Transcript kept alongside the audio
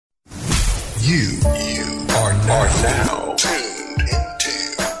You are now tuned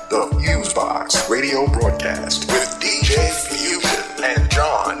into the FuseBox radio broadcast with DJ Fusion and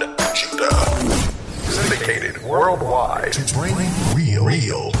John Judah. Syndicated worldwide to bring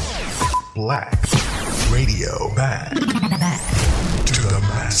real black radio back to the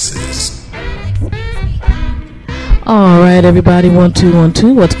masses. Alright everybody, 1 2 1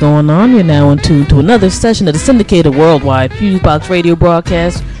 2, what's going on? You're now in tune to another session of the syndicated worldwide FuseBox radio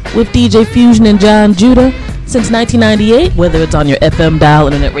broadcast with DJ Fusion and John Judah. Since 1998, whether it's on your FM dial,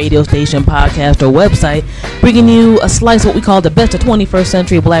 internet radio station, podcast, or website, bringing you a slice of what we call the best of 21st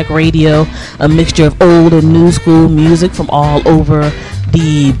century black radio, a mixture of old and new school music from all over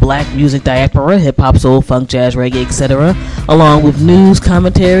the black music diaspora, hip-hop, soul, funk, jazz, reggae, etc., along with news,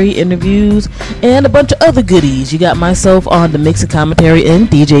 commentary, interviews, and a bunch of other goodies. You got myself on the mix and commentary and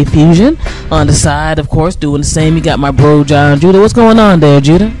DJ Fusion. On the side, of course, doing the same, you got my bro John Judah. What's going on there,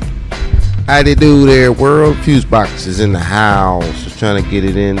 Judah? How they do there, world? FuseBox is in the house. Just trying to get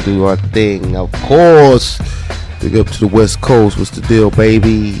it in, do our thing. Of course, big up to the West Coast. What's the deal,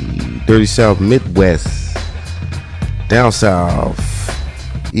 baby? Dirty South, Midwest, down south,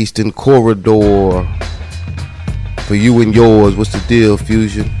 Eastern Corridor. For you and yours, what's the deal,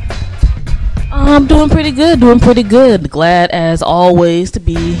 Fusion? I'm doing pretty good. Glad, as always, to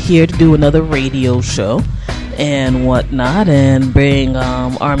be here to do another radio show and whatnot, and bring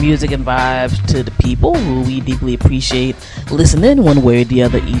our music and vibes to the people who we deeply appreciate listening one way or the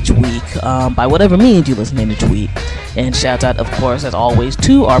other each week, by whatever means you listen in each week. And shout out, of course, as always,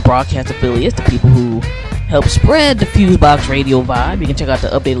 to our broadcast affiliates, the people who help spread the FuseBox radio vibe. You can check out the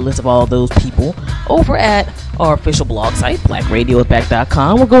updated list of all those people over at our official blog site,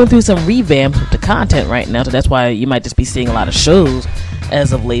 blackradioisback.com. We're going through some revamps of the content right now, so that's why you might just be seeing a lot of shows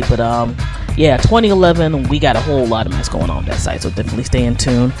as of late. But yeah, 2011, we got a whole lot of mess going on that site, so definitely stay in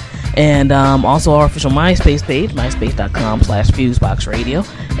tune. And also our official MySpace page, myspace.com/FuseboxRadio,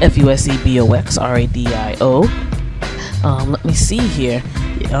 FUSEBOXRADIO. Let me see here.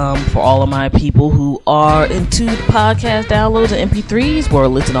 For all of my people who are into the podcast downloads and MP3s, we're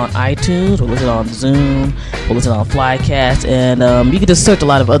listed on iTunes, we're listed on Zoom, we're listed on Flycast, and you can just search a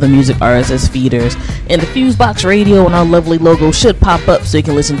lot of other music artists as feeders. And the FuseBox Radio and our lovely logo should pop up so you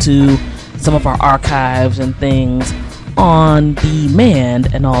can listen to some of our archives and things on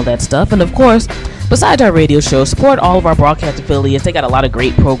demand and all that stuff. And of course, besides our radio show, support all of our broadcast affiliates. They got a lot of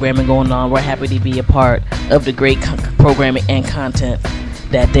great programming going on. We're happy to be a part of the great programming and content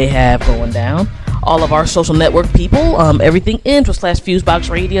that they have going down. All of our social network people, everything ends with /FuseBox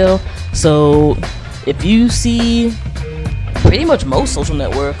Radio. So if you see pretty much most social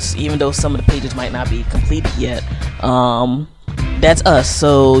networks, even though some of the pages might not be completed yet, that's us.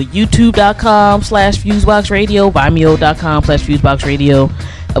 So youtube.com/FuseBox Radio, vimeo.com/FuseBox Radio,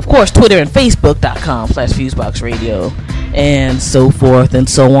 of course Twitter and Facebook.com/FuseBox Radio, and so forth and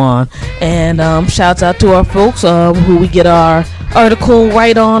so on. And shouts out to our folks who we get our article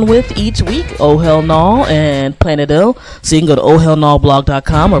right on with each week, Oh Hell No and Planet Ill. So you can go to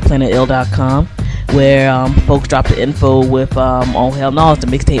ohhellnoblog.com or planetill.com, where folks drop the info with Oh Hell No, it's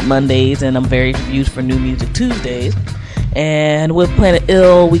the Mixtape Mondays, and various reviews for New Music Tuesdays. And with Planet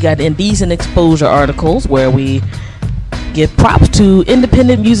Ill, we got Indecent Exposure articles, where we give props to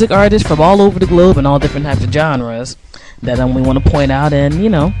independent music artists from all over the globe and all different types of genres that we want to point out and,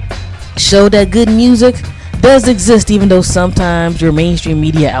 show that good music does exist, even though sometimes your mainstream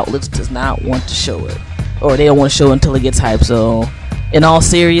media outlets does not want to show it, or they don't want to show it until it gets hyped. So in all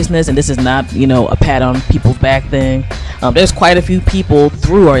seriousness, and this is not, a pat on people's back thing, there's quite a few people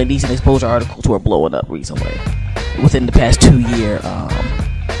through our Indecent Exposure articles who are blowing up recently within the past 2-year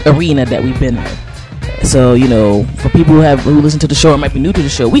arena that we've been in. So, for people who listen to the show or might be new to the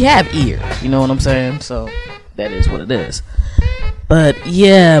show, we have ears, you know what I'm saying? So that is what it is. But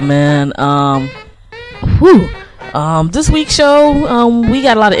yeah, man, this week's show, we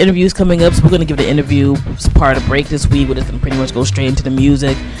got a lot of interviews coming up, so we're going to give the interview part a break this week. We're just going to pretty much go straight into the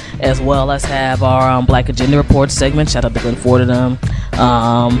music, as well as have our Black Agenda Report segment. Shout out to Glenn Ford and them.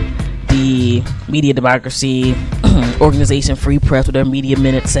 The Media Democracy Organization Free Press with their Media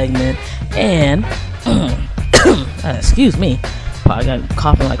Minute segment, and excuse me, I got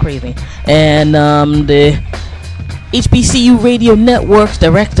coughing like crazy, and the HBCU Radio Network's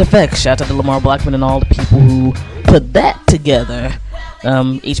Direct Effects. Shout out to Lamar Blackman and all the people who put that together.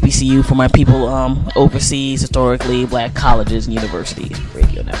 HBCU, for my people overseas, historically black colleges and universities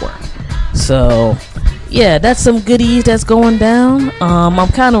radio network. So yeah, that's some goodies that's going down. I'm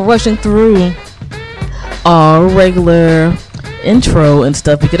kind of rushing through our regular intro and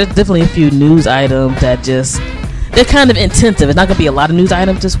stuff because there's definitely a few news items that just they're kind of intensive. It's not going to be a lot of news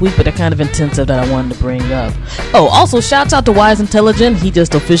items this week, but they're kind of intensive that I wanted to bring up. Oh, also, shouts out to Wise Intelligent. He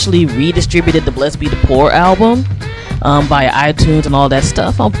just officially redistributed the Blessed Be the Poor album via iTunes and all that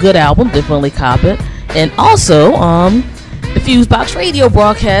stuff. Good album. Definitely cop it. And also, the FuseBox radio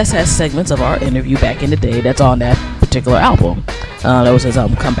broadcast has segments of our interview back in the day that's on that particular album. That was his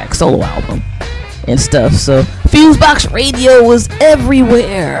comeback solo album and stuff. So, FuseBox radio was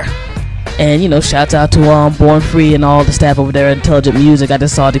everywhere. And, shouts out to Born Free and all the staff over there at Intelligent Music. I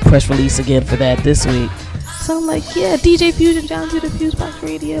just saw the press release again for that this week. So I'm like, yeah, DJ Fusion, John to the FuseBox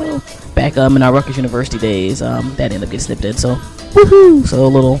Radio. Back in our Rutgers University days, that ended up getting snipped in. So, woohoo! So a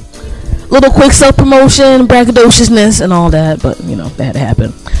little quick self-promotion, braggadociousness, and all that. But, that had to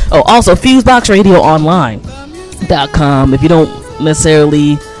happen. Oh, also, FuseboxRadioOnline.com. If you don't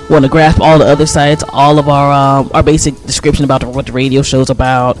necessarily want to grasp all the other sites, all of our basic description about what the radio show's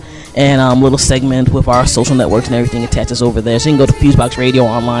about, and little segment with our social networks and everything attaches over there. So you can go to FuseBox Radio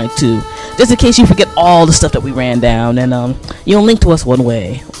Online too, just in case you forget all the stuff that we ran down, and link to us one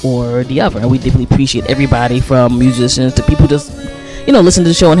way or the other. And we deeply appreciate everybody from musicians to people just listen to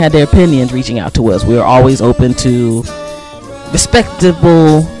the show and had their opinions reaching out to us. We are always open to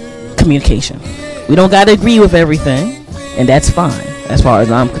respectable communication. We don't gotta agree with everything, and that's fine as far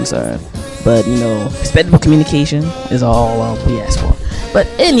as I'm concerned. But respectable communication is all we ask for. But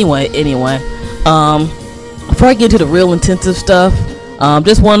anyway, before I get to the real intensive stuff,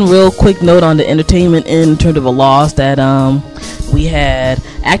 just one real quick note on the entertainment in terms of a loss that we had.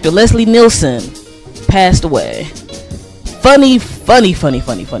 Actor Leslie Nielsen passed away. Funny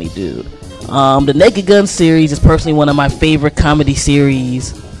dude. The Naked Gun series is personally one of my favorite comedy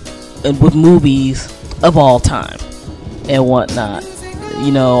series with movies of all time and whatnot.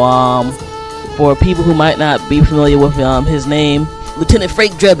 For people who might not be familiar with his name, Lieutenant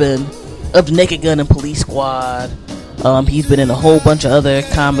Frank Drebin of the Naked Gun and Police Squad. He's been in a whole bunch of other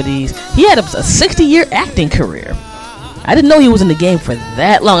comedies. He had a 60-year acting career. I didn't know he was in the game for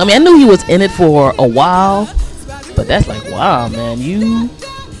that long. I mean, I knew he was in it for a while, but that's like, wow, man, you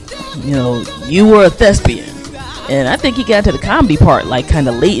were a thespian. And I think he got to the comedy part like kind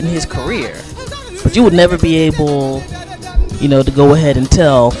of late in his career. But you would never be able, to go ahead and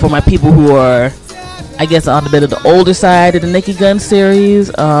tell. For my people who are, I guess, on the bit of the older side of the Naked Gun series,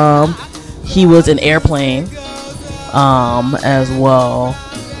 he was in Airplane as well,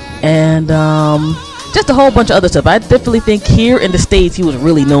 and just a whole bunch of other stuff. I definitely think here in the States he was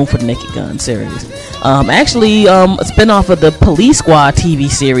really known for the Naked Gun series. Actually, a spinoff of the Police Squad TV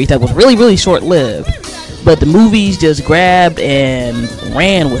series that was really, really short-lived, but the movies just grabbed and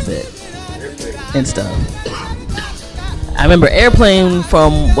ran with it and stuff. I remember Airplane,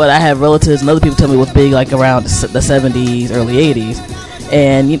 from what I have relatives and other people tell me, was big like around the 70s, early 80s.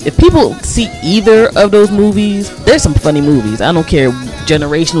 And if people see either of those movies, there's some funny movies. I don't care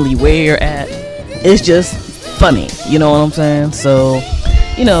generationally where you're at. It's just funny. You know what I'm saying? So,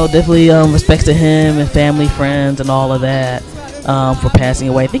 definitely respects to him and family, friends, and all of that for passing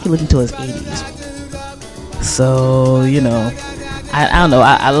away. I think he lived until his 80s. So, I don't know.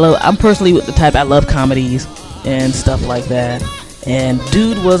 I'm personally the type, I love comedies and stuff like that, and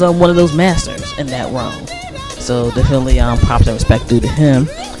dude was one of those masters in that realm. So definitely props and respect due to him.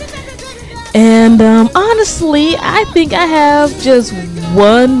 And honestly, I think I have just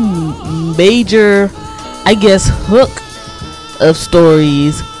one major, I guess, hook of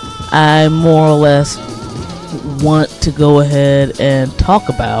stories I more or less want to go ahead and talk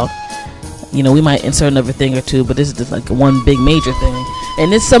about. We might insert another thing or two, but this is just like one big major thing.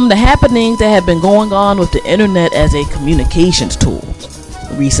 And it's some of the happenings that have been going on with the internet as a communications tool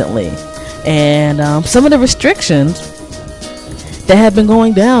recently. And some of the restrictions that have been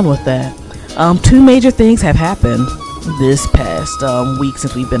going down with that. Two major things have happened this past week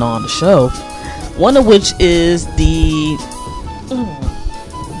since we've been on the show. One of which is the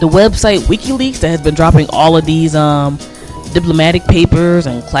website WikiLeaks that has been dropping all of these diplomatic papers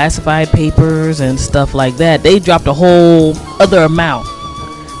and classified papers and stuff like that. They dropped a whole other amount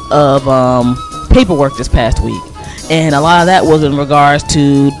of paperwork this past week, and a lot of that was in regards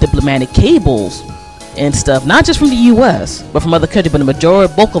to diplomatic cables and stuff, not just from the U.S. but from other countries, but the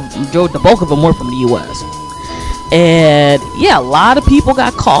bulk of them were from the U.S. And yeah, a lot of people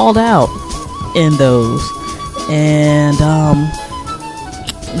got called out in those. And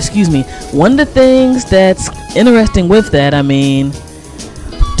one of the things that's interesting with that,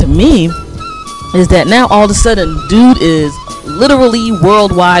 to me, is that now all of a sudden dude is literally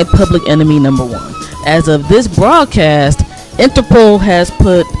worldwide public enemy number one. As of this broadcast, Interpol has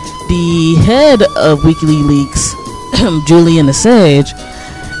put the head of WikiLeaks, Julian Assange,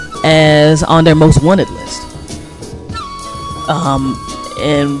 as on their most wanted list.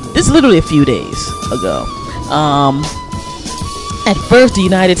 And this is literally a few days ago. At first, the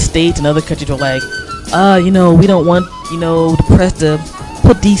United States and other countries were like, we don't want, the press to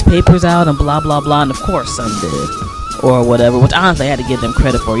put these papers out and blah, blah, blah. And of course, some did. Or whatever. Which, honestly, I had to give them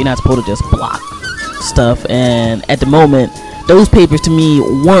credit for. You're not supposed to just block stuff. And at the moment, those papers, to me,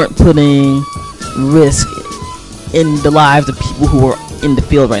 weren't putting risk in the lives of people who are in the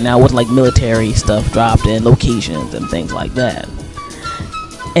field right now. With, like, military stuff dropped in locations and things like that.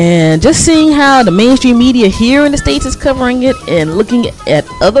 And just seeing how the mainstream media here in the States is covering it and looking at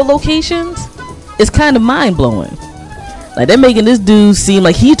other locations is kind of mind-blowing. Like, they're making this dude seem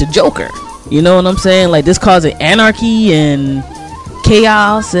like he's the Joker. You know what I'm saying? Like, this causing anarchy and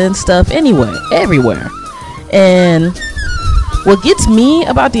chaos and stuff everywhere. And what gets me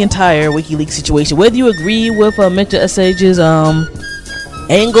about the entire WikiLeaks situation, whether you agree with Mr. Assange's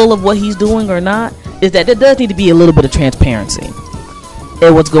angle of what he's doing or not, is that there does need to be a little bit of transparency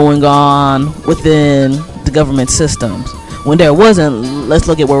and what's going on within the government systems. When there wasn't, let's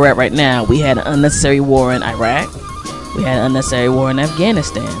look at where we're at right now. We had an unnecessary war in Iraq. We had an unnecessary war in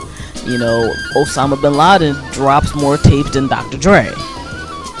Afghanistan. Osama bin Laden drops more tapes than Dr. Dre.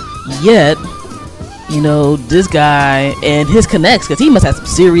 Yet, this guy and his connects, because he must have some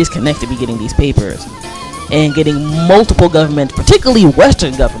serious connects to be getting these papers and getting multiple governments, particularly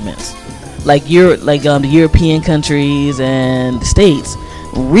Western governments, like the European countries and the States,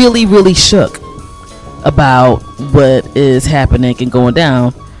 really, really shook about what is happening and going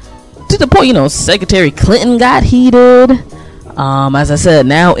down, to the point, Secretary Clinton got heated. As I said,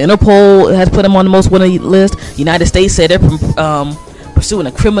 now Interpol has put him on the most wanted list. United States said they're pursuing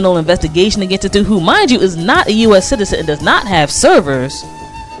a criminal investigation against the dude, who, mind you, is not a U.S. citizen and does not have servers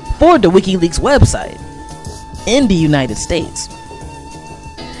for the WikiLeaks website in the United States.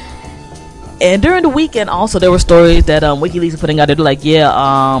 And during the weekend, also, there were stories that WikiLeaks are putting out. They're like,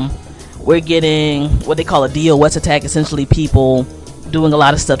 we're getting what they call a DOS attack, essentially people doing a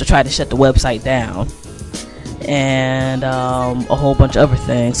lot of stuff to try to shut the website down, and a whole bunch of other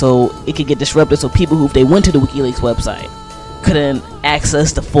things, so it could get disrupted, so people who, if they went to the WikiLeaks website, couldn't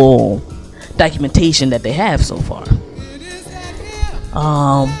access the full documentation that they have so far.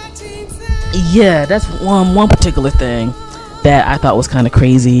 That's one particular thing that I thought was kind of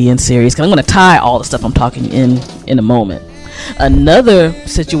crazy and serious, because I'm going to tie all the stuff I'm talking in a moment. Another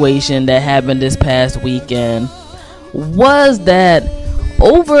situation that happened this past weekend was that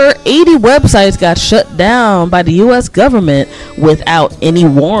over 80 websites got shut down by the U.S. government without any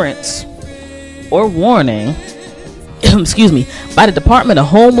warrants or warning by the Department of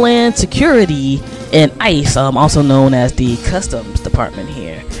Homeland Security and ICE, also known as the Customs Department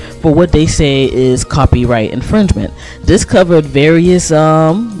here, for what they say is copyright infringement. This covered various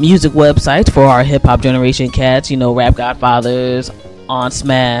music websites for our hip-hop generation cats, Rap Godfathers, On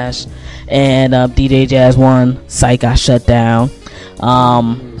Smash, and DJ Jazz One site got shut down.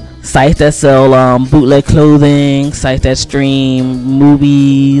 Sites that sell bootleg clothing, sites that stream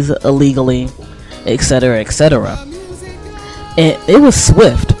movies illegally, etc., etc. And it was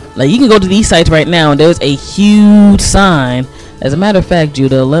swift. Like, you can go to these sites right now and there's a huge sign. As a matter of fact,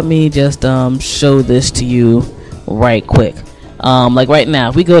 Judah, let me just show this to you right quick. Like right now,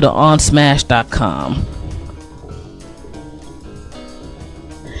 if we go to onsmash.com,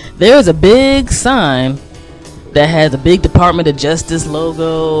 there's a big sign that has a big Department of Justice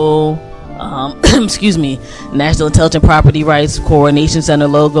logo, National Intellectual Property Rights Coordination Center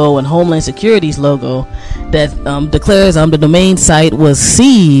logo, and Homeland Security's logo that declares the domain site was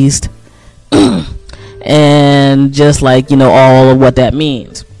seized, and just like, all of what that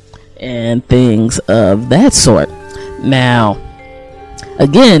means and things of that sort. Now,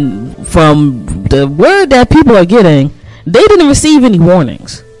 again, from the word that people are getting, they didn't receive any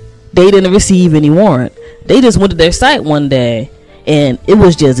warnings. They didn't receive any warrant. They just went to their site one day and it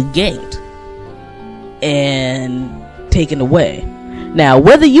was just ganked and taken away. Now,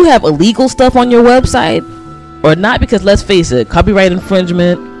 whether you have illegal stuff on your website or not, because let's face it, copyright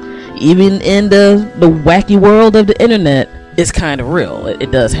infringement, even in the wacky world of the internet, is kind of real.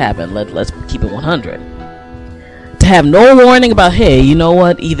 It does happen. Let's keep it 100. To have no warning about, hey, you know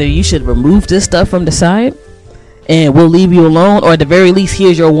what, either you should remove this stuff from the site and we'll leave you alone, or at the very least,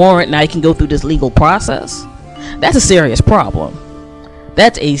 here's your warrant, now you can go through this legal process. That's a serious problem.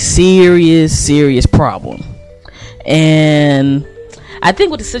 That's a serious problem. And I think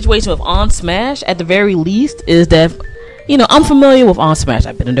with the situation with On Smash, at the very least, is that, I'm familiar with On Smash.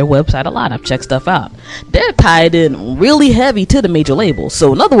 I've been on their website a lot. I've checked stuff out. They're tied in really heavy to the major labels.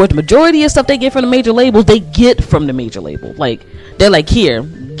 So in other words, the majority of stuff they get from the major labels, they get from the major label. Like, they're like, here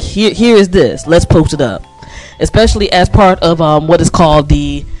is this. Let's post it up. especially as part of what is called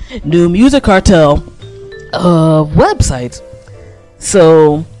the new music cartel of websites.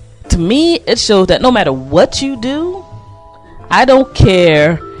 So to me, it shows that no matter what you do, I don't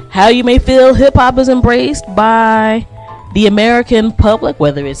care how you may feel hip hop is embraced by the American public,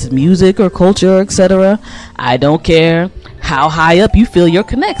 whether it's music or culture, etc. I don't care how high up you feel your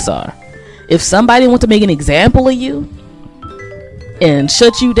connects are. If somebody wants to make an example of you and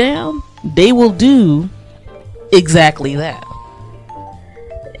shut you down, they will do exactly that.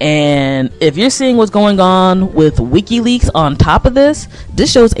 And if you're seeing what's going on with WikiLeaks on top of this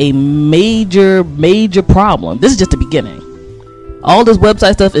shows a major problem. This is just the beginning. All this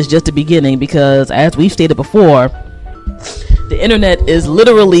website stuff is just the beginning, because as we've stated before, the internet is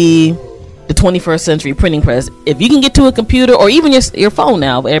literally the 21st century printing press. If you can get to a computer or even your phone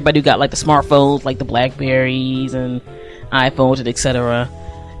now, everybody who got like the smartphones, like the Blackberries and iPhones and etc.,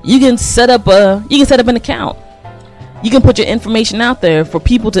 you can set up an account. You can put your information out there for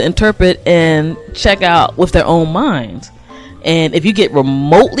people to interpret and check out with their own minds. And if you get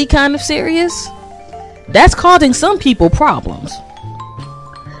remotely kind of serious, that's causing some people problems.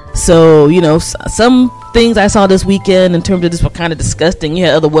 So, some things I saw this weekend in terms of this were kind of disgusting. You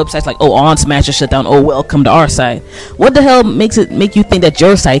had other websites like, On Smasher shut down. Oh, welcome to our site. What the hell make you think that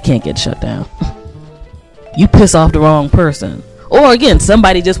your site can't get shut down? You piss off the wrong person. Or again,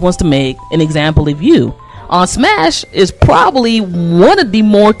 somebody just wants to make an example of you. On Smash is probably one of the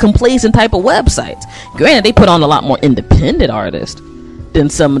more complacent type of websites. Granted, they put on a lot more independent artists than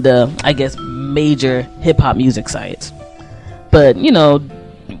some of the, I guess, major hip-hop music sites. But,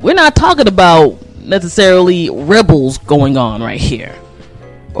 we're not talking about necessarily rebels going on right here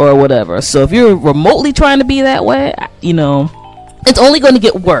or whatever. So if you're remotely trying to be that way, it's only going to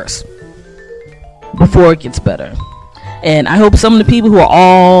get worse before it gets better. And I hope some of the people who are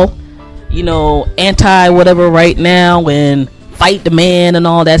all anti whatever right now and fight the man and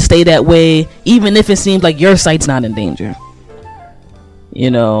all that stay that way, even if it seems like your site's not in danger.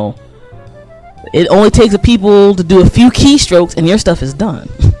 It only takes the people to do a few keystrokes and your stuff is done.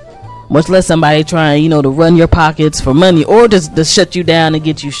 Much less somebody trying, to run your pockets for money or just to shut you down and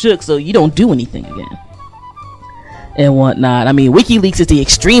get you shook so you don't do anything again and whatnot. I mean, WikiLeaks is the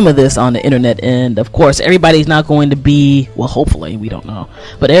extreme of this on the internet, and of course everybody's not going to be, well, hopefully, we don't know,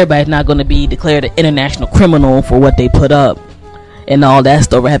 but everybody's not going to be declared an international criminal for what they put up and all that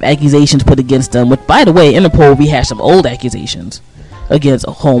stuff, or have accusations put against them, which, by the way, Interpol rehashed some old accusations against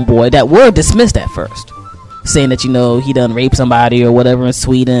a homeboy that were dismissed at first, saying that he done raped somebody or whatever in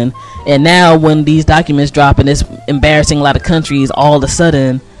Sweden. And now when these documents drop and it's embarrassing a lot of countries, all of a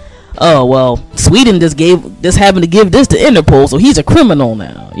sudden, oh well, Sweden just happened to give this to Interpol, so he's a criminal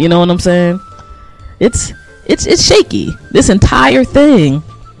now. You know what I'm saying? It's shaky. This entire thing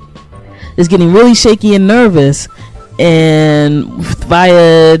is getting really shaky and nervous, and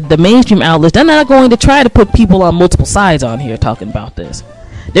via the mainstream outlets, they're not going to try to put people on multiple sides on here talking about this.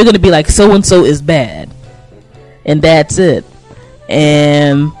 They're going to be like, so and so is bad, and that's it.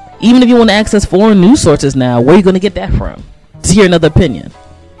 And even if you want to access foreign news sources now, where are you going to get that from to hear another opinion?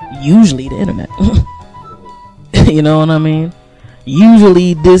 Usually the internet. You know what I mean?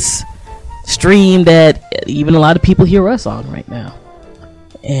 Usually this stream that even a lot of people hear us on right now,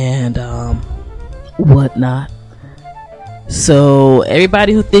 and whatnot. So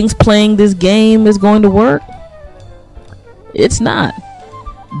everybody who thinks playing this game is going to work, it's not.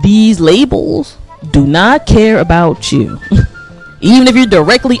 These labels do not care about you. Even if you're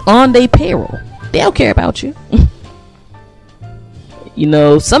directly on their payroll, they don't care about you.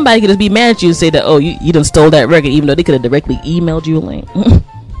 Somebody could just be mad at you and say that, oh, you done stole that record, even though they could have directly emailed you a link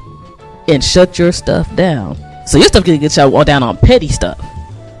and shut your stuff down. So your stuff can get shut down on petty stuff,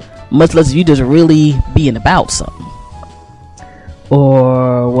 much less if you just really being about something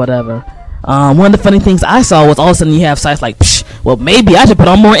or whatever. One of the funny things I saw was all of a sudden you have sites like, well, maybe I should put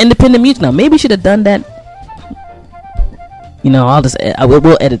on more independent music now. Maybe you should have done that.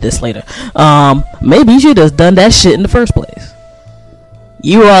 We'll edit this later. Maybe you should have done that shit in the first place.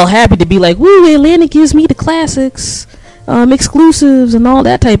 You were all happy to be like, woo, Atlanta gives me the classics, exclusives and all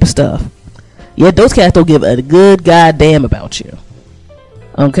that type of stuff. Yet those cats don't give a good goddamn about you.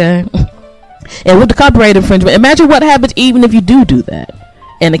 Okay? And with the copyright infringement, imagine what happens even if you do that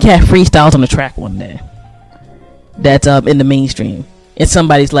and the cat freestyles on the track one day that's in the mainstream, and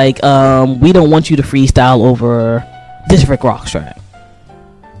somebody's like, we don't want you to freestyle over this Rick Ross track.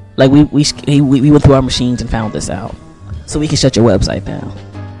 Like, we went through our machines and found this out, so we can shut your website down.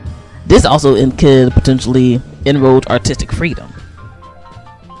 This also could potentially enroach artistic freedom.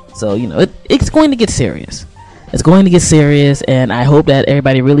 So it's going to get serious. It's going to get serious, and I hope that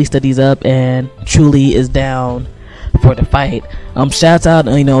everybody really studies up and truly is down for the fight. Shouts out,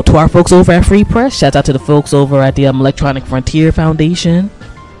 to our folks over at Free Press. Shouts out to the folks over at the Electronic Frontier Foundation,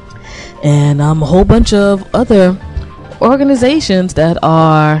 and a whole bunch of other organizations that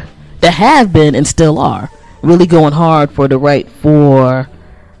have been and still are really going hard for the right for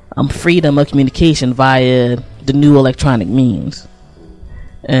freedom of communication via the new electronic means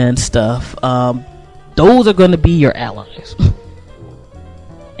and stuff. Those are going to be your allies.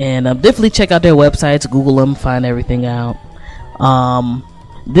 And definitely check out their websites, Google them, find everything out.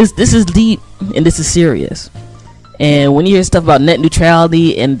 This is deep and this is serious. And when you hear stuff about net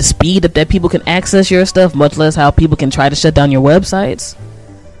neutrality and the speed that people can access your stuff, much less how people can try to shut down your websites,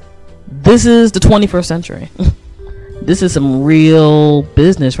 this is the 21st century. This is some real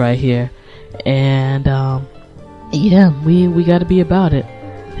business right here. And we got to be about it.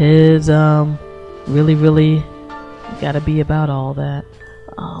 Really got to be about all that.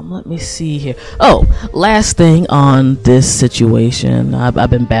 Let me see here. Last thing on this situation. I've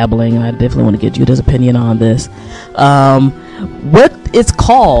been babbling, and I definitely want to get Judah's opinion on this. What it's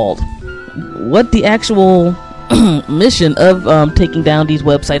called, what the actual mission of taking down these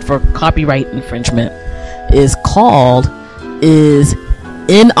websites for copyright infringement is called, is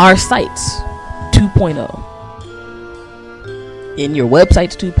In Our Sites 2.0. In Your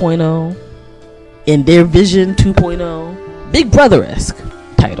Websites 2.0. In Their Vision 2.0. Big Brother-esque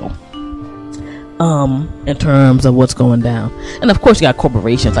title. In terms of what's going down. And of course you got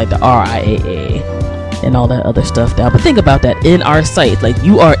corporations like the RIAA and all that other stuff down. But think about that. In our sites. Like,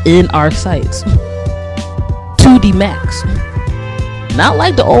 you are in our sites to the max. Not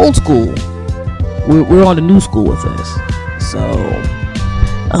like the old school. We're on the new school with this. So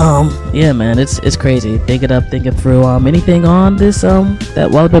yeah, man, it's crazy. Think it up, think it through. Anything on this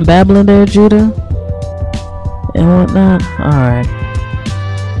that while I've been babbling there, Judah and whatnot? Alright.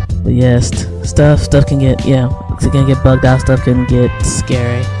 But yes, stuff can get, it's gonna get bugged out, stuff can get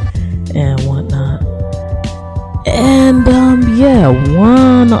scary and whatnot. And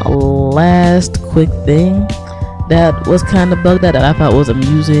one last quick thing that was kind of bugged out that I thought was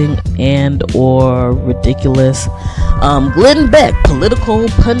amusing and or ridiculous. Glenn Beck, political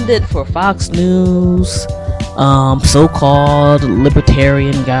pundit for Fox News, so-called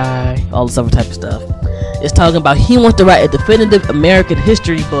libertarian guy, all this other type of stuff, is talking about he wants to write a definitive American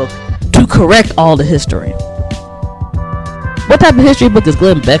history book to correct all the history. What type of history book is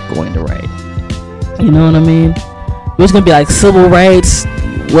Glenn Beck going to write? You know what I mean? It's going to be like civil rights,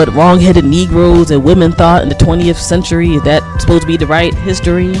 what wrong-headed Negroes and women thought in the 20th century. Is that supposed to be the right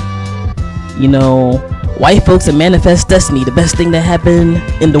history? White folks and Manifest Destiny, the best thing that happened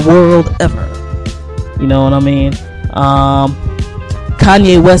in the world ever. You know what I mean?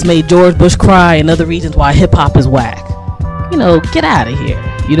 Kanye West made George Bush cry and other reasons why hip-hop is whack. Get out of here.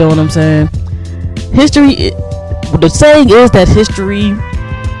 You know what I'm saying? History, the saying is that history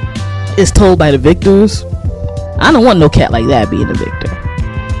is told by the victors. I don't want no cat like that being the victor.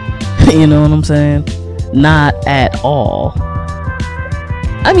 You know what I'm saying? Not at all.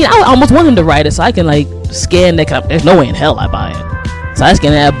 I mean, I almost want him to write it so I can scan that. There's no way in hell I buy it. So I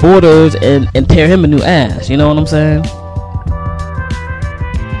can add borders and tear him a new ass. You know what I'm saying?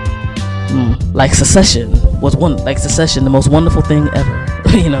 Like Secession was Secession, the most wonderful thing ever.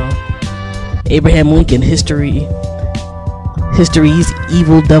 Abraham Lincoln, history's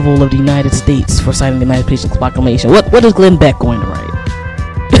evil devil of the United States for signing the Emancipation Proclamation. What is Glenn Beck going to write?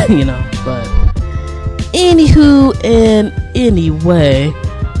 But anywho and anyway,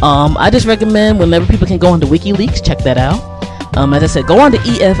 I just recommend whenever people can go onto WikiLeaks, check that out. As I said, go on to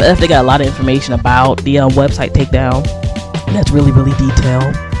EFF. They got a lot of information about the website takedown. That's really, really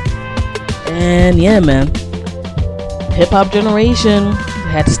detailed. And yeah, man, hip-hop generation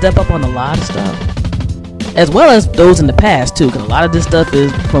had to step up on a lot of stuff, as well as those in the past too, because a lot of this stuff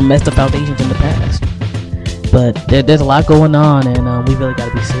is from messed up foundations in the past. But there's a lot going on, and we really got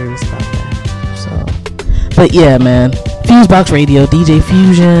to be serious about that. So, but yeah, man, FuseBox Radio, DJ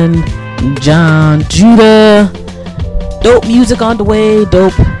Fusion, John, Judah, dope music on the way,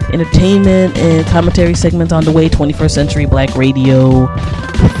 dope entertainment and commentary segments on the way, 21st Century Black Radio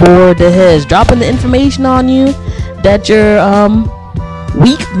for the heads, dropping the information on you that your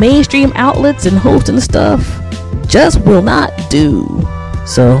weak mainstream outlets and hosts and stuff just will not do.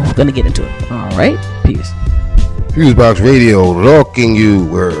 So we're gonna get into it. All right, peace. FuseBox Radio, rocking you.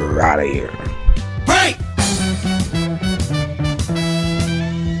 We're out of here. Break!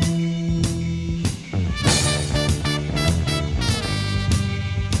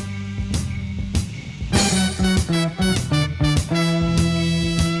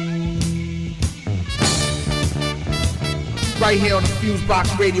 right here on the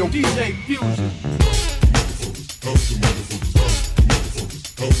FuseBox Radio. DJ Fusion.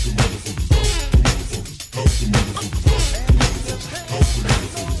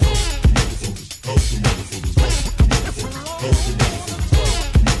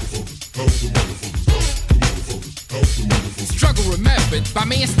 Struggle remembered by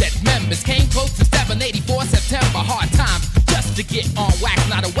me instead members. Came close to 784 September. Hard times just to get on whack.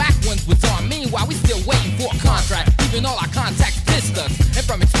 Now the whack ones was on. Meanwhile, we still waiting for a contract. Even all our contacts dissed us. And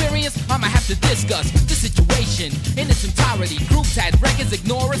from experience, I'ma have to discuss the situation in its entirety. Groups had records,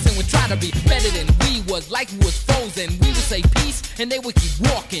 ignore us, and would try to be better than we was. Like we was foes, and we would say peace, and they would keep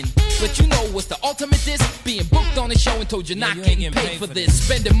walking. But you know what's the ultimate diss? Being booked on the show and told you're not getting paid for this.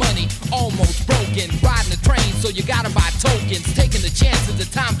 Spending money, almost broken. Riding the train, so you gotta buy tokens. Taking the chances, the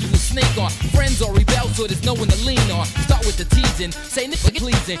times you will sneak on friends or rebel, so there's no one to lean on. Start with the teasing, say nigga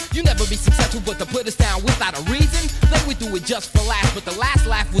pleasing. You never be successful, but to put us down without a reason. Then we do it just for laughs, but the last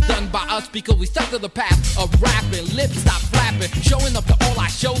laugh was done by us because we stuck to the path of rapping. Lips stop flapping, showing up to all our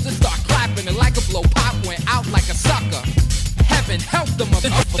shows and start clapping. And like a blow pop went out like a sucker. Heaven help them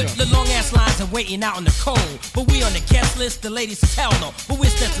motherfucker. The long ass lines are waiting out in the cold, but we on the guest list. The ladies says hell no, but we're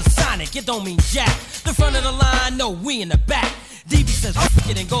Sonic. It don't mean jack. The front of the line, no, we in the back. DB says fuck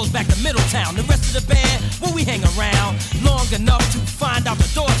it and goes back to Middletown. The rest of the band, well, we hang around long enough to find out the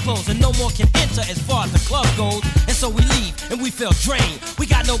doors closed and no more can enter as far as the club goes. And so we leave and we feel drained. We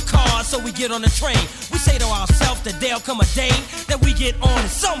got no cars, so we get on the train. We say to ourselves that there'll come a day that we get on and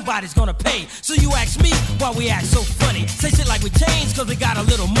somebody's gonna pay. So you ask me why we act so funny. Say shit like we changed cause we got a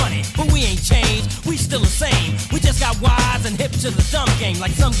little money. But we ain't changed, we still the same. We just got wise and hip to the dumb game.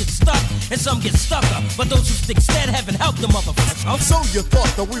 Like some get stuck and some get stucker. But those who stick stead haven't helped them motherfuckers. So you thought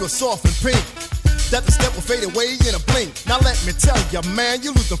that we were soft and pink, that the step will fade away in a blink. Now let me tell ya, man,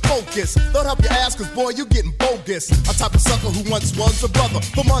 you lose the focus. Don't help your ass, cause boy, you getting bogus. A type of sucker who once was a brother.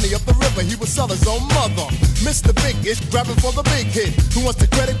 For money up the river, he would sell his own mother. Mr. Big-ish, grabbing for the big hit. Who wants the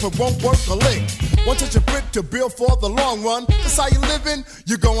credit but won't work a lick? One touch of brick to build for the long run. That's how you living,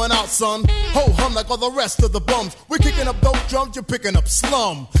 you're going out, son. Ho-hum like all the rest of the bums. We're kicking up dope drums, you're picking up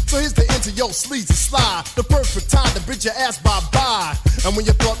slum. So here's the end to your sleazy slide. The perfect time to bid your ass bye-bye. And when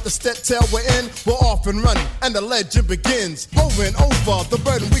you thought the step tail were in, we're off and running, and the legend begins. Over and over, the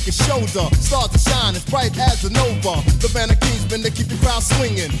burden we can shoulder. Stars to shine as bright as a nova. The band of kings been to keep the crowd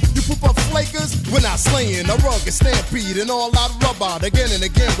swinging. You poop up flakers, we're not slaying. A rugged stampede and all out rubber. Again and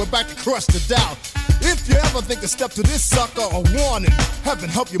again, we're back to crush the doubt. If you ever think to step to this sucker, a warning. Heaven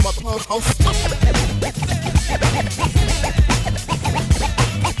help you, motherfucker.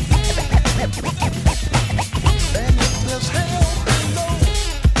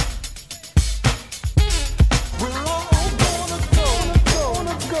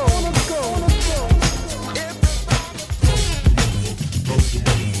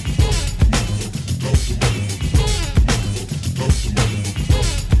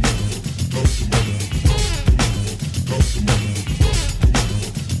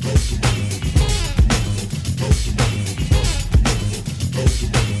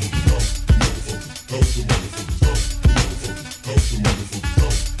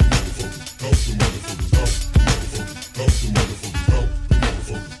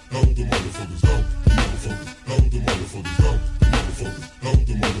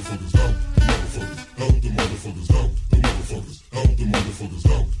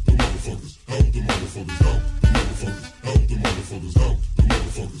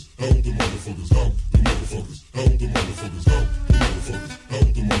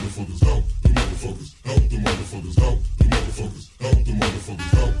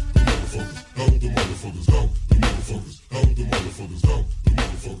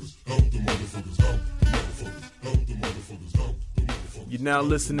 You're now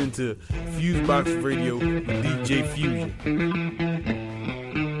listening to FuseBox Radio with DJ Fusion.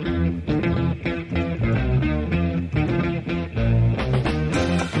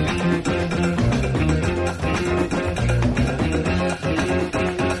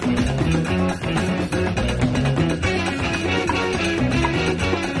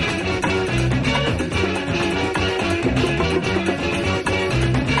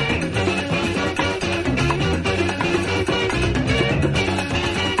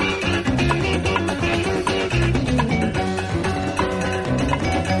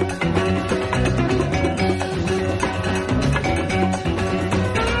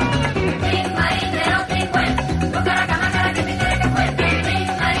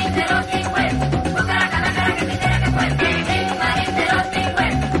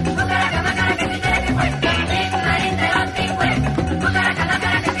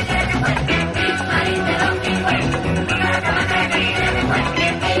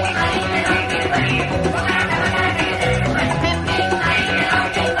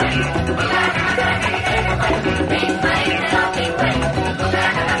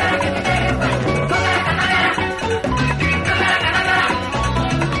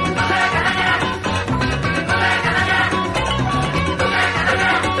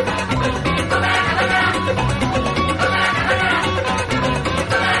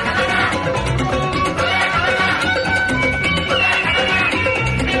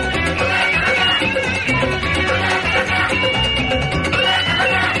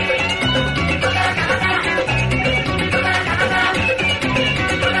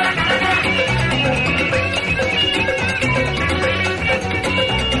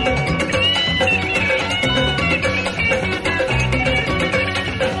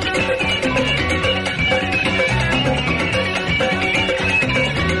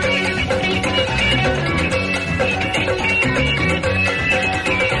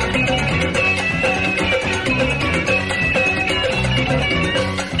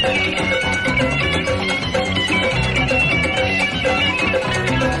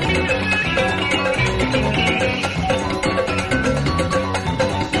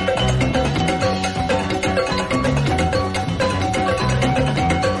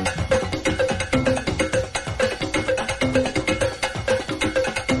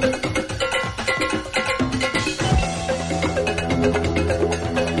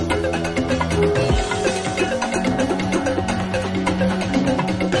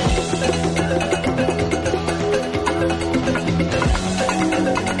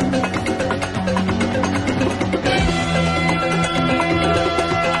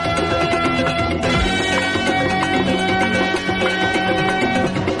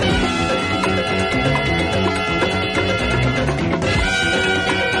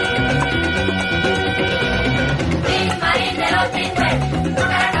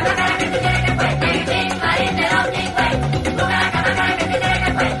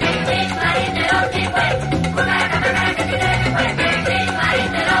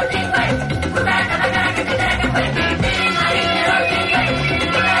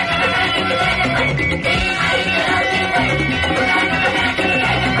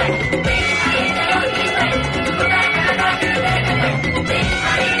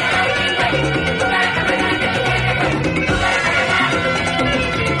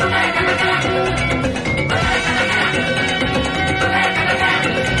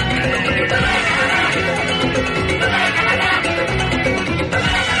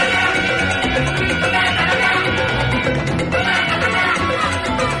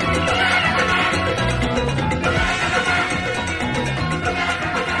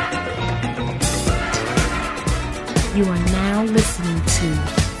 You are now listening to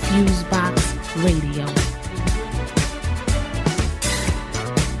FuseBox Radio.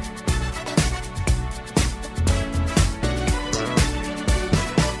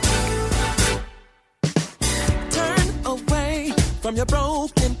 Turn away from your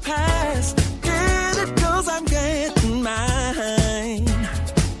broken past. Get it 'cause I'm getting mine.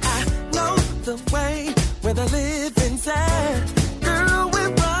 I know the way where the living's at. Girl,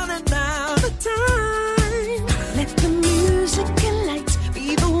 we're running out of time. Let the music and lights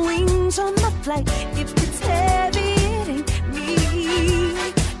be the wings on my flight. If it's heavy, it ain't me.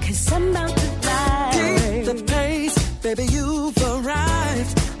 'Cause I'm about to fly. Keep the pace, baby, you've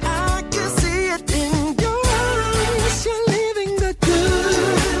arrived. I can see it in your eyes. You're living the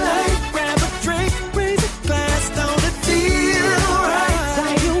good life. Grab a drink, raise a glass, don't it feel right?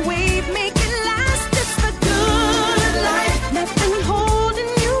 Ride your wave, make it last. It's the good life. Nothing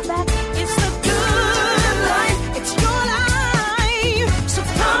holding you back. It's the good life. It's your life. So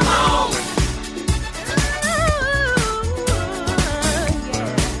come on.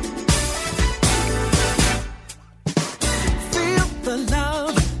 Feel the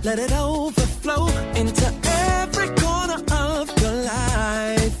love, let it overflow into every corner of your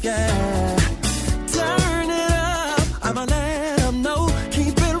life, yeah. Turn it up, I'ma let them know.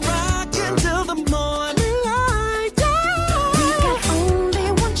 Keep it rocking till the morning light, We yeah. got only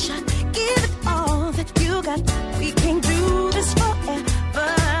one shot. Give it all that you got. We can't do this forever.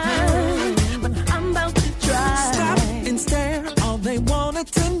 But I'm about to try. Stop and stare, all they wanted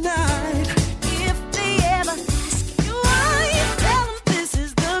tonight. If they ever ask you why, tell them this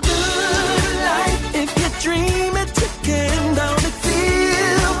is the good life. If you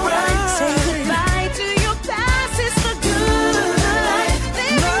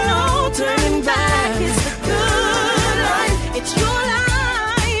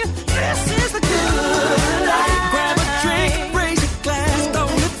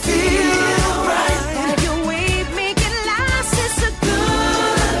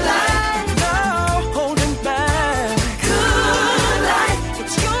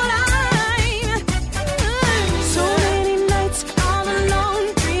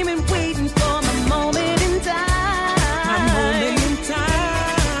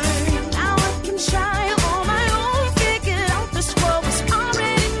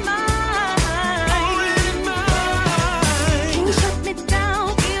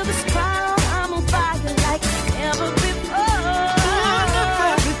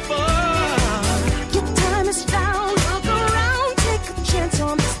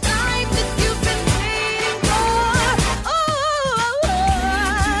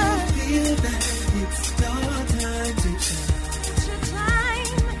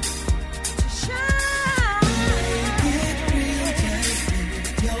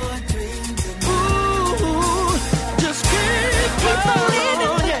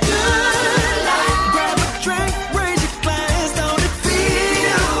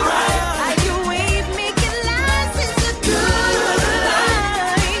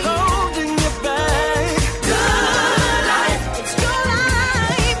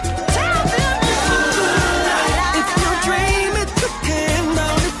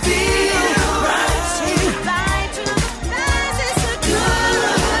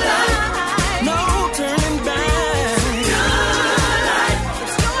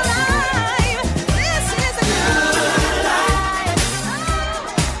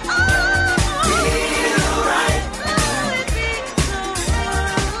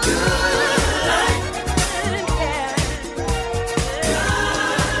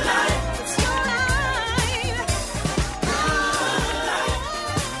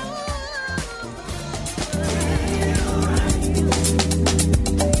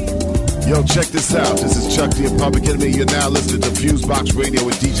Yo, check this out. This is Chuck the Public Enemy. You're now listening to FuseBox Radio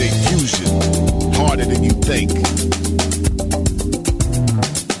with DJ Fusion. Harder than you think.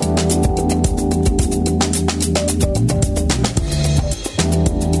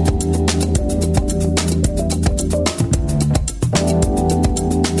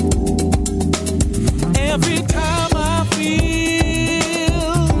 Every time I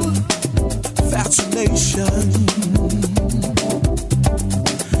feel fascination,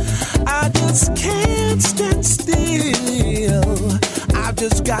 I just can't stand still. I've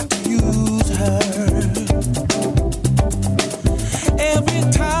just got to use her. Every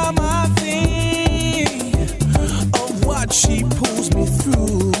time I think of what she pulls me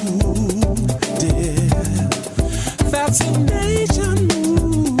through, dear, fascination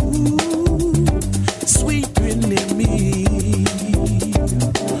moves, sweeping in me.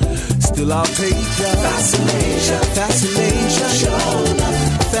 Still I'll take ya. Fascination, fascination, show enough.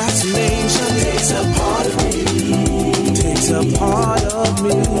 Fascination takes a part of me. Takes a part of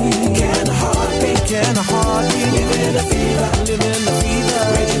me. Can a heartbeat? Can a heartbeat? Living in a fever. Living in a fever.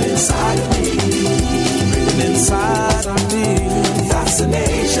 Raging inside of me. Raging inside of me.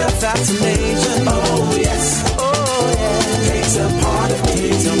 Fascination, fascination. Oh yes, oh yeah. Takes a part of me.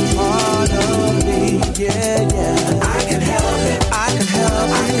 Takes a part of me. Yeah, yeah. I can help it. I can help it.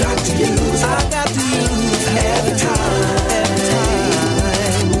 I got to use. I got to use every time. Every time.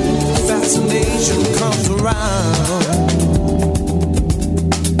 Fascination comes around.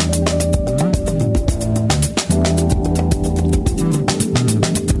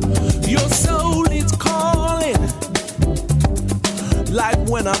 Your soul is calling, like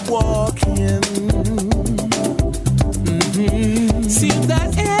when I'm walking. Seems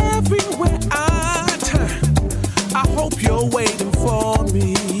that everywhere I turn, I hope you're waiting for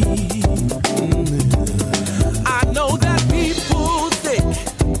me. I know that people think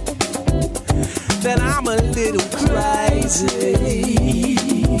that I'm a little crazy.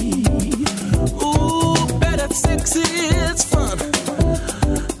 Ooh, better sex is fun.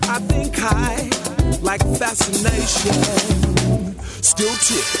 I think I like fascination. Still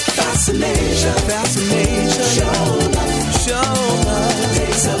chick. Fascination, fascination. Show love, show love.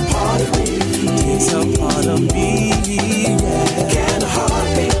 Takes a part of me. Takes a part of me. Yeah. Can a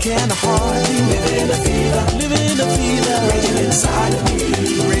heartbeat? Can a heartbeat? Living in a fever. Living in a fever. Raging inside of me.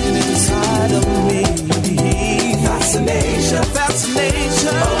 Raging inside of me. Fascination,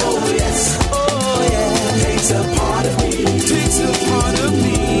 fascination. Oh yes, oh yeah. Takes a part of me. Takes a part of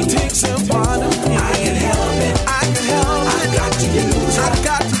me. Takes a part of me. I can help it. I can help it. I got to use. I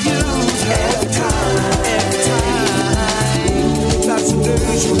got to use every time. Every time.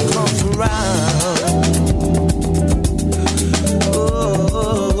 Fascination comes around.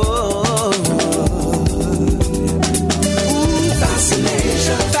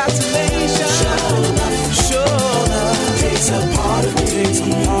 Fascination, fascination. Show love, takes a part of me. Takes a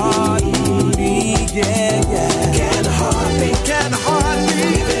part of me. Yeah, yeah. Can a heartbeat? Can a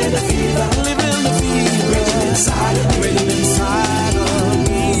heartbeat? Living in a fever. Living in a fever. Raging inside of me. Raging inside of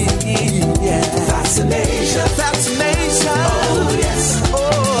me. Yeah. Fascination, fascination. Oh yes,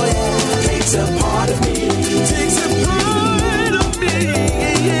 oh yeah. Takes a part of me. Takes a part of me.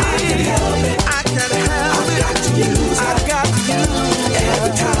 Yeah. I can help it. I can help it. I got to use. I got to use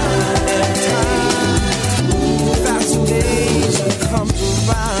every time. Every time. Fascination comes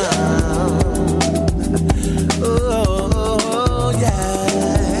around. Oh yeah.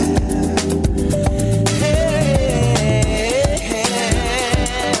 Hey,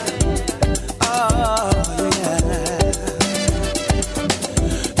 hey. Oh yeah.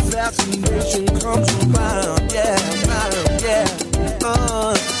 Fascination comes around. Yeah, around, yeah.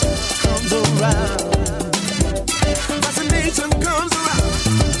 Comes around. Fascination comes around.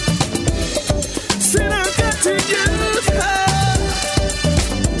 Said I got to use her.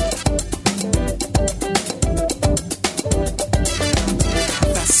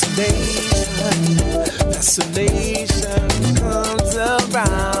 Fascination, fascination comes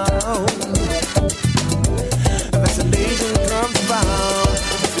around. Fascination comes around.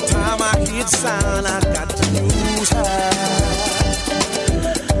 Every time I hear the sound, I got to use her.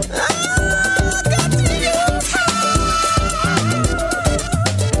 I got to use her.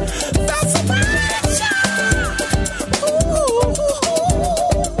 Fascination. Ooh.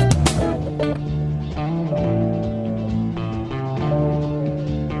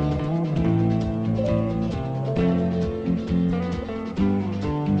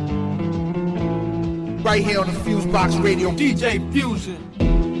 Right here on the FuseBox Radio, DJ Fusion.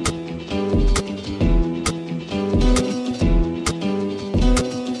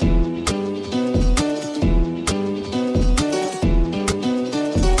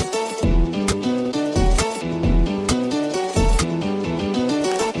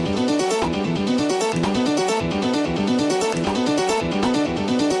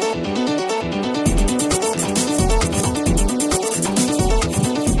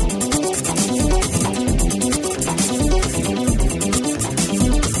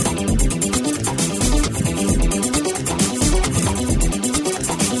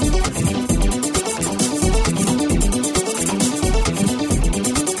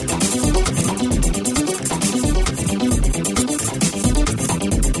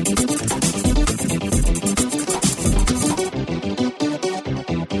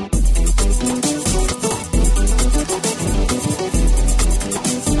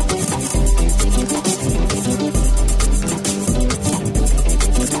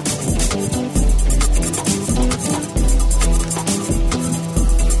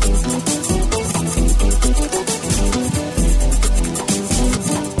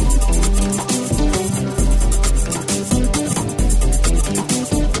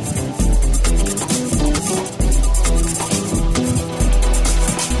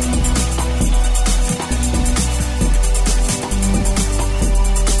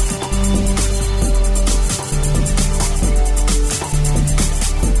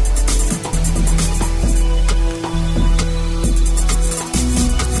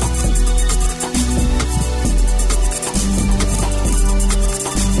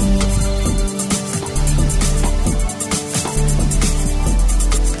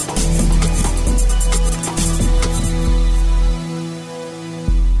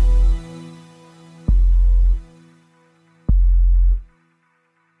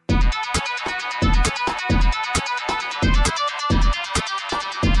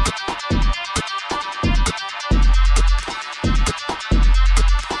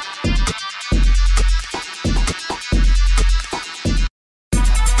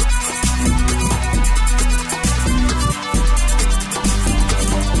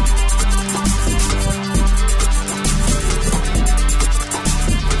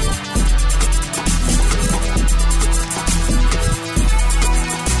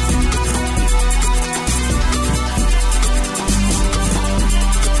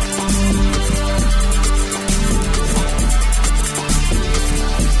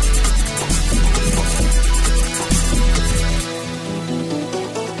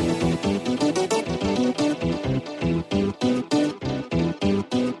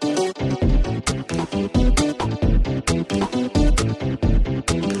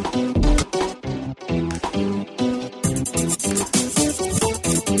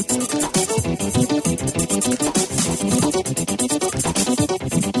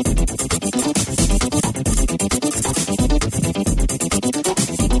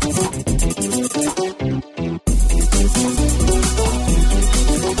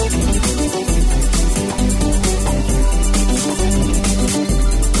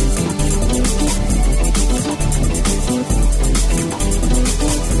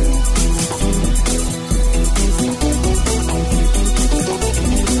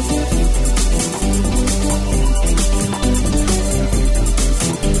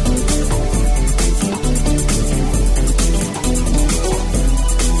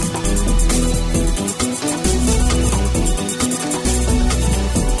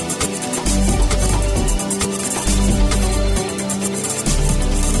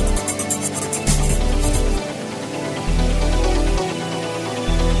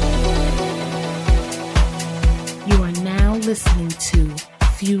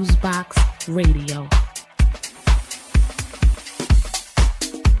 FuseBox Radio.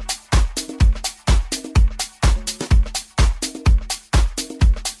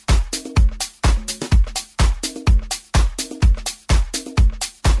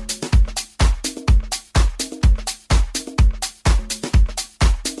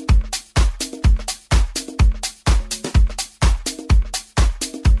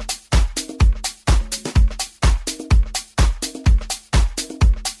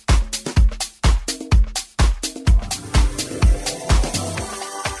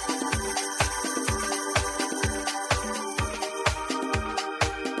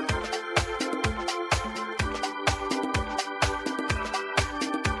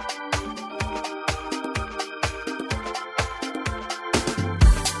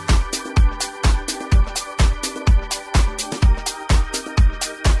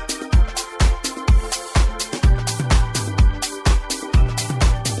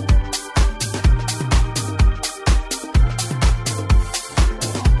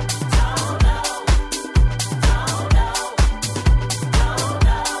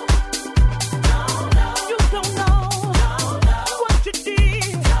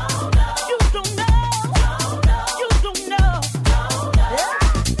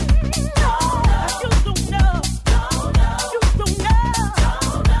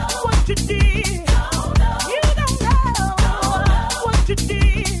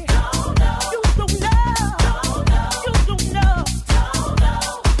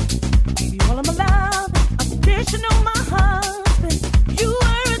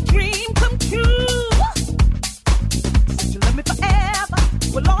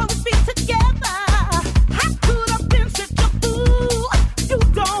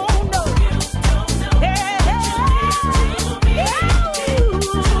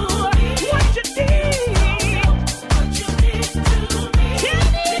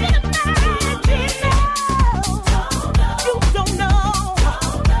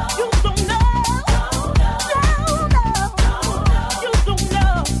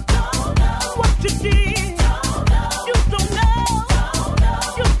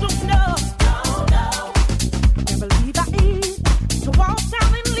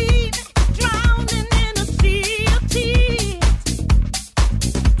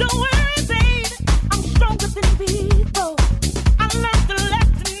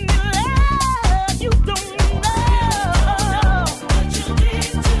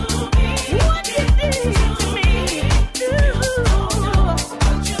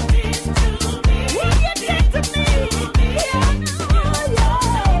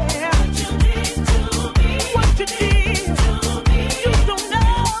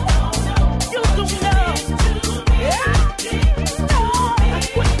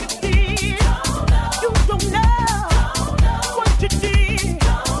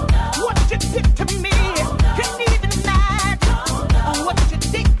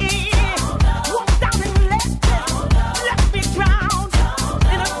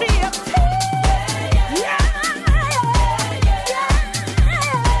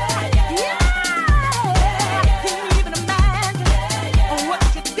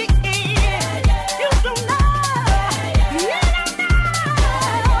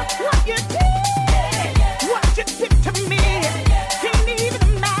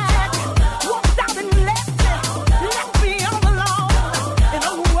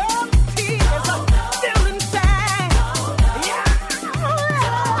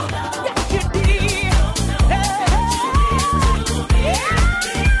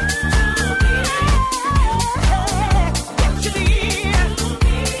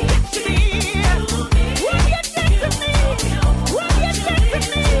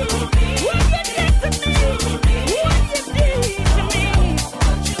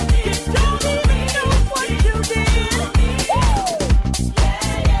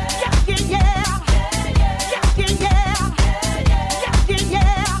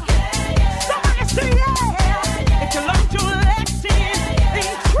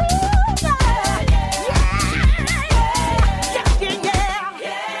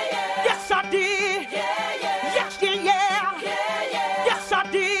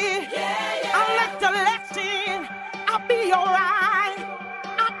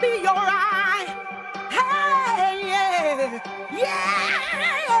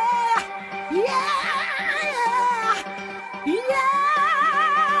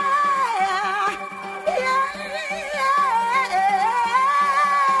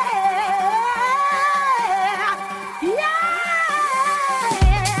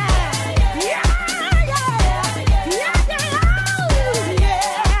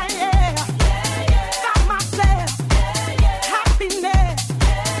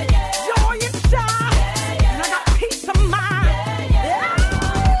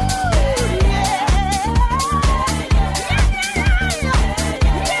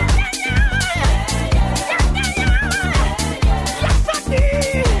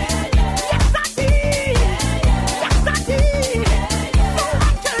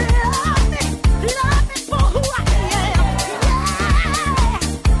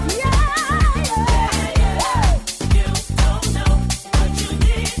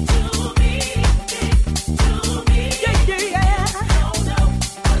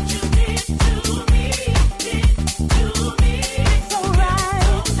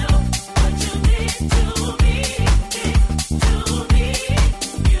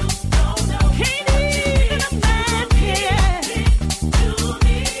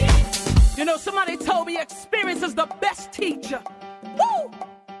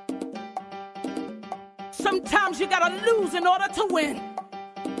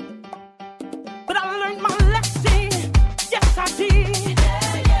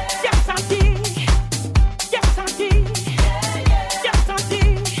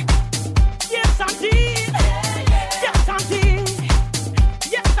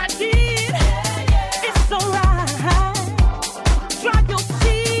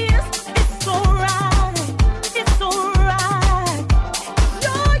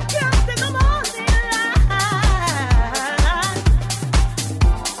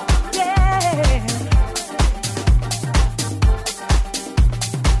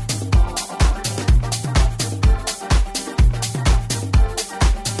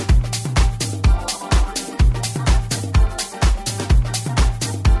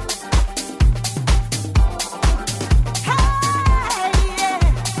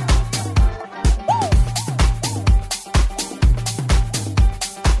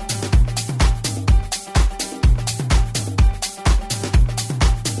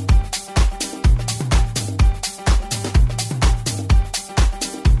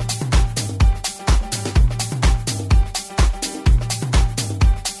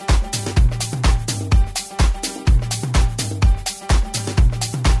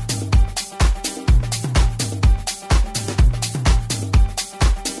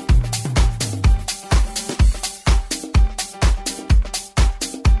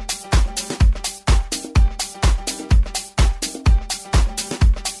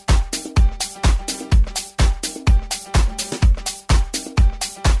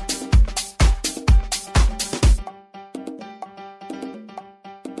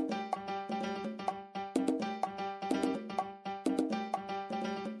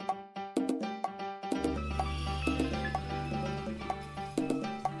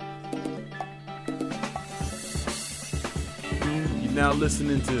 Now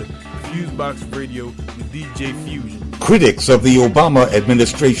listening to FuseBox Radio with DJ Fusion. Critics of the Obama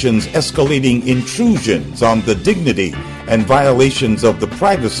administration's escalating intrusions on the dignity and violations of the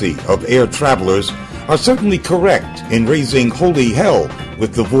privacy of air travelers are certainly correct in raising holy hell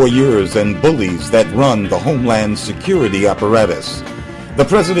with the voyeurs and bullies that run the Homeland Security apparatus. The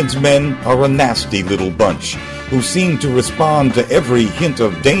president's men are a nasty little bunch who seem to respond to every hint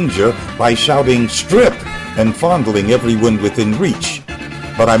of danger by shouting "strip" and fondling everyone within reach.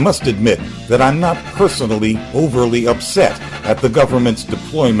 But I must admit that I'm not personally overly upset at the government's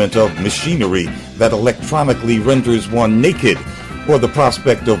deployment of machinery that electronically renders one naked, or the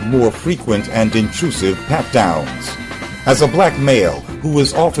prospect of more frequent and intrusive pat-downs. As a black male who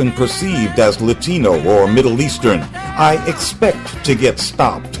is often perceived as Latino or Middle Eastern, I expect to get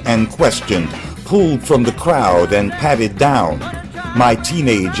stopped and questioned, pulled from the crowd and patted down. My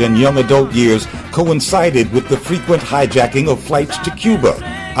teenage and young adult years coincided with the frequent hijacking of flights to Cuba.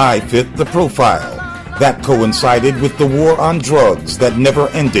 I fit the profile. That coincided with the war on drugs that never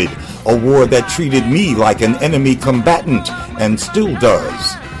ended, a war that treated me like an enemy combatant and still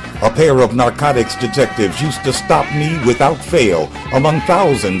does. A pair of narcotics detectives used to stop me without fail among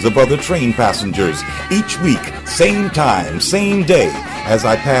thousands of other train passengers each week, same time, same day, as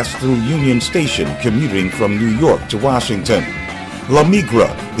I passed through Union Station commuting from New York to Washington. La Migra,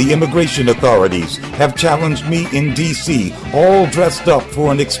 the immigration authorities, have challenged me in D.C., all dressed up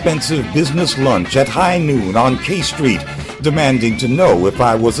for an expensive business lunch at high noon on K Street, demanding to know if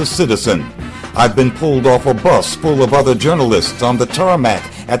I was a citizen. I've been pulled off a bus full of other journalists on the tarmac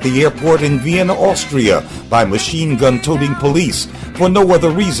at the airport in Vienna, Austria, by machine gun-toting police for no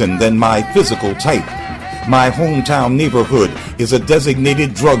other reason than my physical type. My hometown neighborhood is a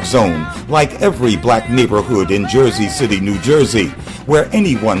designated drug zone, like every black neighborhood in Jersey City, New Jersey, where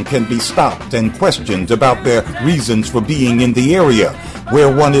anyone can be stopped and questioned about their reasons for being in the area,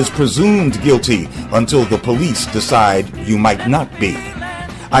 where one is presumed guilty until the police decide you might not be.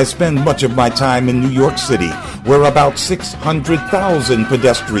 I spend much of my time in New York City, where about 600,000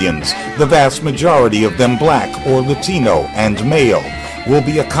 pedestrians, the vast majority of them black or Latino and male, will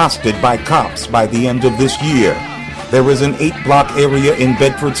be accosted by cops by the end of this year. There is an 8-block area in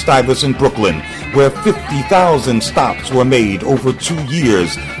Bedford-Stuyvesant, Brooklyn, where 50,000 stops were made over 2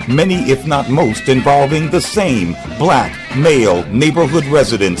 years, many if not most involving the same black, male neighborhood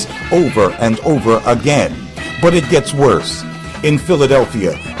residents over and over again. But it gets worse. In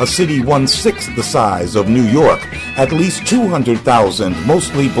Philadelphia, a city 1/6 the size of New York, at least 200,000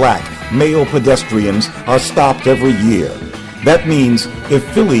 mostly black male pedestrians are stopped every year. That means if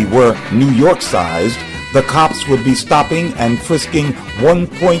Philly were New York-sized, the cops would be stopping and frisking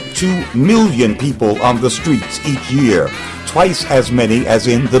 1.2 million people on the streets each year, twice as many as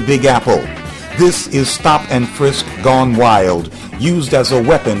in the Big Apple. This is stop and frisk gone wild, used as a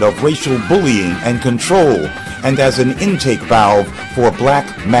weapon of racial bullying and control, and as an intake valve for black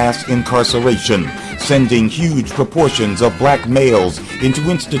mass incarceration, sending huge proportions of black males into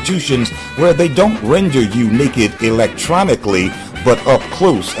institutions where they don't render you naked electronically, but up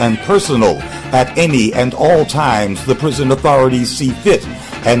close and personal at any and all times the prison authorities see fit,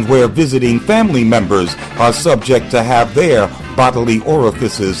 and where visiting family members are subject to have their bodily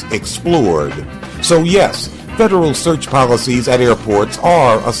orifices explored. So yes, federal search policies at airports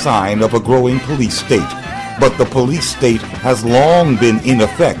are a sign of a growing police state. But the police state has long been in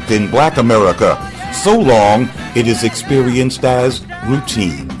effect in Black America, so long it is experienced as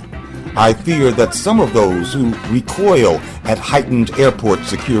routine. I fear that some of those who recoil at heightened airport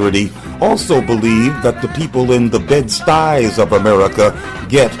security also believe that the people in the Bed-Stuys of America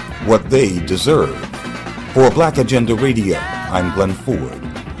get what they deserve. For Black Agenda Radio, I'm Glenn Ford.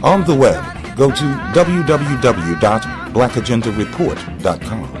 On the web, go to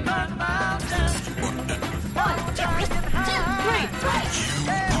www.blackagendareport.com.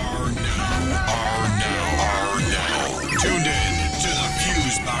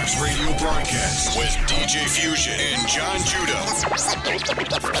 Radio broadcast with DJ Fusion and John Judah.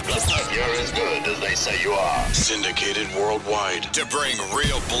 You're as good as they say you are. Syndicated worldwide to bring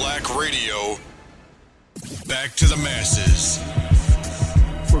real black radio back to the masses.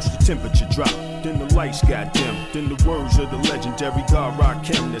 First the temperature dropped, then the lights got dim, then the words of the legendary God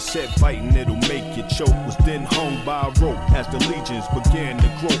Rakim that said fighting it'll make you choke was then hung by a rope as the legions began to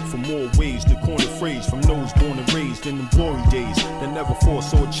grow from more ways. The corner phrase from those born and raised in them glory days that never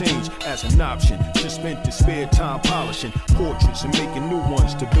foresaw change as an option. Just spent the spare time polishing portraits and making new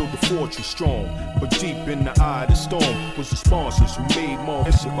ones to build the fortress strong. But deep in the eye of the storm was the sponsors who made more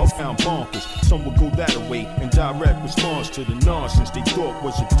found bonkers. Some would go that way in direct response to the nonsense they thought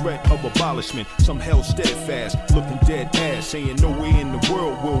was a threat of abolishment. Some held steadfast, looking dead ass, saying no way in the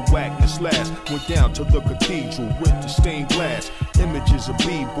world will whack this last. Went down to the cathedral with the stained glass. Images of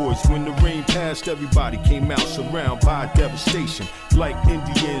b-boys when the rain passed. Everybody came out surrounded by devastation. Like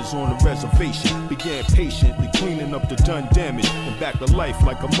Indians on a reservation, began patiently cleaning up the done damage and back to life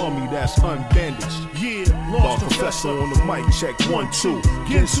like a mummy that's unbandaged. Yeah, Lost Professor on the mic, check 1, 2.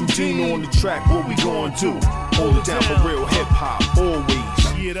 Getting Sudino on the track, what we gon' do? Hold it down for real hip-hop, always.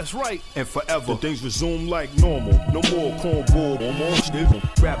 Yeah, that's right. And forever, things resume like normal. No more cornball,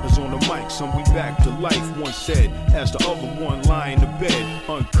 rappers on the mic, some we back to life, one said. As the other one lying in bed,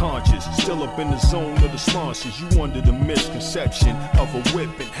 unconscious, still up in the zone of the sponsors. You under the misconception of a whip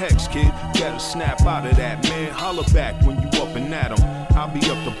and hex, kid. Gotta snap out of that, man. Holler back when you up and at him. I'll be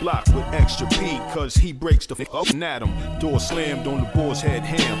up the block with extra P, cause he breaks the up and at him. Door slammed on the boar's head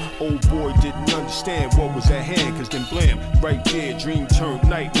ham. Old boy didn't understand what was at hand, cause then blam, right there, dream turned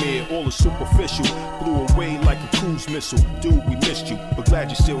nightmare. All the superficial blew away like a cruise missile. Dude, we missed you, but glad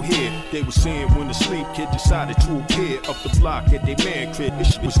you're still here. They were saying when the sleep kid decided to appear up the block at their man crib.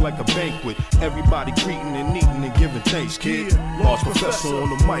 This shit was like a banquet. Everybody greeting and eating and giving thanks, kid. Lost Professor on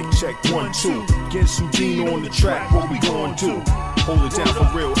the mic, check 1, 2. Get Sudino on the track, what we gon' do? Hold it down for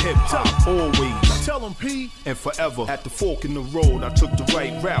real hip-hop, always. Tell him P. And forever, at the fork in the road, I took the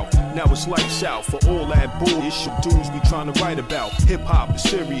right route. Now it's lights out for all that bullshit dudes be trying to write about. Hip-hop is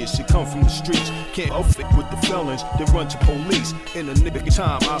serious, it come from the streets. Can't up it with the felons, they run to police. In a nick of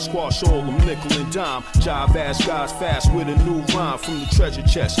time, I squash all them nickel and dime. Jive ass guys fast with a new rhyme from the treasure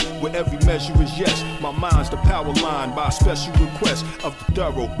chest, where every measure is yes. My mind's the power line by special request of the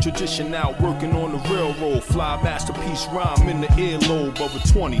thorough tradition out working on the railroad. Fly masterpiece rhyme in the earlobe of a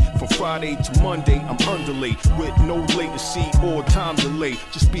 20. From Friday to Monday, I'm underlay with no latency or time delay.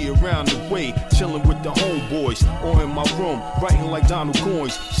 Just be around the way, chilling with the homeboys, or in my room, writing like Donald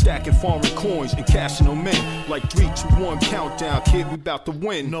Goins, stacking foreign coins and cashing them in. Like 3, 2, 1 countdown, kid, we bout to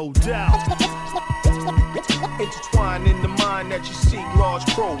win. No doubt. Intertwined in the mind that you seek, large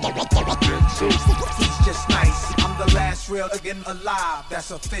pro. He's just nice. I'm the last real again alive.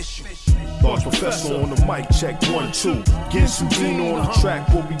 That's official. Large Professor on the mic, check 1, 2. Get Sudino on the track,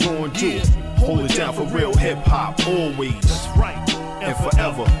 what we gon' do? Hold it down for real hip hop, always. That's right. And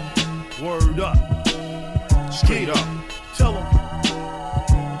forever. Word up. Straight up. Tell him.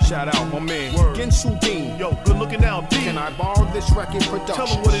 Shout out my man, Gensudine. Yo, good looking out, D. Can I borrow this record production? Tell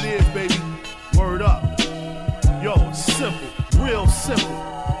him what it is, baby. Word up. Yo, it's simple, real simple.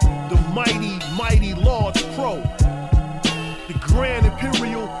 The mighty, mighty large pro. The Grand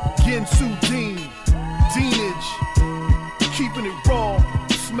Imperial Gensudine. Deanage. Keeping it raw,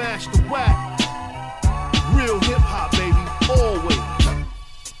 smash the whack. Real hip hop, baby, always.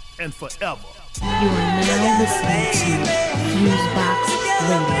 And forever. You are now listening to FuseBox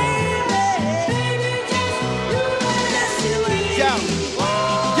Radio.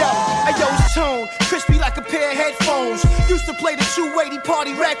 Yo, it's Tone, crispy like a pear headphones. Used to play the 280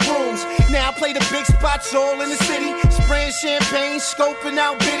 party rec rooms. Now I play the big spots all in the city. Spraying champagne, scoping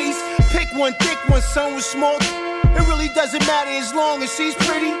out biddies. Pick one, thick one, some with small. It really doesn't matter as long as she's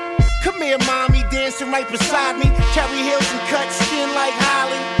pretty. Come here, mommy, dancing right beside me. Carry heels and cut skin like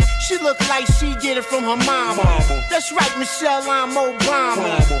Holly. She look like she get it from her mama. That's right, Michelle, I'm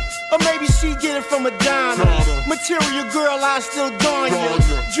Obama. Or maybe she get it from Madonna. Material girl, I still darn you.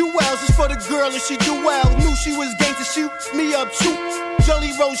 Jewels is for the girl and she do well. Knew she was game to shoot me up too.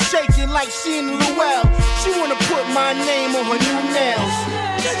 Jelly Roll shaking like she in the Luell. She wanna put my name on her new nails.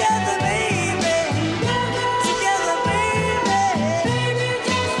 Together, baby.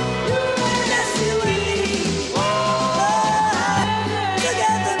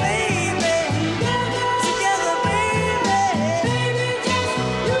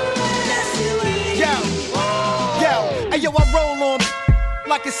 Yo, I roll on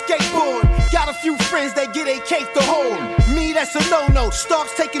like a skateboard. Got a few friends that get a cake to hold. Me, that's a no-no.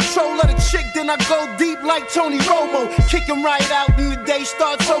 Starks take control of the chick, then I go deep like Tony Romo. Kick 'em right out and the day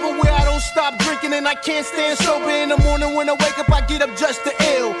starts over where I don't stop drinking and I can't stand sober. In the morning when I wake up, I get up just to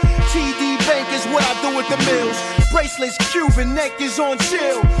ill. TD Bank is what I do with the mills. Bracelets, Cuban, neck is on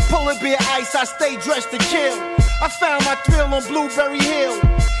chill. Polar bear ice, I stay dressed to kill. I found my thrill on Blueberry Hill.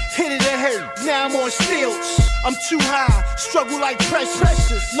 Hit it ahead, now I'm on stilts. I'm too high, struggle like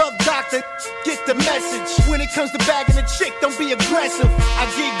precious. Love doctor, get the message. When it comes to bagging a chick, don't be aggressive. I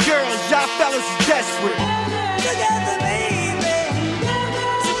get girls, y'all fellas is desperate. Together, baby.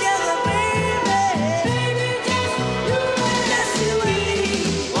 Together, baby. Let's do it.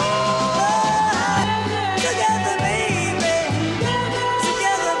 Together, baby.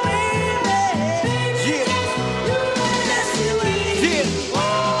 Together, baby. Yeah. Let's do it.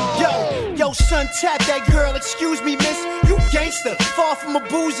 Yeah. Yo, son, tap that girl, excuse me, miss. You gangster, far from a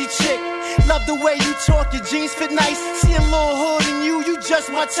boozy chick. Love the way you talk, your jeans fit nice. See a little hood in you, you just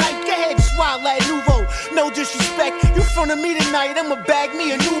my type. Go ahead, swallow like Nouveau, no disrespect. You front of me tonight, I'ma bag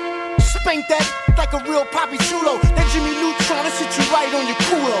me a new. Spank that like a real Poppy Chulo. That Jimmy Neutron to sit you right on your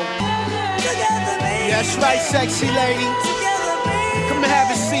culo. Together, baby. That's right, sexy lady. Together, baby. Come and have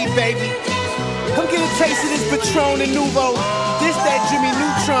a seat, baby. Come get a taste of this Patron and Nouveau. This that Jimmy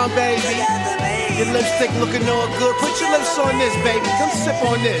Neutron, baby. Your lipstick looking all good. Put your lips on this, baby. Come sip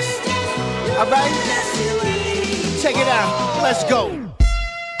on this. Alright? Check it out. Let's go.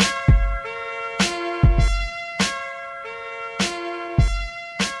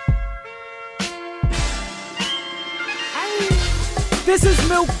 This is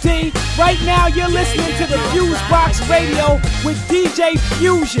Milk D. Right now you're listening to the FuseBox Radio with DJ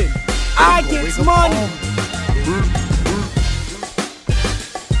Fusion. I get money.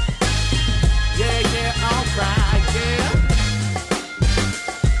 Yeah, alright, yeah.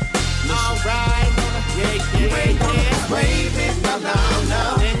 Alright, yeah. You ain't gonna persuade me, no.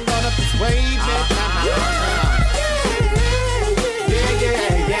 Ain't gonna persuade me, no.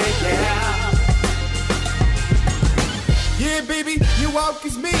 Yeah, baby, you walk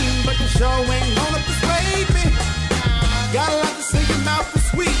is mean, but the show ain't gonna persuade me. Got a lot to say, your mouth is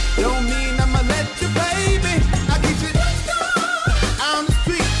sweet. Don't mean I'ma let you, baby. I get you on the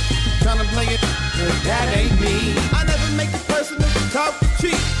street, tryna play it, but that ain't me. I never make it personal, talk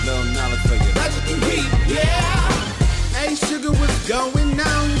cheap. Little knowledge for you, that you can keep, yeah. Hey, sugar, what's going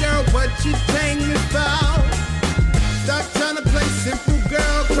on, girl? What you paying me for? Stop tryna play simple,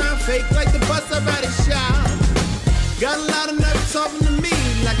 girl. Try fake like the bus I ride it shot. Got a lot of nerves talking to me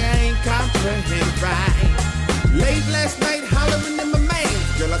like I ain't comprehend right. Late last night, hollering in my man.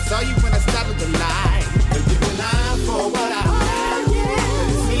 Girl, I saw you when I stopped at the light. But you were lying for what I had.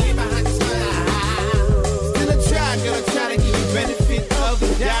 Couldn't see behind your smile. Still a try, gonna try to give you benefit of the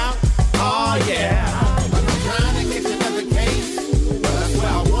doubt. Oh yeah, but I'm trying to get another case. But that's where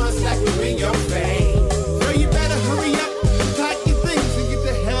I wanna slack you in your face. Girl, you better hurry up, pack your things and get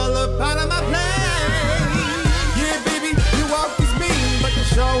the hell up out of my place. Yeah, baby, you walk is mean, but the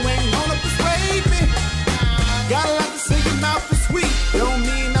show ain't gonna persuade me. Got a lot to say, your mouth is sweet. Don't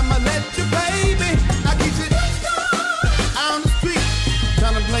mean I'ma let you, baby. I get you on the street,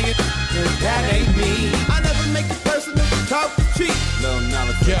 tryna play it, but that ain't me. I never make it personal, talk cheap. Little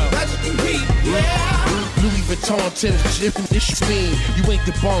knowledge, that you can keep, yeah. Louis Vuitton, tennis, this mean. You ain't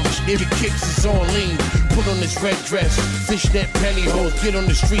the bum, if it kicks, it's on lean. Put on this red dress, fishnet pantyhose, get on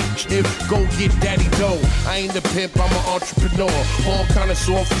the street, go get daddy dough. I ain't a pimp, I'm an entrepreneur. All kind of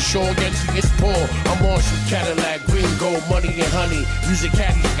sore for sure, against it's poor. I'm on some Cadillac, green, gold, money and honey. Music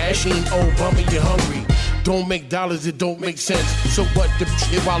caddy, Asheen, old bummer, you hungry. Don't make dollars, it don't make sense. So what the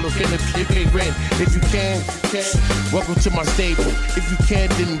if I look in the pay rent? If you can, welcome to my stable. If you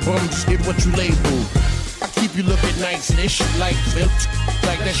can't, then bums, get what you label. I keep you looking nice-ish, like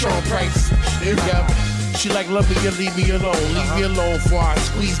that Sean Price. There you go. She like, love me or leave me alone. Leave me alone before I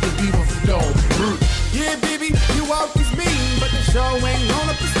squeeze the beaver from dome. Yeah, baby, you always mean, but the show ain't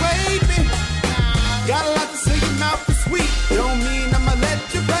gonna persuade me. Got a lot to say, your mouth is sweet. Don't mean I'ma let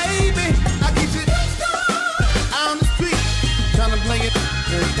you, baby. I get you on the street, tryna play it,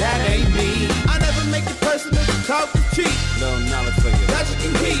 that ain't me. I never make it personal to talk to cheat. No knowledge for you, that you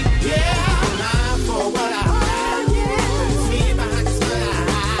can keep. Yeah, I'm for what I have. See behind the smile.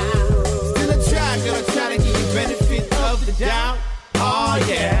 Still a try, gonna try to give you benefit of the doubt. Oh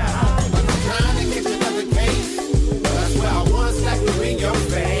yeah, but I'm trying to get another case. That's where I want to slap you in your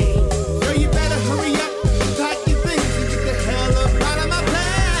face. Girl, you better hurry up, pack your things and get the hell up out of my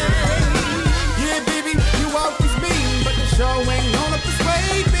place. Yeah, baby, you always mean, but the show ain't gonna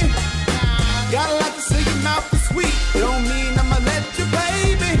persuade me. Got a lot to say, your mouth is sweet. Don't mean I'ma let you,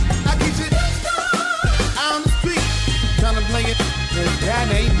 baby. I get you on the street, tryna play it, that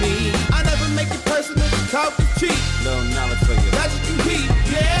ain't me. I never make it personal to talk to cheat. No knowledge for you, that you can keep,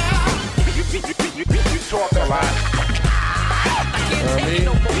 yeah. You talk a lot. I can't take it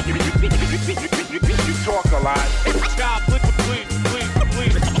no more. You talk a lot. Stop, please,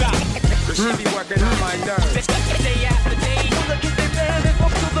 stop. She be working on my nerves. Day after day, look at the man and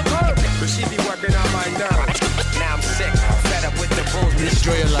up to the curb. She be working on my nerves. Now I'm sick, fed up with the rules.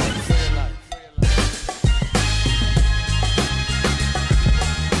 Enjoy your life.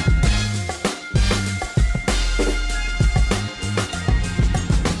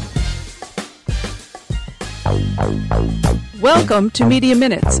 Welcome to Media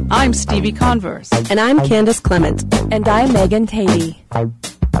Minutes. I'm Stevie Converse. And I'm Candace Clement. And I'm Megan Tatey.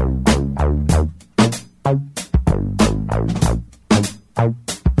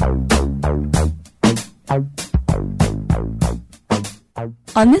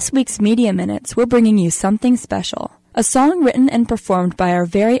 On this week's Media Minutes, we're bringing you something special. A song written and performed by our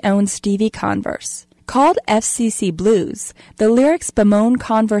very own Stevie Converse. Called FCC Blues, the lyrics bemoan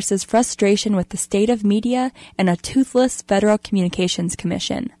Converse's frustration with the state of media and a toothless Federal Communications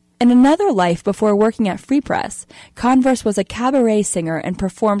Commission. In another life before working at Free Press, Converse was a cabaret singer and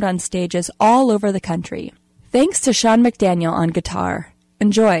performed on stages all over the country. Thanks to Sean McDaniel on guitar.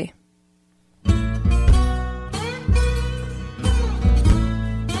 Enjoy.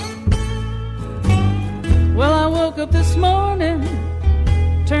 Well, I woke up this morning,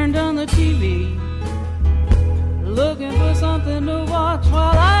 turned on the TV, looking for something to watch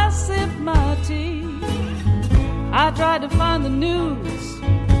while I sip my tea. I tried to find the news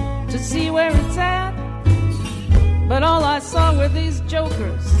to see where it's at, but all I saw were these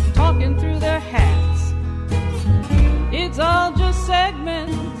jokers talking through their hats. It's all just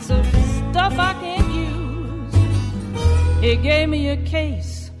segments of stuff I can't use. It gave me a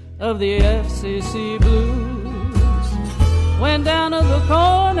case of the FCC blues. Went down to the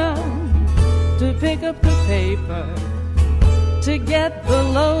corner to pick up the paper, to get the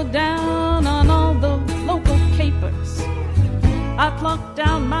lowdown on all the local capers. I plunked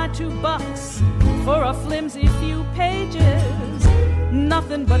down my $2 for a flimsy few pages.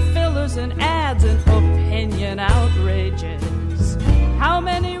 Nothing but fillers and ads and opinion outrages. How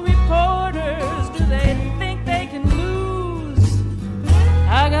many reporters do they think they can lose?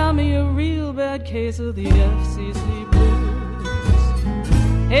 I got me a real bad case of the FCC blues.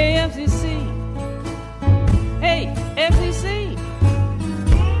 Hey, FCC. Hey, FCC.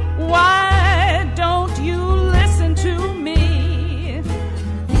 Why don't you listen to me?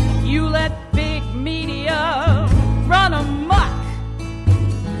 You let big media run amok,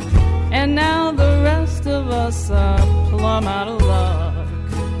 and now the rest of us are plumb out of luck.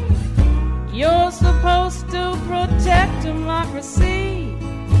 You're supposed to protect democracy,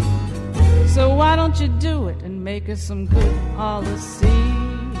 so why don't you do it and make us some good policy?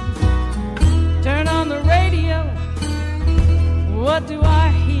 Turn on the radio, what do I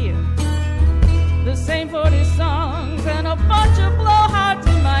hear? The same 40 songs and a bunch of blowhards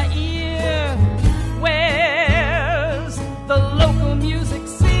in my ear. Where's the local music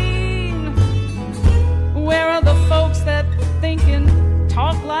scene? Where are the folks that think and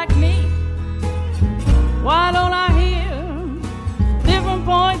talk like me? Why don't I hear different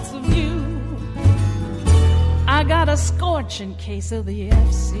points of view? I got a scorching case of the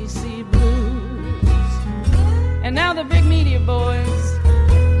FCC blues. And now the big media boys,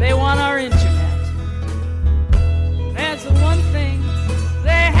 they want our internet. That's the one thing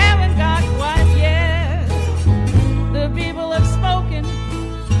they haven't got quite yet. The people have spoken,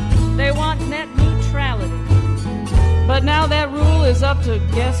 they want net neutrality. But now that rule is up to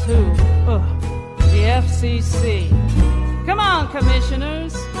guess who? The FCC. Come on,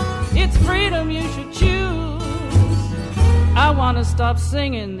 commissioners, it's freedom you should choose. I wanna stop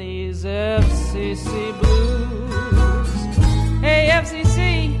singing these FCC blues. Hey,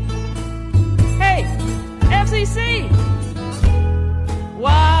 FCC. Hey, FCC.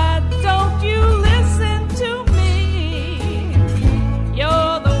 Why don't you listen to me?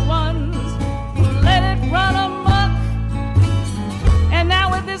 You're the ones who let it run amok. And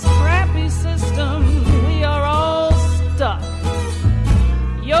now with this crappy system, we are all stuck.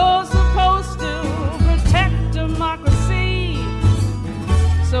 You're supposed to protect democracy.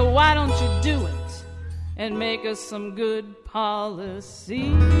 So why don't you do it and make us some good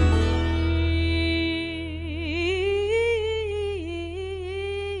policy?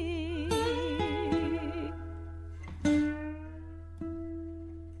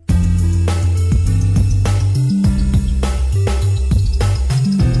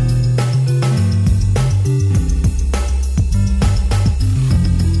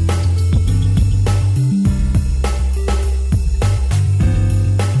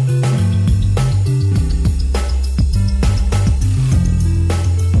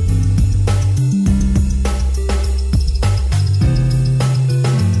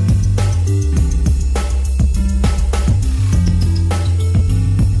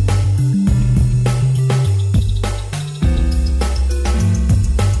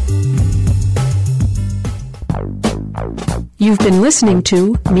 You've been listening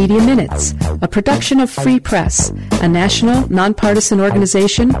to Media Minutes, a production of Free Press, a national, nonpartisan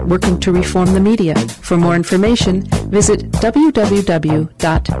organization working to reform the media. For more information, visit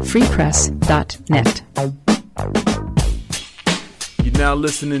www.freepress.net. You're now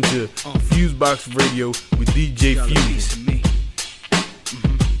listening to FuseBox Radio with DJ Fuse. Need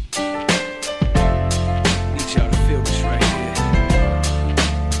y'all to feel this right here.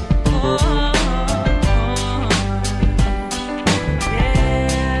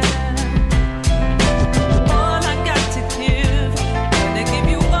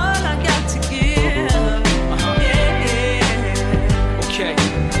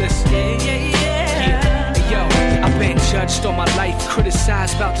 Judged all my life,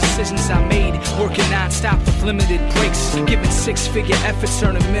 criticized about decisions I made, working non-stop with limited breaks, giving six-figure efforts,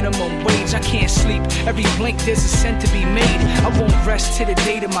 earning minimum wage. I can't sleep, every blink there's a cent to be made. I won't rest till the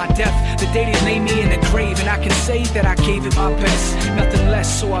date of my death, the day they lay me in the grave, and I can say that I gave it my best, nothing less,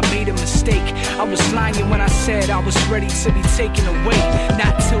 so I made a mistake. I was lying when I said I was ready to be taken away,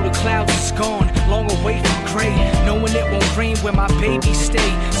 not till the clouds is gone, long away from gray, knowing it won't rain where my babies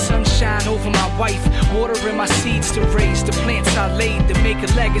stay, sunshine over my wife, water in my seeds to raise, the plants I laid to make a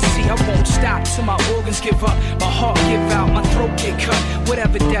legacy. I won't stop till my organs give up, my heart give out, my throat get cut,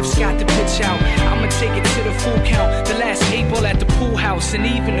 whatever death's got to pitch out. I'ma take it to the full count, the last 8 ball at the pool house, and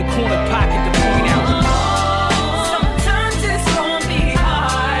even the corner pocket to point out. Sometimes it's gonna be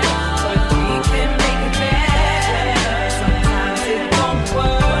hard, but we can make it better. Sometimes it won't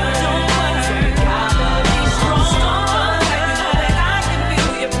work, so you gotta be strong. I know that I can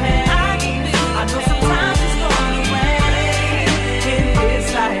feel your pain. I know sometimes it's gonna rain. In this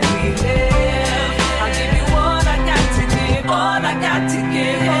life we live, I'll give you all I got to give, all I got to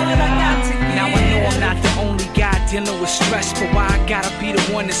give, all I got to give. Now I know I'm not the only guy dealing with stress, but why I gotta be the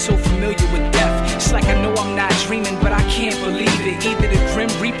one that's so familiar with death? It's like I know I'm not dreaming, but I can't believe it. Either the Grim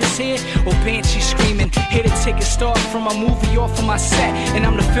Reaper's here or Banshee screaming. Here to take a start from a movie off of my set, and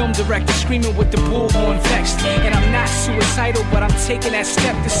I'm the film director screaming with the bullhorn vexed. And I'm not suicidal, but I'm taking that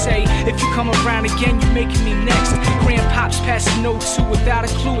step to say, if you come around again, you're making me next. Grandpops passing note 2 without a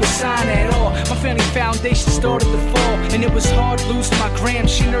clue to sign at all. My family foundation started to fall, and it was hard losing my gram.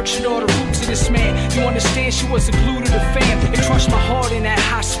 She nurtured all the roots of this man. You understand, she was a glue to the fam. It crushed my heart in that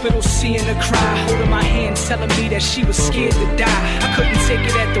hospital, seeing her cry, holding my hand, telling me that she was scared to die. I couldn't take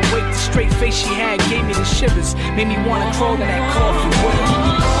it at the weight, the straight face she had gave me the shivers, made me wanna crawl in that coffin with her.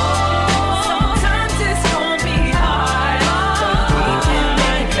 Sometimes it's gonna be hard, but we can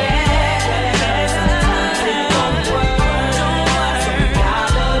make it better. Sometimes it won't work, so you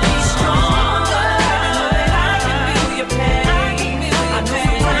gotta be strong. I know that I can feel your pain. I know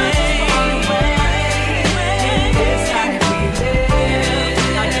sometimes it's gonna rain. In this life we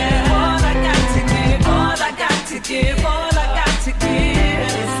live, I give you all I got to give, all I got to give, all I got to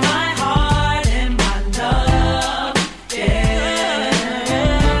give is my heart and my love.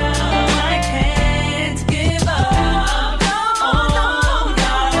 I can't give up. Oh,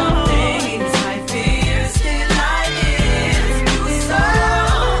 God of things I fear, still I is you. So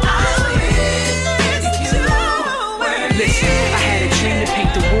I wish you were Listen, I had a dream to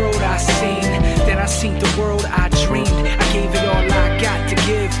paint the world I seen, then I seen the world I dreamed. I gave it all I got to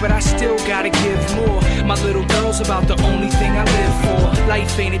give, but I still gotta give more. My little girl's about the only thing I live for.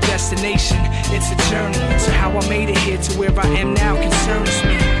 life ain't a destination, it's a journey. So how I made it here to where I am now concerns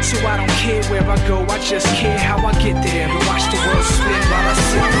me. So I don't care where I go, I just care how I get there. And watch the world spin while I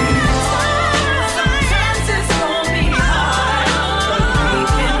sit there. Sometimes it's gonna be hard, but we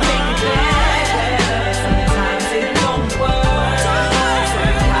can make it better. Sometimes it don't work, so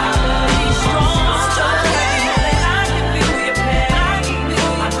you gotta be strong. So that I can feel your pain. I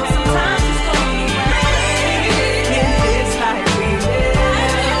know sometimes it's gonna be rain. Yeah, it's like we live.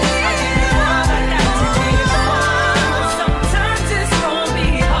 I give you all I got to give. Sometimes it's gonna be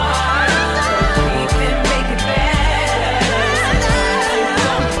hard, but we can make it better. Sometimes it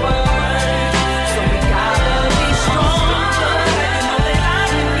don't work, so we gotta be strong. You know that I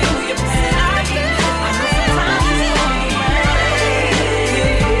can feel your pain. I know sometimes it's gonna be rain.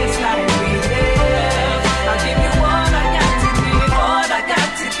 Yeah, it's like we live. I give you all I got to give, all I got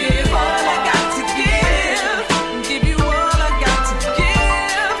to give, all I got to give. Give you all I got to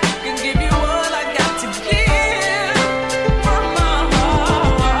give. Can give you all I got to give from my heart.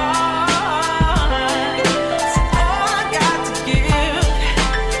 It's all I got to give.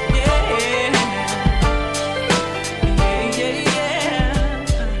 Yeah,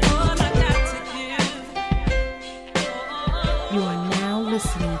 all I got to give. You are now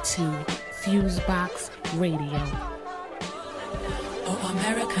listening to FuseBox Radio. Oh,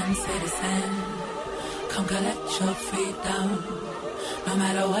 American citizen, come collect your freedom. No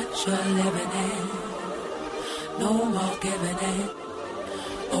matter what you're living in, no more giving in.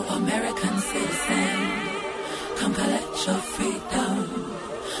 Oh, American citizen, come collect your freedom.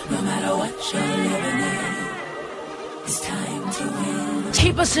 No matter what you're living in, it's time to win.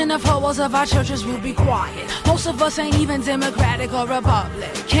 Keep us in the four walls of our churches, we'll be quiet. Most of us ain't even Democratic or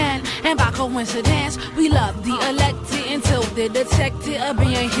Republican. And by coincidence, we love the elected until they're detected of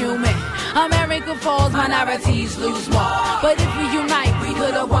being human. America falls, minorities lose more. But if we unite, we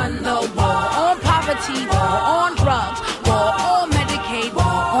could have won the war. On poverty, war on drugs, war on Medicaid, war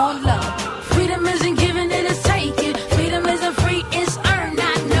on love. Freedom isn't given, it is taken. Freedom isn't free, it's earned.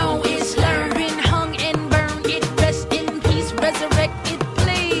 I know it's learned, been hung and burned. It rest in peace, resurrected,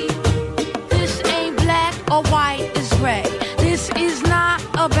 please. This ain't black or white, it's gray. This is not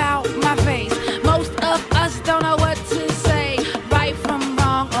about my face. Most of us don't know what to say. Right from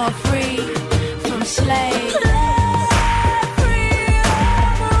wrong or free from slaves.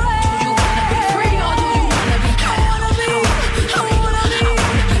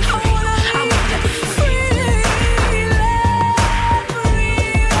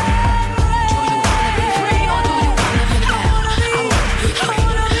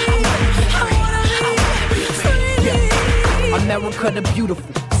 America the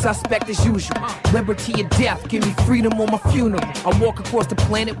beautiful, suspect as usual. Liberty or death, give me freedom on my funeral. I walk across the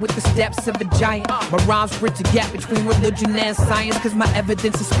planet with the steps of a giant. My rhymes bridge the gap between religion and science, cause my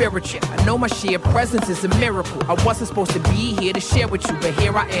evidence is spiritual. I know my shared presence is a miracle. I wasn't supposed to be here to share with you, but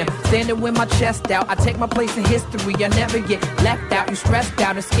here I am, standing with my chest out. I take my place in history, I never get left out. You stressed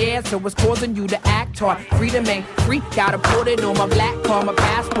out and scared, so it's causing you to act hard. Freedom ain't free, gotta put it on my black card, my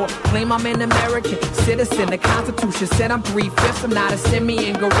passport. Claim I'm an American citizen, the Constitution said I'm 3/5. I'm not a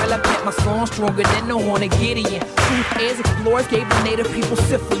simian, gorilla pet, my song stronger than the horn of Gideon. Truth is, explorers gave the native people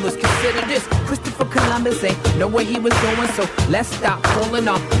syphilis. Consider this, Christopher Columbus ain't know where he was going, so let's stop calling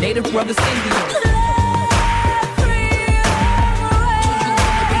our native brothers Indians.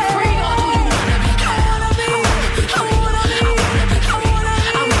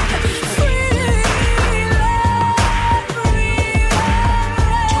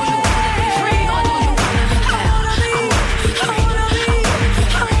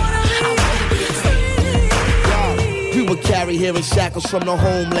 Carry here in shackles from the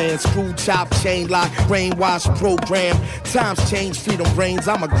homeland. Screw chop, chain lock, brainwash program. Times change, freedom reigns.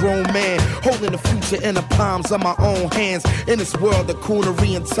 I'm a grown man, holding the future in the palms of my own hands. In this world of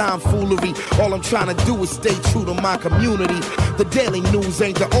coonery and tomfoolery, all I'm trying to do is stay true to my community. The daily news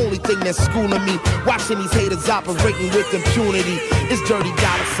ain't the only thing that's schooling me. Watching these haters operating with impunity. It's dirty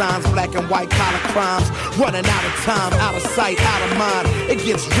dollar signs, black and white collar crimes. Running out of time, out of sight, out of mind. It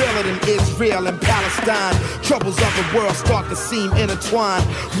gets realer than Israel and Palestine. Troubles of the world start to seem intertwined.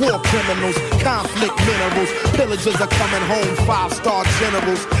 War criminals, conflict minerals. Pillagers are coming home, 5-star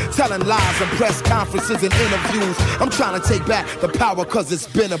generals. Telling lies in press conferences and interviews. I'm trying to take back the power cause it's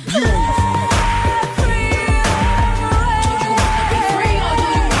been abused.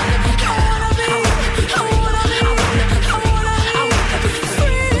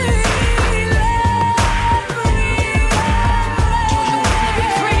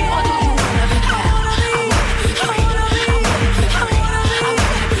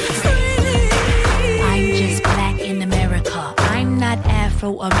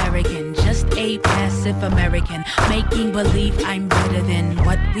 making believe I'm better than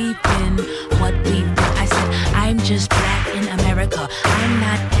what we've been, what we've been. I said, I'm just black in America. I'm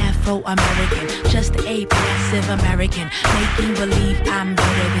not Afro-American, just a passive American, making believe I'm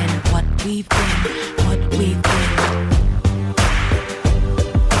better than what we've been, what we've been.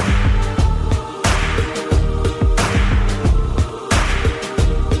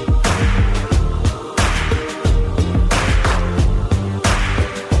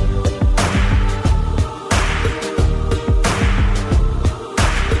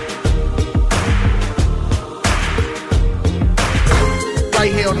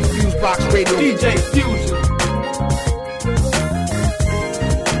 Right here on the FuseBox Radio, DJ Fusion.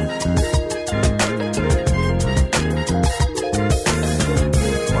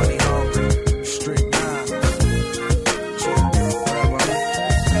 Money hungry, strict 9. Chill, whatever.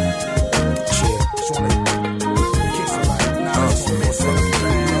 Chill, just wanna kick somebody. Nah, just miss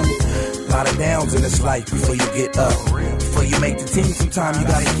it. Lot of downs in this life before you get up. Before you make the team, sometimes you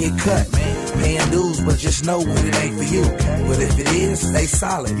gotta get cut. Paying dues, but just know when it ain't for you. But if it is, stay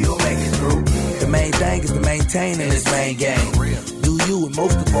solid, you'll make it through. The main thing is to maintain in this main game. Do you, and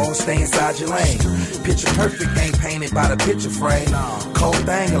most of all, stay inside your lane. Picture perfect ain't painted by the picture frame. Cold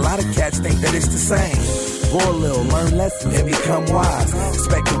thing, a lot of cats think that it's the same. Grow a little, learn lessons, and become wise.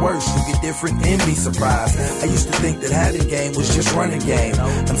 Expect the worst, you get different and be surprised. I used to think that having game was just running game,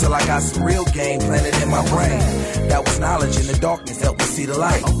 until I got some real game planted in my brain. That was knowledge in the darkness, helped me see the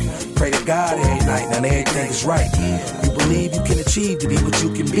light. Pray to God every night, now everything is right. You believe you can achieve to be what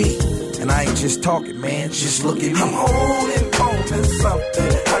you can be. And I ain't just talking, man, just look at me. I'm holding on to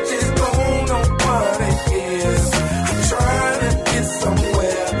something, I just don't know what it is. I'm trying to get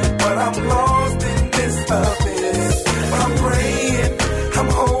somewhere, but I'm lost in this abyss. But I'm praying, I'm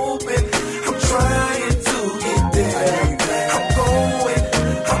hoping, I'm trying to get there. I'm going,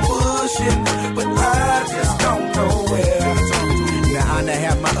 I'm pushing, but I just don't know where. Now I done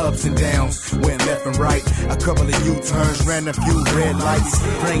have my ups and downs, went left and right. A couple of U-turns, ran a few red lights.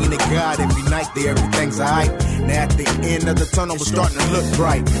 Praying to God every night that everything's alright. Now at the end of the tunnel was starting to look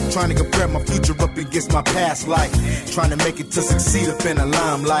bright. Trying to compare my future up against my past life. Trying to make it to succeed up in the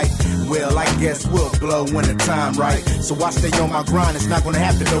limelight. Well, I guess we'll blow when the time right. So I stay on my grind, it's not gonna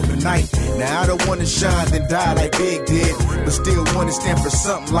happen overnight. Now I don't wanna shine then die like Big did, but still wanna stand for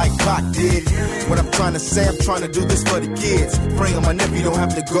something like Pac did. What I'm trying to say, I'm trying to do this for the kids. Praying my nephew don't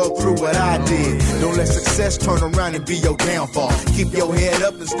have to go through what I did. Don't let success turn around and be your downfall. Keep your head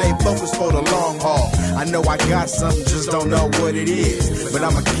up and stay focused for the long haul. I know I got something, just don't know what it is, but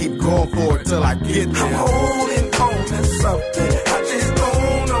I'ma keep going for it till I get there. I'm holding on to something, I just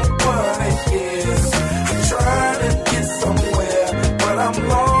don't know what it is. I'm trying to get somewhere, but I'm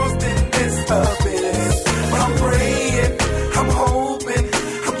lost in this abyss. But I'm praying, I'm hoping,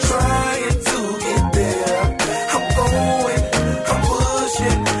 I'm trying to get there. I'm going, I'm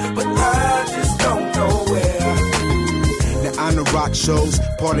pushing, but I just don't know where. Now on the rock shows,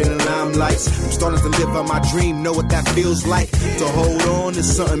 part of the limelights. I'm starting to live out my dream, know what that feels like. To hold on to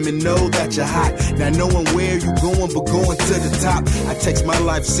something and know that you're hot. Now knowing where you going, but going to the top. I takes my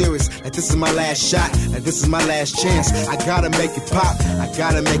life serious, like this is my last shot, like this is my last chance. I gotta make it pop, I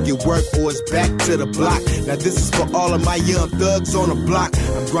gotta make it work, or it's back to the block. Now this is for all of my young thugs on the block.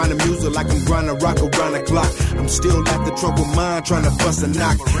 I'm grinding music like I'm grinding rock around the clock. I'm still at the trunk with mine, trying to bust a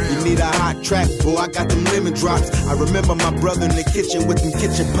knock. You need a hot track, boy, I got them lemon drops. I remember my brother in the kitchen with them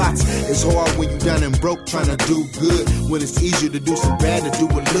kitchen pots. It's hard when you down and broke trying to do good, when it's easier to do some bad to do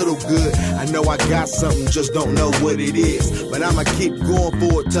a little good. I know I got something, just don't know what it is, but I'ma keep going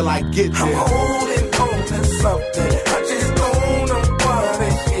for it till I get there. I'm holding on to something, I just don't know what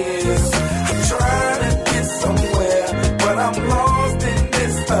it is. I'm trying to get somewhere, but I'm lost in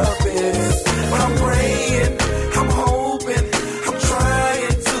this abyss. But I'm praying, I'm hoping, I'm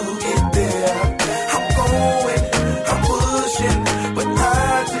trying to get there. I'm going, I'm pushing, but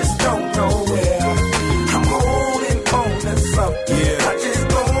I just don't know where. I'm holding on to something, I just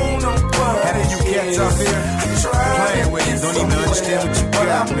don't know what How did you cats out there playing with it? Don't even understand what you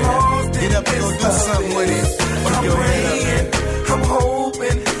got, man. Get up and go do something with it. Keep your head up, man. I'm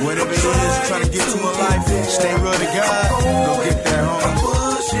hoping, whatever it is, trying to get to my life, stay real to God, go get that home. I'm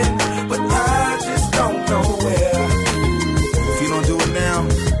pushing, but I just don't know where. If you don't do it now,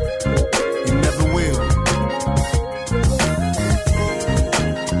 you never will.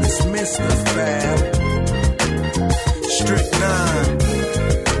 It's Mr. Fab, Strict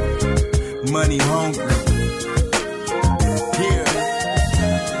 9, money hungry.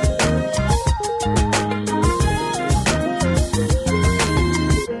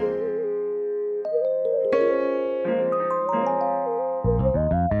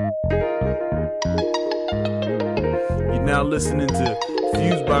 listening to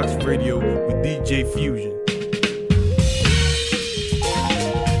FuseBox Radio with DJ Fusion.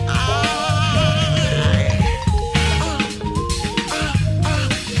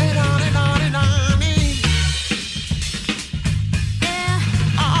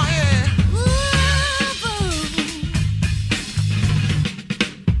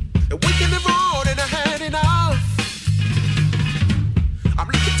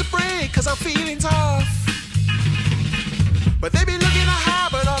 But they be looking to high,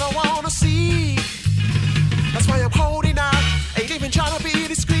 but I don't wanna see. That's why I'm holding out, ain't even trying to be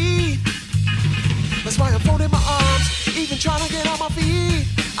discreet. That's why I'm folding my arms, even trying to get on my feet.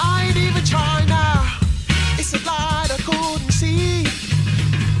 I ain't even trying now, it's a light I couldn't see.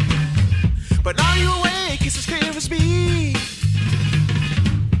 But now you awake, it's as clear as me.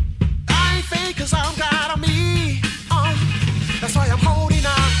 I ain't fake cause I'm glad on me. That's why I'm holding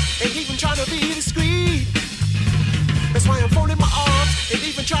out, ain't even trying to be discreet. That's why I'm folding my arms, ain't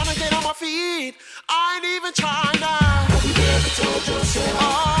even trying to get on my feet. I ain't even trying now. Have you ever told yourself?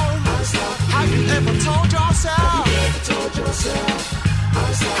 Have you ever told yourself? Have you ever told yourself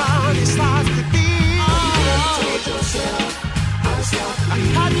how this life could be? Have you ever told yourself?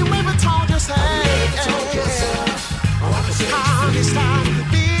 Have you ever told yourself how this life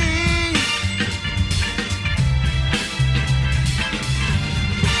could be?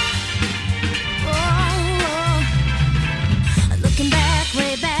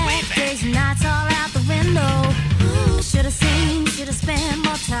 Way back, days and nights all out the window. Should've seen, should've spent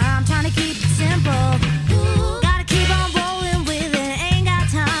more time trying to keep it simple. Gotta keep on rolling with it, ain't got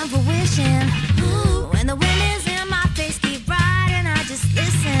time for wishing. When the wind is in my face, keep riding, I just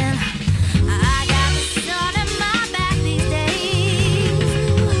listen. I got the sun in my back these days.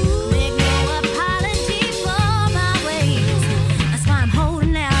 Make no apology for my ways. That's why I'm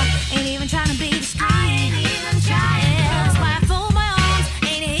holding out, ain't even trying to be discreet. I ain't even trying. That's why I fold my arms,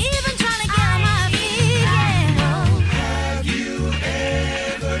 ain't even trying to get on my feet. Have you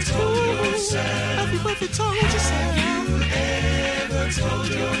ever told yourself? Have you ever told yourself? Have you ever told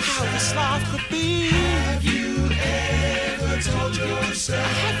yourself how this life could be? Have you ever told yourself?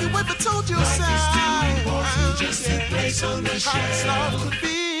 Have you ever told yourself? Just a place on the shelf. How this life could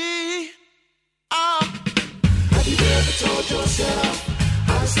be? Have you ever told yourself?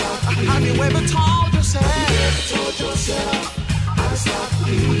 Have you ever told yourself? Have you ever told yourself how this life could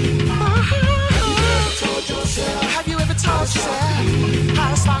be? Have you ever told yourself? Have you ever told yourself how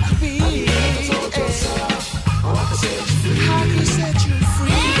this life could be? Have you ever told yourself how I could set you free? How I could set you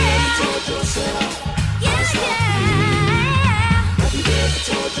free? Have you ever told yourself? Have you ever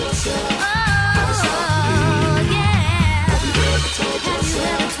told yourself how this life could be? Have you ever told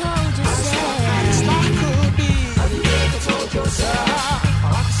yourself how this life could be? Have you ever told yourself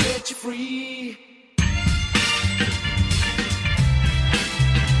how I could set you free?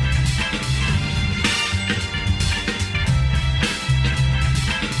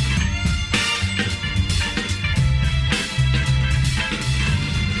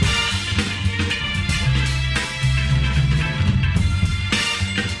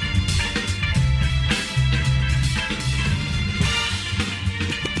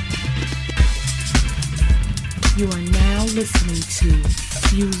 You are now listening to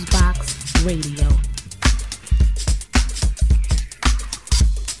FuseBox Radio.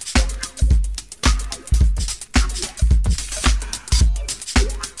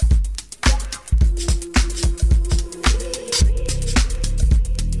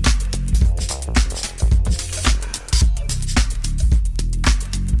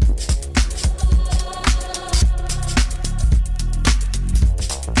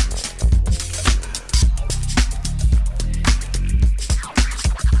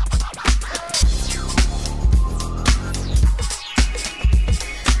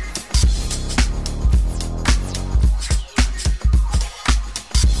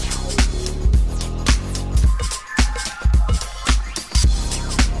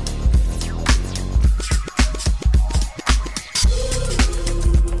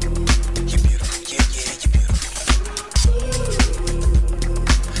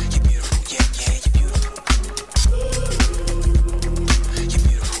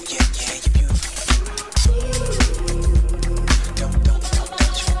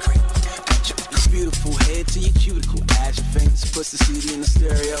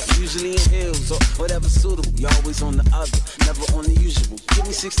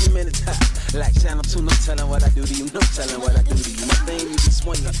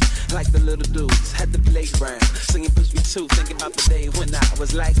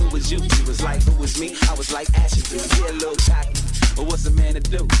 was like, who was you? You was like, who was me? I was like, Ashley, yeah, a little cocky. But what's a man to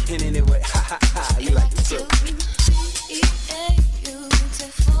do? And anyway, ha ha ha, you like it too.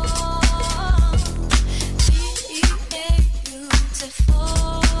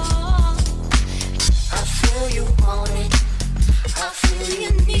 I feel you want it, I feel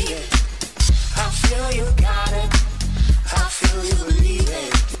you need it, I feel you got it, I feel you believe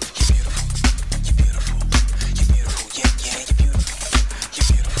it. You're beautiful, you're beautiful, you're beautiful, yeah, yeah, you're beautiful, you're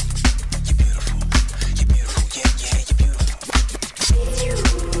beautiful, you're beautiful, you're beautiful, yeah, yeah, you're beautiful. You're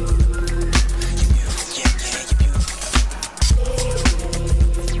beautiful, yeah, yeah, you're beautiful.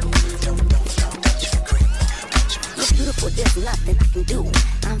 Don't you agree? You're beautiful, there's nothing I can do.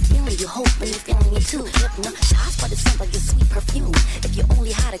 I'm feeling you, hoping you're feeling it too. Hypnotized by the scent of your sweet perfume. If you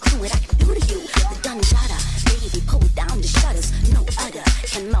only had a clue what I can do to you, the done dada, baby, pull down the shutters. No other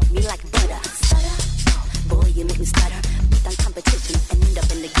can melt me like butter. Stutter, oh, boy, you make me stutter. Beat on competition and end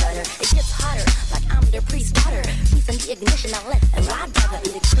up in the gutter. It gets hotter, like I'm the priest's daughter. He's in the ignition, I let the ride brother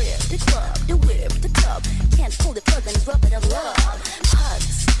in the crib, the club, the whip, the tub. Can't pull the plug and it's rubber of love.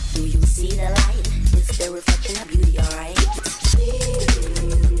 Hugs, do you see the light? It's the reflection of beauty, alright?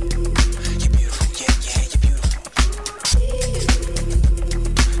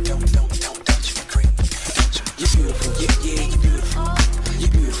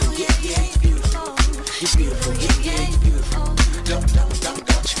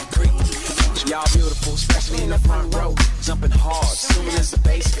 Y'all beautiful, especially in the front row. Jumping hard, soon as the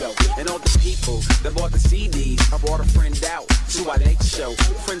bass go. And all the people that bought the CDs, I brought a friend out to our late show.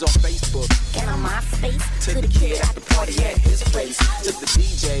 Friends on Facebook. And on my face, took the kid out the party at his place. Took the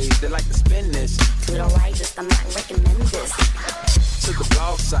DJs that like to spin this. To the right, just I might recommend this. To the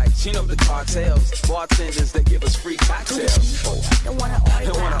blog sites, you know the cartels. Bartenders that give us free cocktails. Don't want an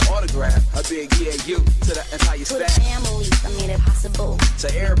autograph. A big yeah, you. To the entire to staff. The families that made it possible. To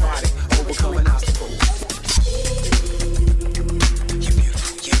everybody overcoming obstacles. You're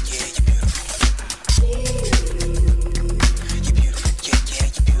beautiful, yeah, yeah, you're beautiful. You're beautiful, yeah, yeah,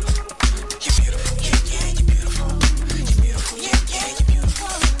 you're beautiful. You're beautiful, yeah, yeah, you're beautiful. You're beautiful, yeah, yeah, you're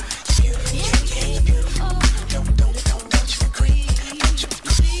beautiful. You're beautiful, yeah, yeah, you're beautiful. Don't you agree? Don't you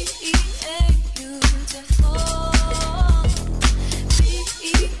agree?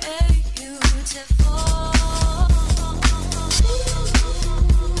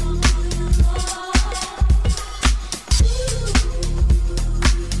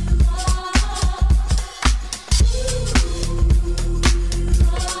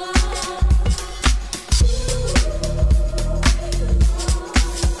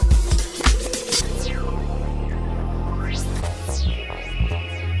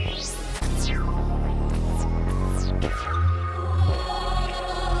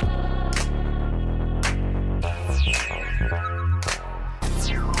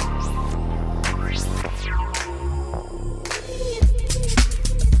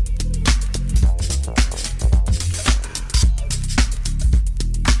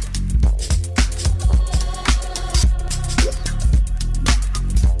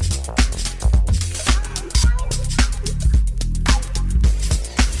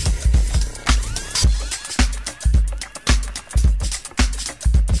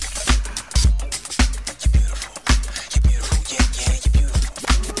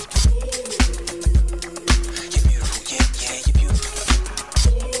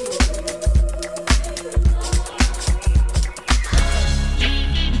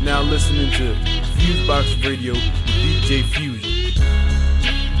 Now listening to FuseBox Radio with DJ Fusion.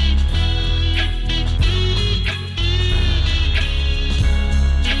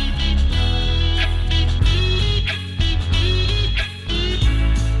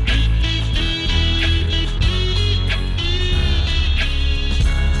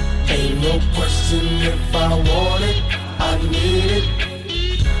 Ain't no question if I want it, I need it.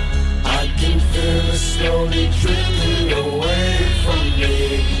 I can feel it slowly drifting away from me.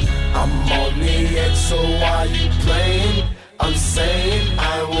 I'm on the edge, so why you playing? I'm saying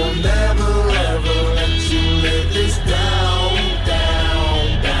I will never ever let you live this down,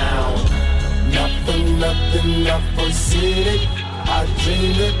 down, down. Not for nothing, I've foreseen it, I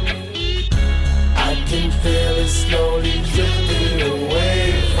dreamed it. I can feel it slowly drifting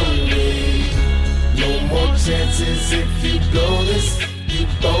away from me. No more chances if you blow this, you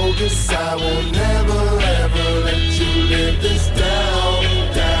bogus. I will never ever let you live this down,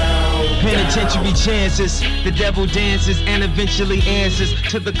 down, down. Penitentiary chances, the devil dances and eventually answers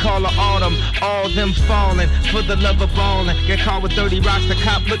to the call of autumn. All them falling for the love of ballin'. Get caught with 30 rocks, the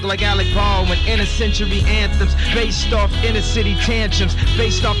cop look like Alec Baldwin. Inner century anthems, based off inner city tantrums,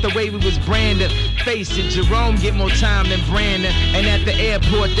 based off the way we was branded. Face it, Jerome get more time than Brandon. And at the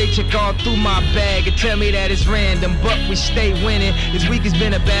airport, they check all through my bag and tell me that it's random, but we stay winning. This week has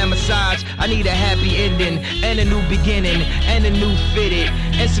been a bad massage. I need a happy ending and a new beginning and a new fitted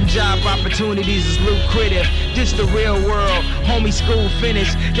and some job opportunities is lucrative. This the real world, homie. School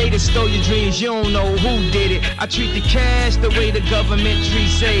finished. They just stole your dreams. You don't know who did it. I treat the cash the way the government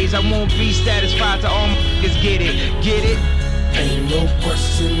treats says. I won't be satisfied till all my niggas get it. Get it? Ain't no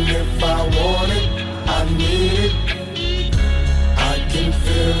question if I want it, I need it. I can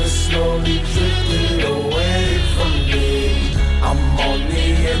feel it slowly drifting away from me. I'm on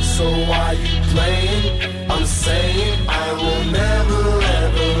the edge, so why you playing? I'm saying I will never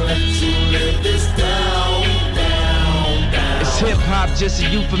ever let you live this down. It's hip-hop, just a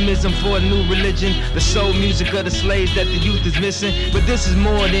euphemism for a new religion. The soul music of the slaves that the youth is missing. But this is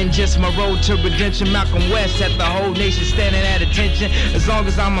more than just my road to redemption. Malcolm West had the whole nation standing at attention. As long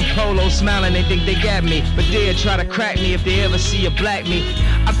as I'm in polo smiling, they think they got me. But they'll try to crack me if they ever see a black me.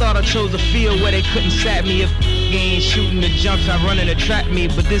 I thought I chose a field where they couldn't sack me. If ain't shooting the jumps, I run in to trap me.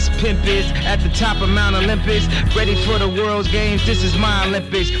 But this pimp is at the top of Mount Olympus, ready for the world's games. This is my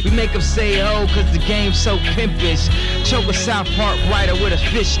Olympics. We make them say ho, cause the game's so pimpish. Choke a South Park writer with a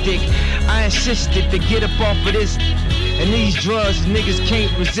fish stick. I insisted to get up off of this. And these drugs, niggas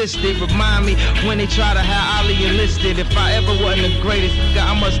can't resist it. Remind me when they try to have Ali enlisted. If I ever wasn't the greatest,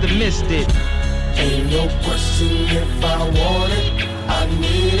 I must have missed it. Ain't no question if I want it, I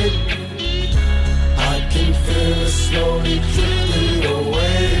need it. I can feel it slowly drifting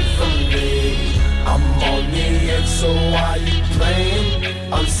away from me. I'm on the edge, so why you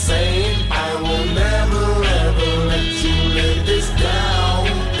playing? I'm saying I will never ever let you live this down,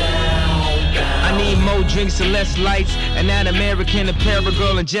 down, down. I need more drinks and less lights. And that American Apparel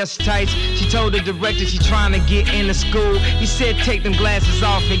girl in just tights. She told the director she trying to get into school. He said take them glasses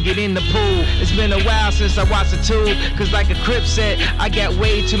off and get in the pool. It's been a while since I watched a tool. Cause like a Crip said, I got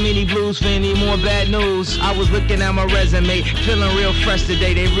way too many blues for any more bad news. I was looking at my resume, feeling real fresh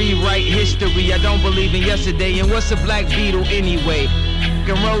today. They rewrite history, I don't believe in yesterday. And what's a black beetle anyway?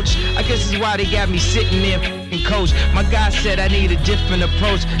 Roach, I guess is why they got me sitting there and coach. My guy said I need a different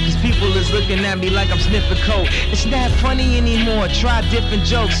approach, cause people is looking at me like I'm sniffing coke. It's not funny anymore, try different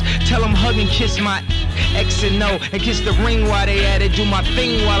jokes. Tell them hug and kiss my X and O, and kiss the ring while they at it. Do my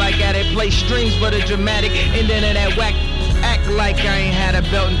thing while I got it, play strings for the dramatic. And then of that whack, act like I ain't had a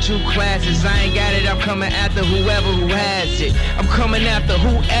belt in 2 classes. I ain't got it, I'm coming after whoever who has it. I'm coming after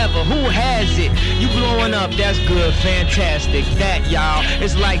whoever who has it. You blowing up, that's good, fantastic. That, y'all,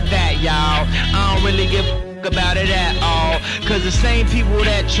 it's like that, y'all. I don't really give a about it at all. Cause the same people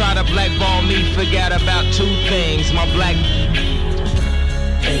that try to blackball me forgot about 2 things. My black...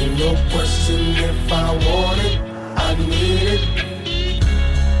 Ain't no question if I want it, I need it.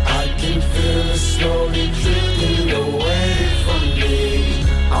 I can feel it slowly drifting away from me.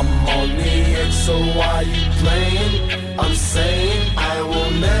 I'm on the edge, so why you playing? I'm saying I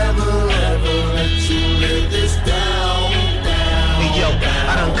will never ever let you live this down. Yo,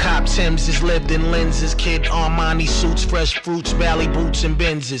 I done cop Timbs, has lived in lenses. Kid Armani suits, fresh fruits, Valley boots and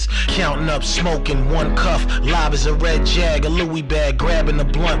Benzes. Counting up, smoking, 1 cuff. Live as a red Jag, a Louis bag, grabbing the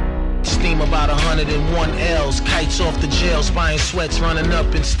blunt. Steam about 101 L's. Kites off the jails, buying sweats, running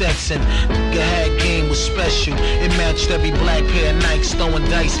up in Stetson. Nigga had game was special. It matched every black pair of Nikes, throwing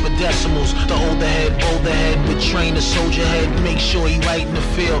dice for decimals. The older head would train the soldier head. Make sure he right in the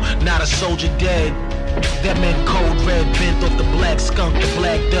field, not a soldier dead. That meant cold red bent off the black skunk, the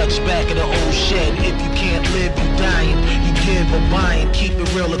black Dutch back of the old shed. If you can't live, you dying. You give or buying. Keep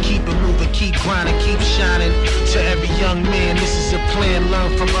it real or keep it moving. Keep grinding, keep shining. To every young man, this is a plan.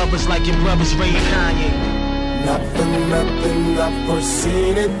 Learn from others like your brothers Ray and Kanye. Nothing, I've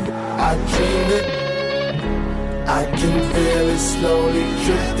foreseen it. I dreamed it. I can feel it slowly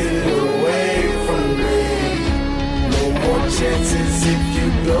drifting away from me. No more chances if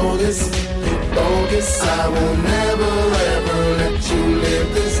you blow this. Bogus, I will never ever let you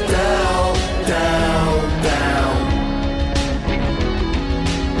live this down, down, down.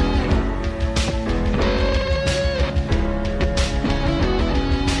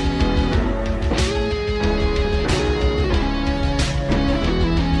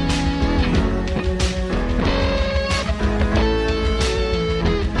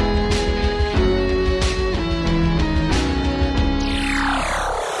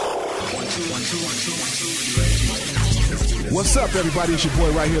 What's What's up, everybody? It's your boy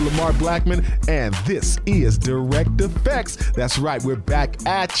right here, Lamar Blackman, and this is Direct Effects. That's right, we're back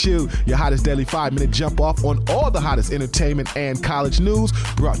at you. Your hottest daily 5-minute jump off on all the hottest entertainment and college news,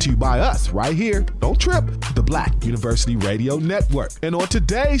 brought to you by us right here. Don't trip, the Black University Radio Network. And on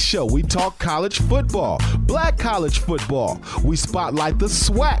today's show, we talk college football, black college football. We spotlight the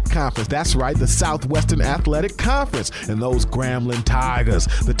SWAC conference. That's right, the Southwestern Athletic Conference, and those Grambling Tigers.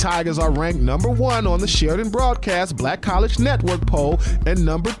 The Tigers are ranked number 1 on the Sheridan Broadcast Black College Network poll and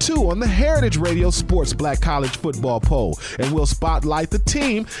number 2 on the Heritage Radio Sports Black College Football poll. And we'll spotlight the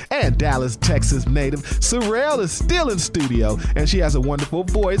team, and Dallas, Texas native Sorrell is still in studio, and she has a wonderful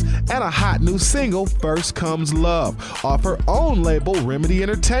voice and a hot new single, First Comes Love, off her own label, Remedy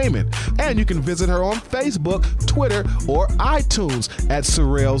Entertainment. And you can visit her on Facebook, Twitter, or iTunes at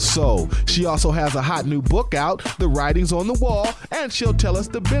Sorrell Soul. She also has a hot new book out, The Writings on the Wall, and she'll tell us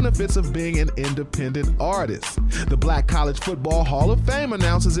the benefits of being an independent artist. The Black College Football Hall of Fame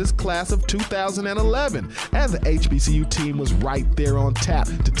announces its class of 2011, and the HBCU team was right there on tap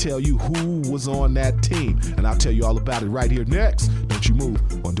to tell you who was on that team. And I'll tell you all about it right here next. Don't you move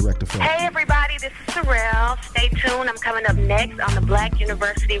on Direct Effects. Hey everybody, this is Sorrell. Stay tuned. I'm coming up next on the Black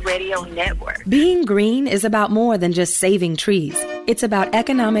University Radio Network. Being green is about more than just saving trees. It's about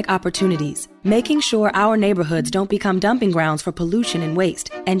economic opportunities, making sure our neighborhoods don't become dumping grounds for pollution and waste,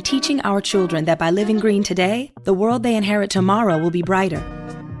 and teaching our children that by living green today, the world they inherit tomorrow will be brighter.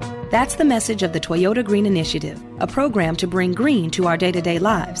 That's the message of the Toyota Green Initiative, a program to bring green to our day-to-day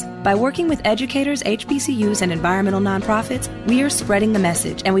lives. By working with educators, HBCUs, and environmental nonprofits, we are spreading the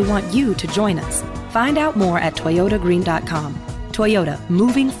message, and we want you to join us. Find out more at toyotagreen.com. Toyota,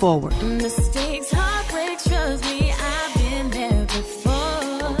 moving forward. Mistakes, heartbreaks, trust me, I've been there before.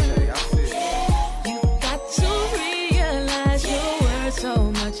 You got to realize you're worth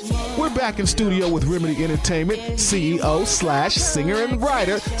so much more. We're back in studio with Remedy Entertainment CEO/singer and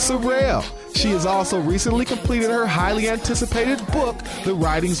writer Sorrell. She has also recently completed her highly anticipated book, The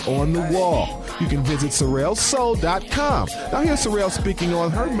Writings on the Wall. You can visit SorrellSoul.com. Now here's Sorrell speaking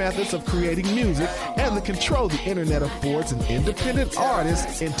on her methods of creating music and the control the internet affords an independent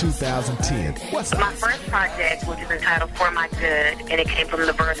artist in 2010. What's up? My first project, which is entitled For My Good, and it came from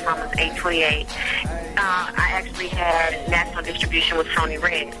the verse Romans 8:28. I actually had national distribution with Sony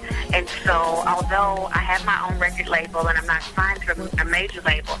Red. And so, although I have my own record label and I'm not signed to a major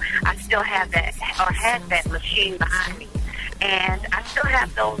label, I still have that, or had that machine behind me. And I still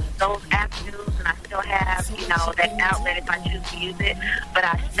have those avenues, and I still have, that outlet if I choose to use it. But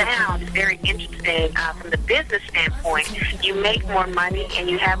I found very interesting from the business standpoint. You make more money, and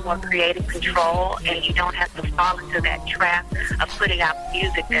you have more creative control, and you don't have to fall into that trap of putting out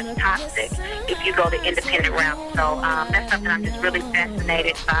music that's toxic if you go the independent route. So that's something I'm just really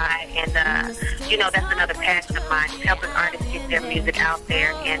fascinated by, and that's another passion of mine, helping artists get their music out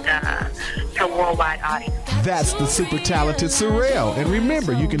there and to a worldwide audience. That's the super talented Sorrell. And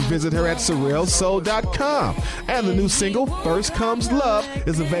remember, you can visit her at SorrellSoul.com. And the new single, First Comes Love,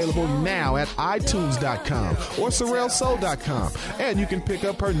 is available now at iTunes.com or SorrellSoul.com. And you can pick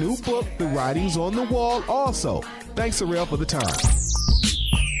up her new book, The Writings on the Wall, also. Thanks, Sorrell, for the time.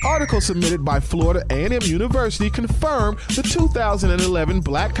 Article submitted by Florida A&M University confirmed the 2011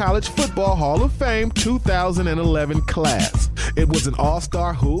 Black College Football Hall of Fame 2011 class. It was an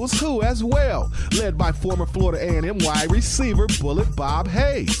all-star who's who as well, led by former Florida A&M wide receiver Bullet Bob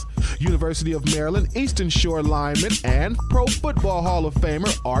Hayes, University of Maryland Eastern Shore lineman and Pro Football Hall of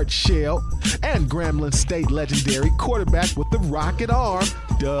Famer Art Shell, and Grambling State legendary quarterback with the rocket arm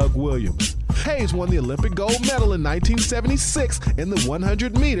Doug Williams. Hayes won the Olympic gold medal in 1976 in the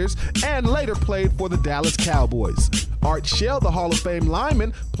 100 meters and later played for the Dallas Cowboys. Art Shell, the Hall of Fame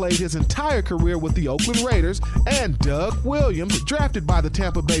lineman, played his entire career with the Oakland Raiders, and Doug Williams, drafted by the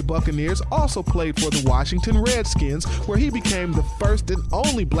Tampa Bay Buccaneers, also played for the Washington Redskins, where he became the first and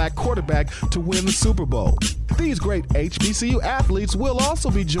only black quarterback to win the Super Bowl. These great HBCU athletes will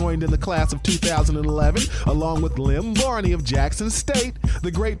also be joined in the class of 2011, along with Lem Barney of Jackson State, the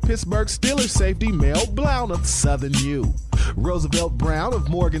great Pittsburgh Steelers safety Mel Blount of Southern U, Roosevelt Brown of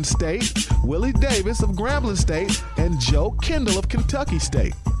Morgan State, Willie Davis of Grambling State, and Joe Kendall of Kentucky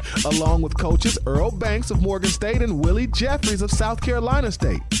State, along with coaches Earl Banks of Morgan State and Willie Jeffries of South Carolina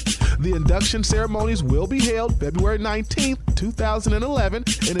State. The induction ceremonies will be held February 19th, 2011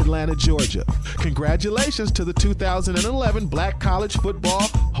 in Atlanta, Georgia. Congratulations to the 2011 Black College Football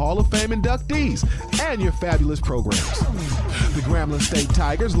Hall of Fame inductees and your fabulous programs. The Grambling State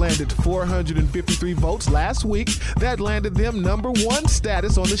Tigers landed 453 votes last week. That landed them number 1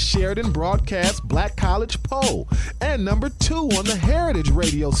 status on the Sheridan Broadcast Black College poll and number 2 on the Heritage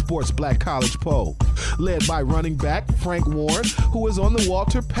Radio Radio Sports Black College poll. Led by running back Frank Warren, who is on the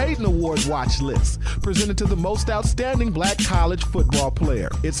Walter Payton Award watch list, presented to the most outstanding black college football player.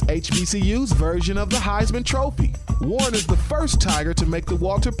 It's HBCU's version of the Heisman Trophy. Warren is the first Tiger to make the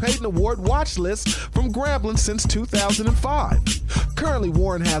Walter Payton Award watch list from Grambling since 2005. Currently,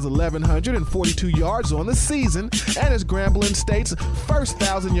 Warren has 1,142 yards on the season and is Grambling State's first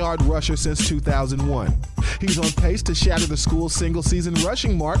 1,000-yard rusher since 2001. He's on pace to shatter the school's single-season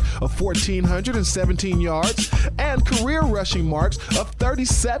rushing mark of 1,417 yards and career rushing marks of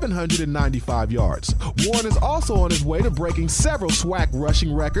 3,795 yards. Warren is also on his way to breaking several SWAC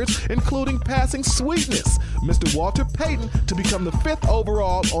rushing records, including passing Sweetness, Mr. Walter Payton, to become the 5th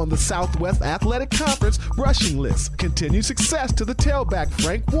overall on the Southwest Athletic Conference rushing list. Continued success to the tailback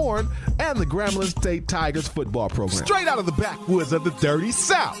Frank Warren and the Grambling State Tigers football program. Straight out of the backwoods of the dirty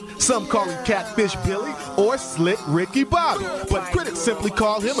South. Some call him Catfish Billy or Slick Ricky Bobby, but critics simply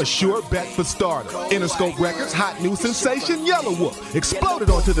call him a sure bet for starter. Interscope Records' hot new sensation Yellow Wolf exploded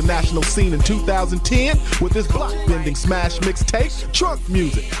onto the national scene in 2010 with his block-bending smash mixtape Trunk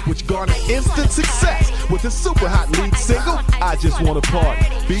Music, which garnered instant success with his super hot lead single I Just Wanna Party,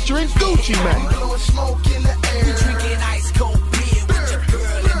 featuring Gucci Mane. We drinking ice cold beer with your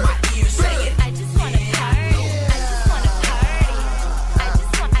girl in my ear saying I just wanna party,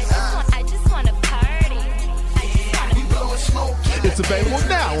 I just wanna party. We blowing smoke. It's available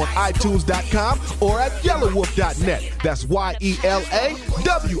now on iTunes.com or at yellowwolf.net. That's YELAWOLF.net.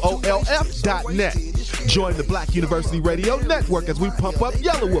 Join the Black University Radio Network as we pump up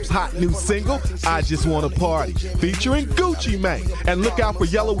Yellow Wolf's hot new single, I Just Wanna Party, featuring Gucci Mane. And look out for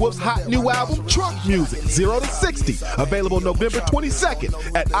Yellow Wolf's hot new album, Trunk Music, 0 to 60, available November 22nd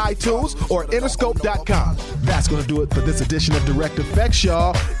at iTunes or Interscope.com. That's gonna do it for this edition of Direct Effects,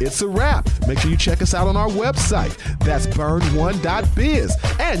 y'all. It's a wrap. Make sure you check us out on our website. That's burn1.biz.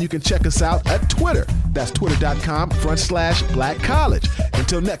 And you can check us out at Twitter. That's twitter.com/Black College.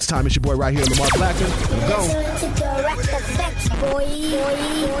 Until next time, it's your boy right here, Lamar Blackman. Go.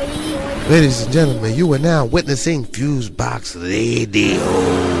 Ladies and gentlemen, you are now witnessing FuseBox Radio.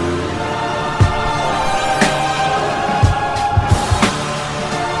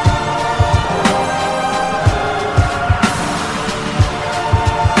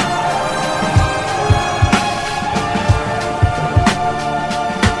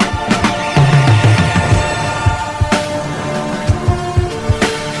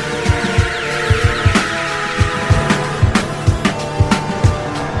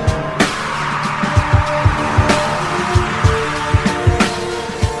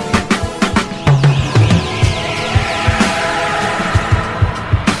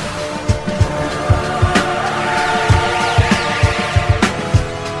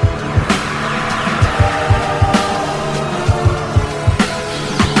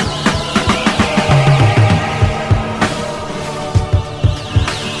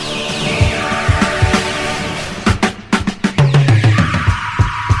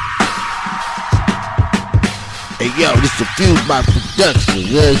 FuseBox production,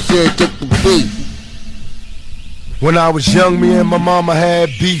 yeah, shit, took the beat. When I was young, me and my mama had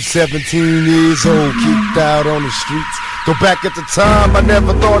beef. 17 years old, kicked out on the streets. Though back at the time, I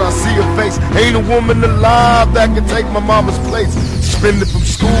never thought I'd see her face. Ain't a woman alive that could take my mama's place. Suspended from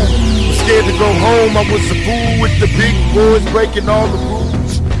school, was scared to go home. I was a fool with the big boys breaking all the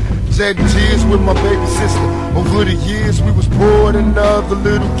rules. Shedding tears with my baby sister. Over the years, we was poor than the other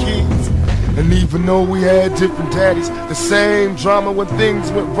little kids. And even though we had different daddies, the same drama when things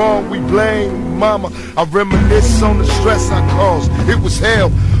went wrong, we blame mama. I reminisce on the stress I caused. It was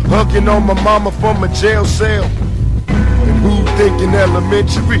hell, hugging on my mama from a jail cell. And who thinking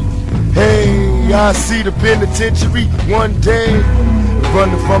elementary? Hey, I see the penitentiary one day.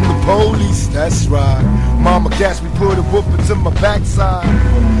 Running from the police, that's right. Mama catch me, put a whooping to my backside.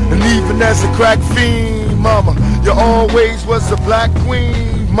 And even as a crack fiend, mama, you always was a black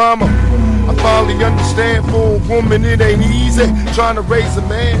queen, mama. I finally understand for a woman it ain't easy trying to raise a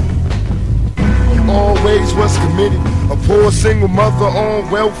man. You always was committed, a poor single mother on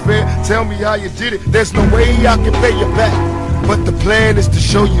welfare. Tell me how you did it, there's no way I can pay you back. But the plan is to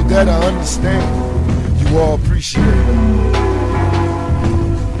show you that I understand. You all appreciate it.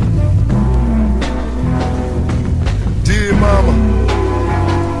 Dear mama,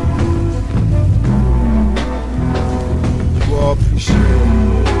 you all appreciate it.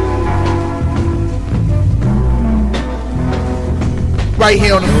 Right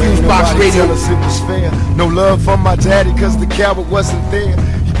here on the FuseBox Radio. It was fair. No love from my daddy cause the coward wasn't there.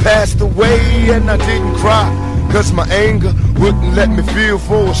 He passed away and I didn't cry cause my anger wouldn't let me feel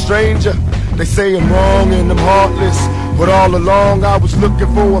for a stranger. They say I'm wrong and I'm heartless, But all along I was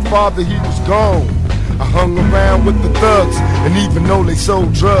looking for a father, he was gone. I hung around with the thugs, and even though they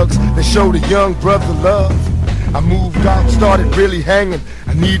sold drugs, they showed a young brother love. I moved out, started really hanging.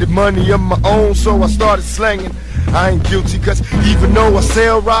 I needed money of my own, so I started slanging. I ain't guilty, cause even though I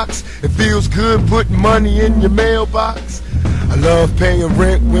sell rocks, it feels good putting money in your mailbox. I love paying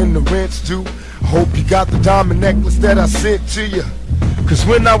rent when the rent's due. I hope you got the diamond necklace that I sent to you. Cause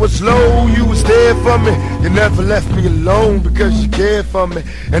when I was low, you was there for me. You never left me alone because you cared for me.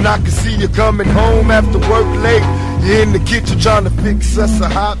 And I can see you coming home after work late. You're in the kitchen trying to fix us a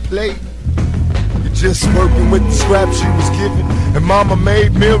hot plate. You're just working with the scraps you was given. And mama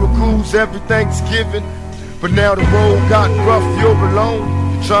made miracles every Thanksgiving. But now the road got rough, you're alone.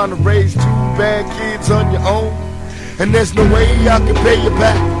 You're trying to raise 2 bad kids on your own. And there's no way I can pay you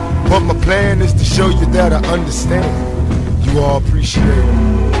back. But my plan is to show you that I understand. You all appreciate it.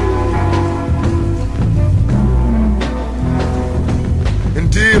 And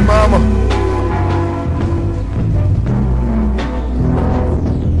dear mama,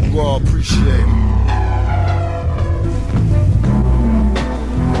 you all appreciate it.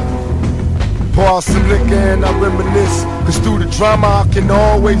 Pour some liquor and I reminisce, cause through the drama I can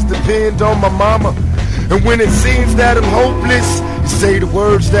always depend on my mama. And when it seems that I'm hopeless, you say the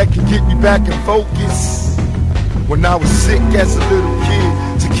words that can get me back in focus. When I was sick as a little kid,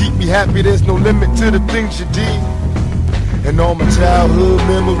 to keep me happy there's no limit to the things you did. And all my childhood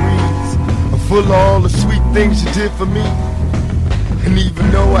memories are full of all the sweet things you did for me. And even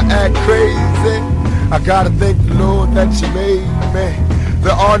though I act crazy, I gotta thank the Lord that you made me.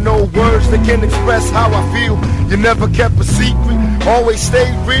 There are no words that can express how I feel. You never kept a secret, always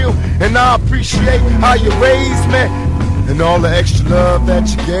stayed real. And I appreciate how you raised me, and all the extra love that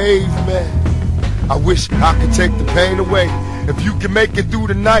you gave me. I wish I could take the pain away. If you can make it through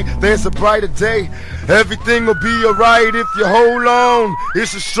the night, there's a brighter day. Everything will be alright if you hold on.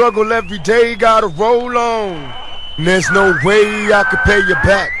 It's a struggle every day, gotta roll on. And there's no way I could pay you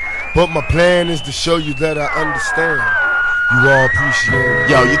back, but my plan is to show you that I understand. You all appreciate it.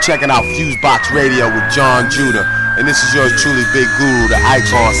 Yo, you checking out FuseBox Radio with John Judah, and this is yours truly, Big Guru, the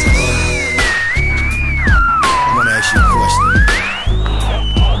Icon. I wanna ask you a question.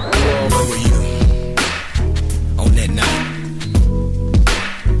 Where were you on that night?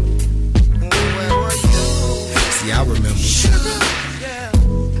 Where were you? See, I remember.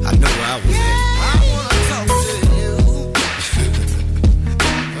 I know where I was at. I wanna talk to you. Let's reminisce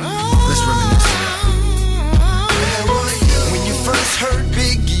about it. Where were you? When you first heard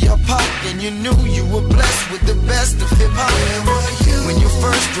Biggie or Pop, and you knew you were blessed with the best of hip hop. Where were you? When you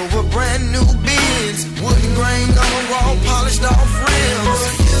first drove a brand new Benz, wooden grain on a raw, polished off rims.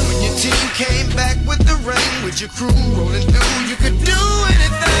 When your team came back with the rain, with your crew rolling through, you could do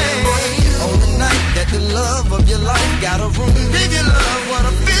anything. On the night that the love of your life got a room, give your love what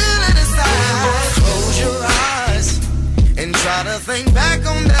I'm feeling inside. Close your eyes and try to think back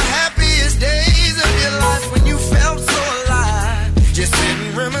on the happiest days of your life when you felt so alive. Just sit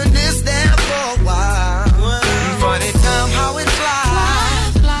and reminisce there for a while. Funny time how it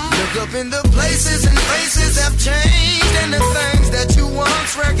flies. Look up in the places and faces have changed, and the things that you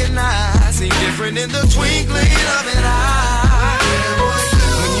once recognized seem different in the twinkling of an eye.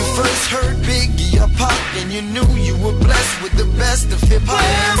 When you first heard Biggie or Pop, and you knew you were blessed with the best of hip hop.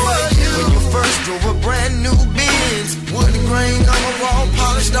 When you first drove a brand new Benz, wooden grain on a raw,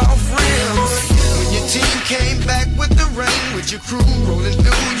 polished off rims. When your team came back with the rain, with your crew rolling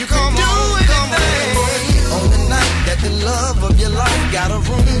through, you could do anything. On the night that the love of your life got a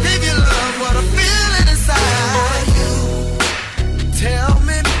room, give your love what I'm feeling inside you. Tell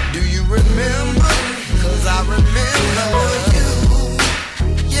me, do you remember? Cause I remember you.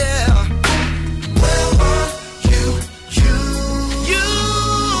 Yeah. Where were you?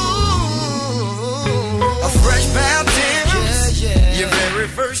 A fresh pair of Timbs, your very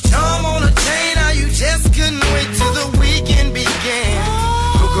first charm on a chain. How you just couldn't wait till the weekend began.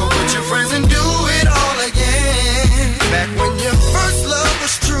 Hook up with your friends and do it all again. Back when your first love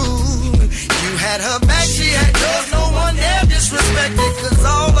was true, you had her back, she had yours. No one ever disrespected, cause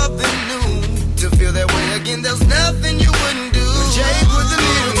all of them knew. To feel that way again, there's nothing you wouldn't do. When Jay put the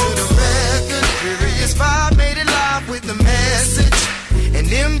needle to the record, Furious 5 made it live with the message. And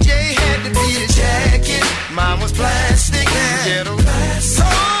MJ had to be the jacket, mine was plastic. Ghetto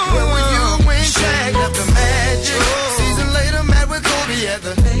song when you went Shaq left the man.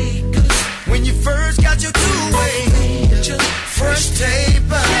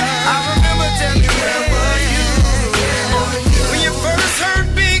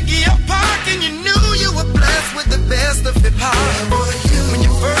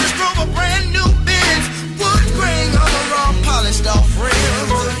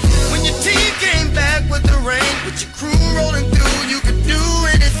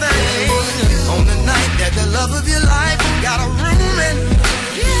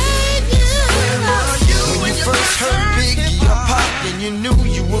 and you knew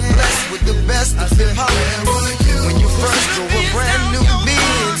you were blessed with the best of hip-hop. When you first drove a brand new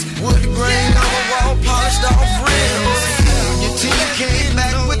Benz, wood grain on the wall, polished off rims. Your team came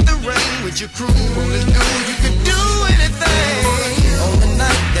back with the rain, with your crew rolling through. You could do anything. On the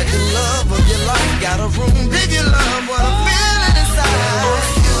night that the love of your life got a room, did you love what I'm feeling inside?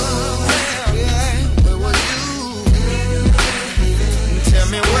 Where were you? Tell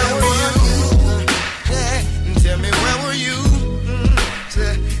me where were you? Tell me where were you? Tell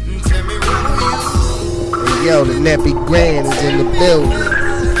me where were you? Hey, yo, the Nappy Grand is in the building.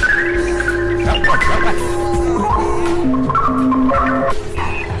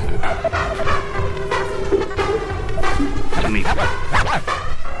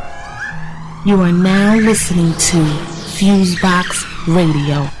 You are now listening to FuseBox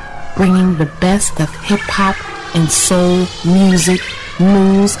Radio, bringing the best of hip-hop and soul music,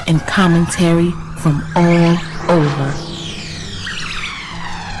 news, and commentary from all over.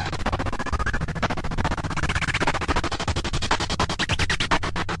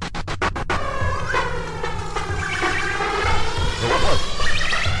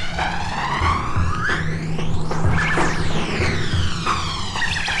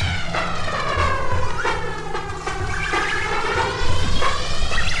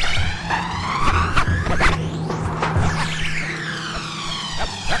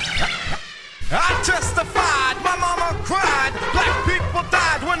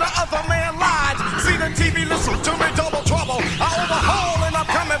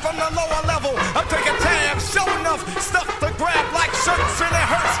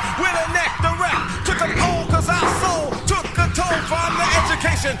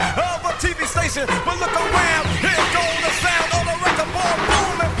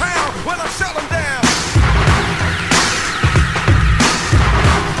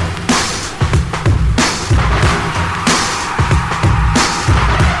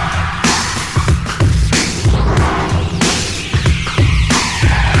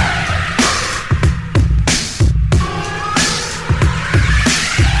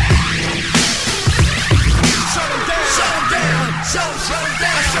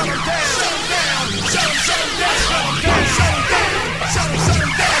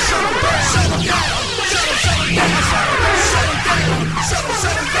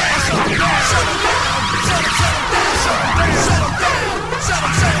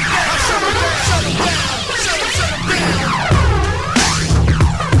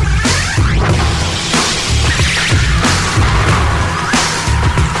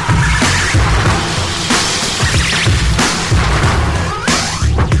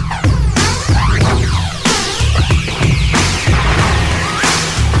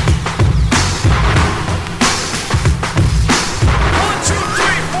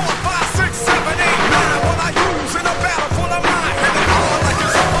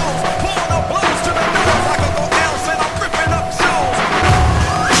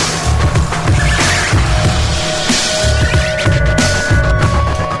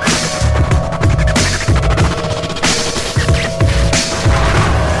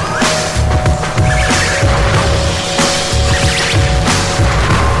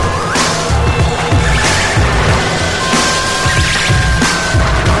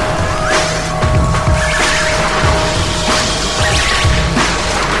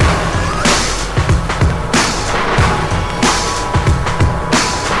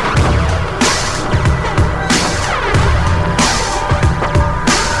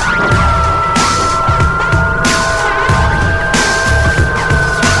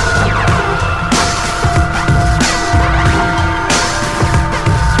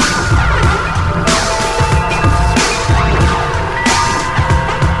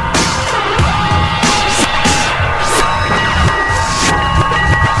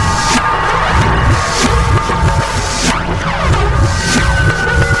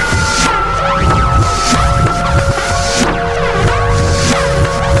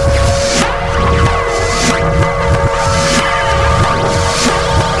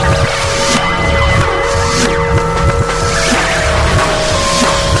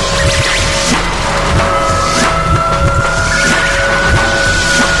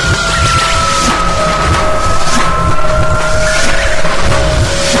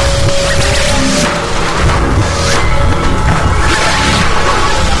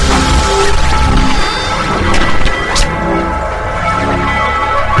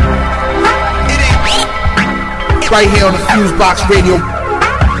 right here on the FuseBox Radio.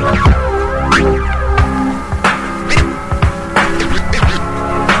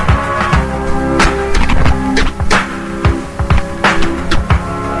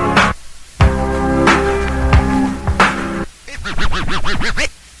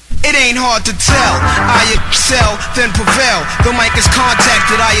 ain't hard to tell. I excel, then prevail. The mic is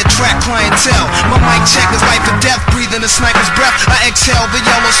contacted, I attract clientele. My mic check is life or death, breathing a sniper's breath. I exhale the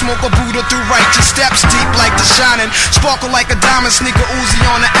yellow smoke of Buddha through righteous steps, deep like the shining, sparkle like a diamond, sneaker Uzi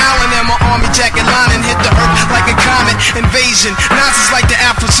on the island, and my army jacket lining hit the earth like a comet invasion. Nonsense like the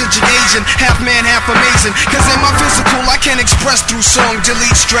Afro-Centric Asian, half man, half amazing. Cause in my physical I can express through song,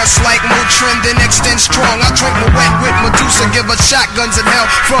 delete stress like Motrin, then extend strong. I drink my wet with Medusa, give her shotguns in hell.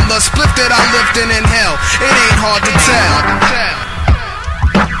 From the split that I lived in hell, it ain't hard to tell.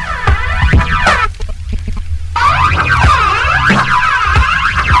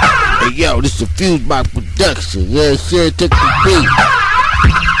 Hey yo, this is a FuseBox production. Yeah, sure, took the beat.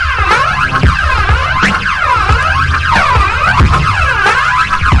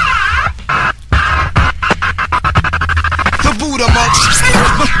 The Buddha monks.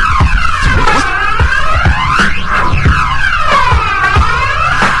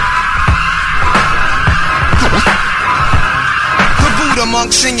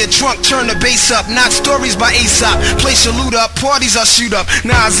 Monks in your trunk, turn the bass up. Not stories by Aesop. Place your loot up, parties I shoot up.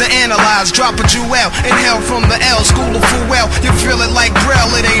 Nas I analyze, drop a jewel. Inhale from the L, school of full well. You feel it like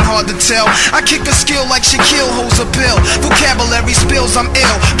Braille, it ain't hard to tell. I kick a skill like Shaquille holds a pill. Vocabulary spills, I'm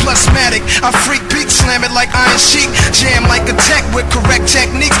ill. Plusmatic, I freak beat, slam it like Iron Sheik. Jam like a tech with correct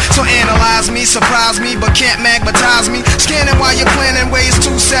techniques. So analyze me, surprise me, but can't magnetize me. Scanning while you're planning ways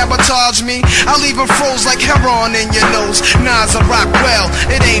to sabotage me. I leave them froze like heroin in your nose. Nas I rock well.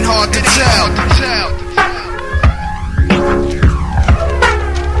 It ain't hard to tell.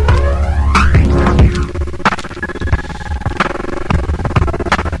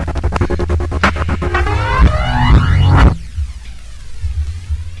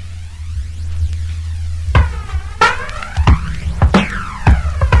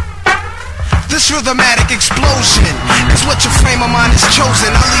 This rhythmatic explosion is what your frame of mind is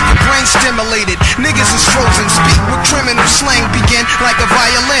chosen. I leave your brain stimulated. Niggas is frozen. Speak with criminal slang. Begin like a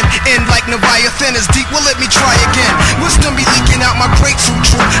violin. End like Leviathan is deep. Well, let me try again. Wisdom be leaking out my grapefruit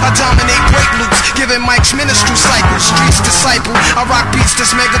truth. I dominate break loops, giving mics ministry cycles. Streets disciple. I rock beats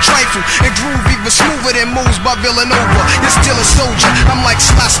that's mega trifle and groove even smoother than moves by Villanova. You're still a soldier. I'm like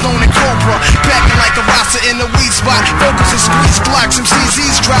Sly Stone and Cobra, packing like a rasta in the weed spot. Vocals and squeeze Glocks. Some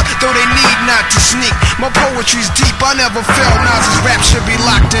CZs drop, though they need not to sneak. My poetry's deep, I never fell. Nas's rap should be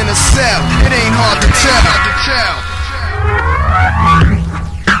locked in a cell. It ain't hard to tell.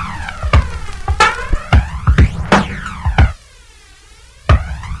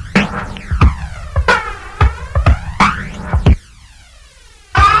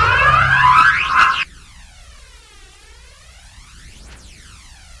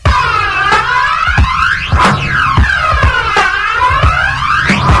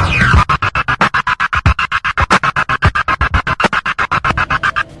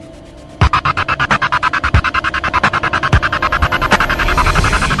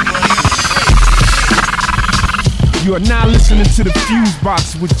 You are now listening to the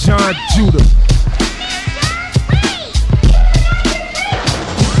FuseBox with John Judah.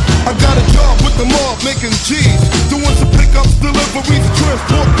 I got a job with the mob making cheese, doing some pickups, deliveries,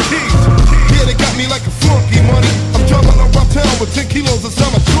 transport keys. Yeah, they got me like a flunky money. I'm driving around town with 10 kilos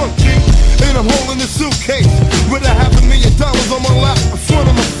inside my trunk, G. And I'm holding this suitcase with $500,000 on my lap, in front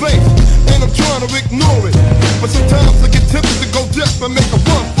of my face. And I'm trying to ignore it, but sometimes I get tempted to go deaf and make a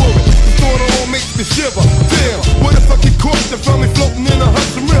run for it. The thought alone makes me shiver. Damn, what if I get caught and find me floating in a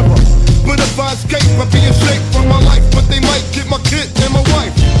Hudson River? But if I escape, I'll be in shape for my life. But they might get my kid and my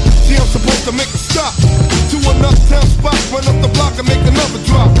wife. See, I'm supposed to make a stop to an uptown spot, run up the block and make another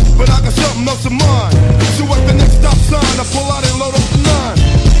drop. But I got something else in mind. So at the next stop sign, I pull out and load up the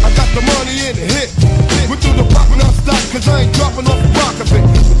 9. I got the money in the hit. Went through the block and I stopped, cause I ain't dropping off the rock of it.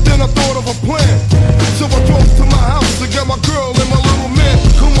 But then I thought of a plan. So I drove to my house to get my girl and my little man.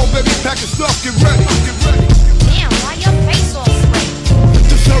 Come on, baby, pack your stuff, get ready. Damn, why your face all sweaty?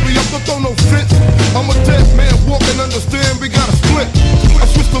 Just hurry up, don't throw no fits. I'm a dead man, walking, understand, we gotta split. I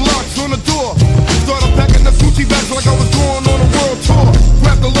switched the locks on the door. Started packing the Gucci bags like I was going on a world tour.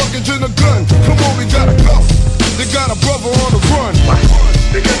 Grab the luggage and a gun. Come on, we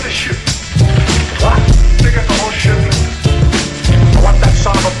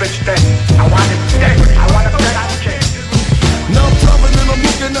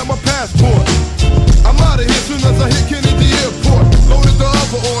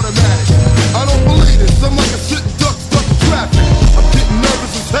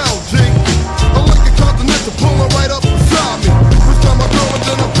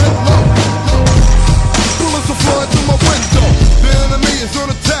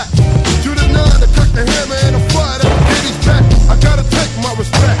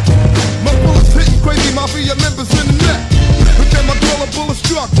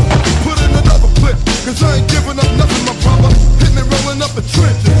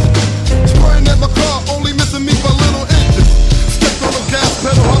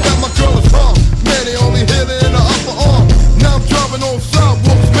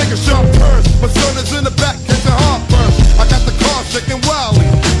taking sharp turns. My son is in the back catching heartburn. I got the car shaking wildly.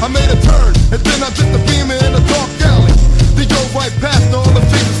 I made a turn, and then I took the beamer in a dark alley. They drove right past all the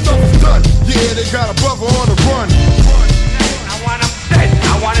things and stuff was done. Yeah, they got a brother on the run. I want him dead.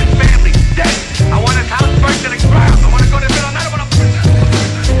 I want his family dead. I want his house burnt to the ground. I want to go to middle night. I want to.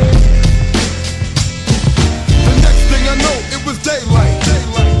 The next thing I know, it was daylight.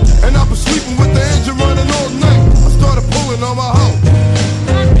 And I was sleeping with the engine running all night. I started pulling on my hoe.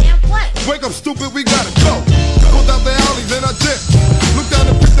 Wake up, stupid, we gotta go. Pulled out the alley, then I dipped. Looked down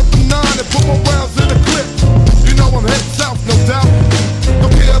and picked up the 9 and put my rounds in the clip. You know I'm heading south, no doubt.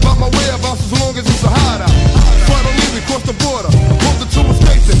 Don't care about my whereabouts as long as it's a hideout. Finally, we crossed the border. Pulled into a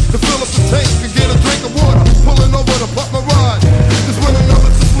station to fill up the tank and get a drink of water. Pulling over to pop my ride. Just when I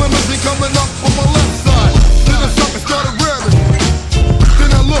noticed the limousine coming up on my left side. Then the sucker started rearing.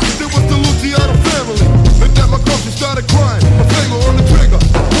 Then I looked, it was the Luciano family. Looked at my car, she started crying. My finger on the trigger,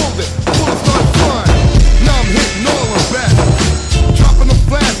 pulled it, bullet started flying. Now I'm hitting all of that. Dropping the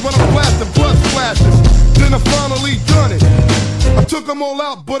flash when I'm blasting blood splashes. Then I finally done it. I took them all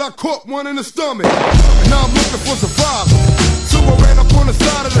out, but I caught one in the stomach. Now I'm looking for survivors. So I ran up on the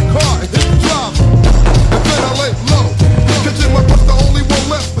side of the car and hit the driver. And then I laid low. Catching my butt, the only one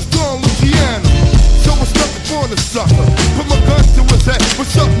left was Don Luciano. So I stuck upon the sucker. Put my gun to his head.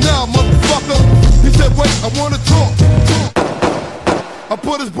 What's up now, motherfucker? He said, wait, I wanna talk. I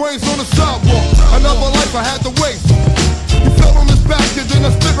put his brains on the sidewalk. Another life I had to waste. He fell on his back and then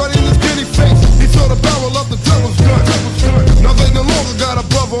I spit right in his skinny face. He saw the barrel of the devil's gun. Now they no longer got a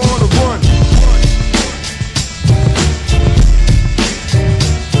brother on the run.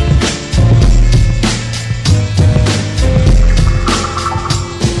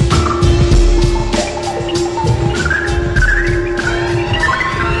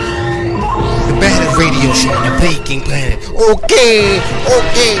 The baddest radio show on the Bleaking Planet. Okay,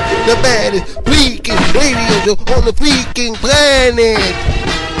 the baddest Bleaking radio show on the Bleaking Planet.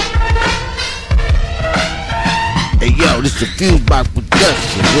 Hey yo, this is a FuseBox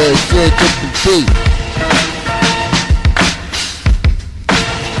production. Well, it's good to see.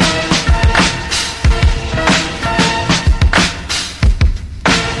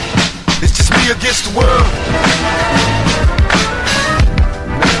 It's just me against the world.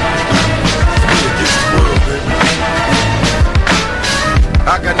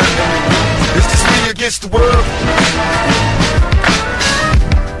 I got nothing to lose. It's just me against the world.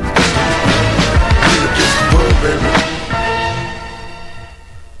 Me against the world, baby.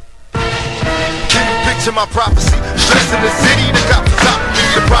 Can you picture my prophecy? Stress in the city, the cops are topping me.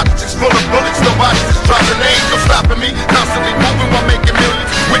 The projects is full of bullets, nobody's just dropping names, no stopping me. Constantly moving while making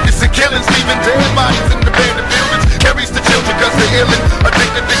millions. Witnessing killings, leaving dead bodies in the abandoned buildings. Carries the children cause they're illin'.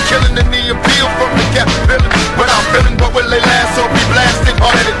 Addicted to killing and the appeal from the captive villain. Without feeling, but will they last or be blasted?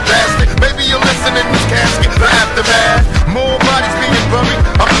 Hard-headed blasted. Maybe you'll listen in this casket. The aftermath. More bodies being buried.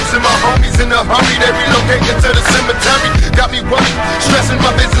 I'm losing my homies in a hurry. They relocating to the cemetery. Got me worried, stressing my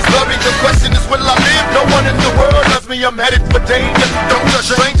business blurry. The question is, will I live? No one in the world loves me. I'm headed for danger. Don't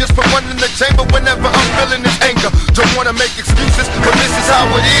trust strangers for one in the chamber whenever I'm feeling this anger. Don't wanna make excuses, but this is how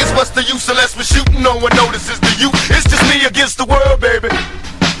it is. What's the use unless we're shooting? No one notices the youth. It's just me against the world, baby.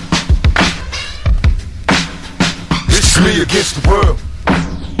 It's me against the world.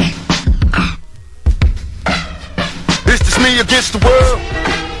 It's just me against the world.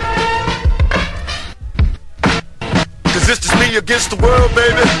 Cause it's just me against the world,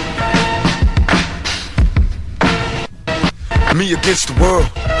 baby. Me against the world.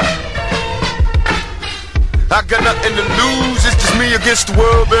 I got nothing to lose. It's just me against the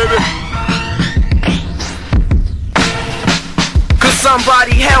world, baby. Could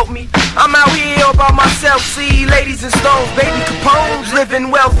somebody help me? I'm out here all by myself, see ladies and stones, baby Capones, living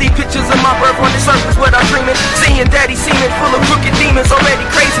wealthy, pictures of my birth on the surface, what I'm dreaming, seeing daddy seeming full of crooked demons, already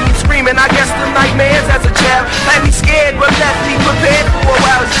crazy and screaming. I guess them nightmares as a child had me scared, but left me prepared for a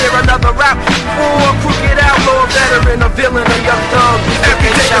while. Is there another rap for a crooked outlaw, veteran, a villain, a young thug?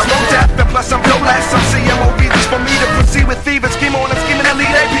 Every day is no death, and plus I'm no less. Some CMOB just for me to proceed with fever, scheme on and scheming and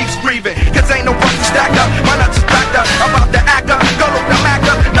leave their peeps grieving. Cause ain't no buttons stacked up, my nuts is backed up, I'm about to act up, go look the Mac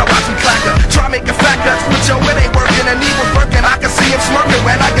up, now watch him clack up. Try make a fat cuts, but yo, it ain't working, and he was working. I can see him smirking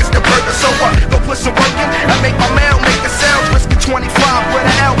when I get the burger. So what? Go put some work in, I make my mail, make a sales, risking 25 with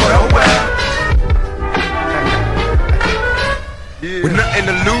an L, but oh well. With nothing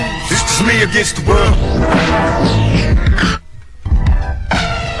to lose, it's just me against the world.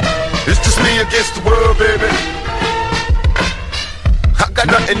 It's just me against the world, baby. I got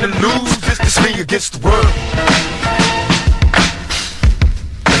nothing to lose, it's just me against the world.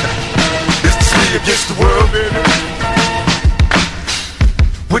 It's just me against the world, baby.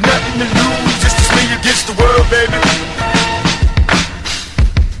 With to lose. It's just me against the world, baby.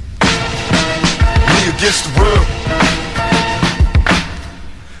 Me against the world.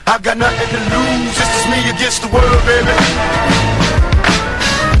 I got nothing to lose. It's just me against the world, baby.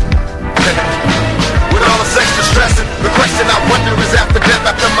 With all this extra stressing, the question I wonder is after death,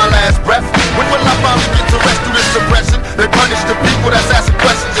 after my last breath, when will I finally get to rest through this suppression? They punish the people that's asking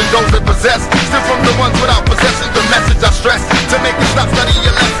questions and those that possess. Still from the ones without possessions, the message I stress. To make it stop, study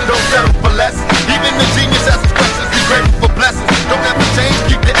your lesson, don't settle for less. Even the genius asks questions, be grateful for blessings. Don't ever change,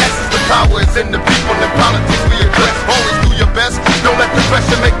 keep the essence. The power is in the people, in politics we address. Always do your best, don't let the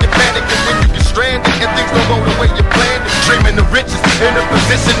pressure make you panic. And when you get stranded and things don't go the way you planned, dreaming the richest, in a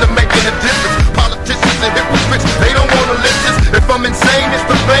position of making a difference. Politicians and hypocrites, they don't wanna listen. If I'm insane, it's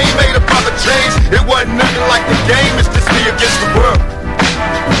the fame made a proper change. It wasn't nothing like the game, it's just me against the world.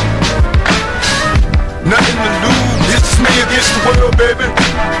 Nothing to lose, it's just me against the world, baby.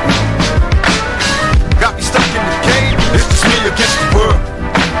 Got me stuck in the game, it's just me against the world.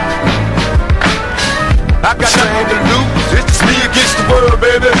 I got nothing to lose, it's just me against the world,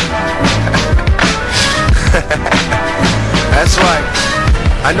 baby. That's right.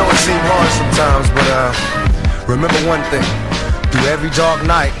 I know it seems hard sometimes, but remember one thing. Through every dark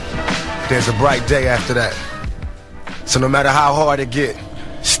night, there's a bright day after that. So no matter how hard it get,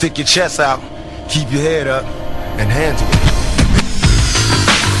 stick your chest out, keep your head up, and handle it.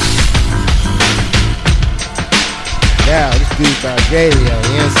 Now, this FuseBox Radio, you know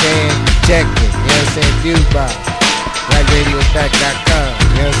what I'm saying? Check it, you know what I'm saying? FuseBox, blackradioattack.com,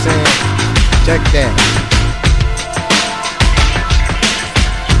 you know what I'm saying? Check that.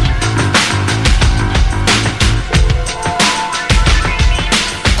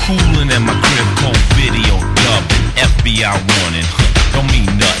 Coolin' at my crib, cold video dubbing, FBI warning. Don't mean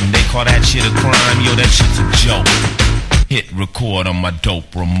nothing, they call that shit a crime, yo, that shit's a joke. Hit record on my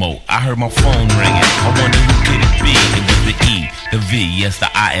dope remote. I heard my phone ringing, I wonder who could it be? It was the E, the V, yes, the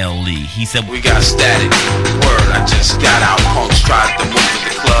I-L-E. He said, we got static, word, I just got out. Punks tried to move to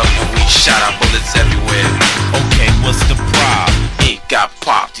the club and we shot our bullets everywhere. Okay, what's the problem? Ink got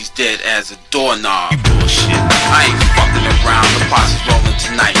popped, he's dead as a doorknob. You bullshit. I ain't fucking around, the posse's rolling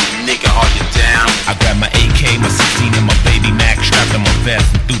tonight. Nigga, hold you down. I grabbed my AK, my 16 and my baby Mac, strapped on my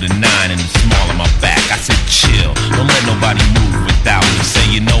vest and threw the 9 in the small of my back. I said, chill, don't let nobody move without me. Say,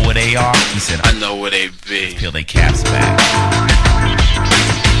 you know where they are? He said, I know where they be. Peel their caps back.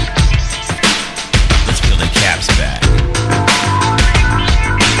 Let's peel their caps back.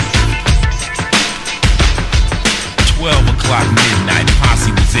 12 o'clock midnight, posse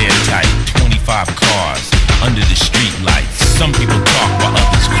was airtight. 25 cars under the street lights. Some people talk while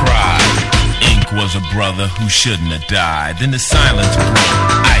others cry. Ink was a brother who shouldn't have died. Then the silence broke.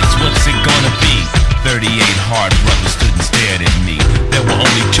 Ice, what's it gonna be? 38 hard brothers stood and stared at me. There were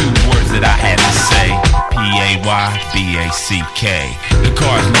only 2 words that I had to say. P-A-Y-B-A-C-K. The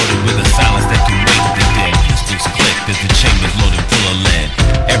cars loaded with a silence that could wake the dead. Pistols clicked as the chambers loaded full of lead.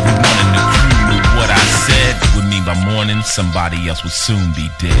 Everyone in the crew knew what I said would mean by morning somebody else would soon be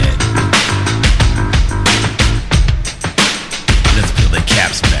dead. Let's peel their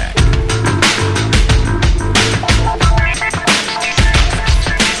caps back.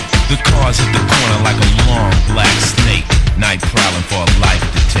 The cars hit the corner like a long black snake. Night prowling for a life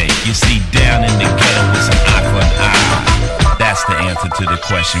to take. You see, down in the ghetto it's an eye for an eye. That's the answer to the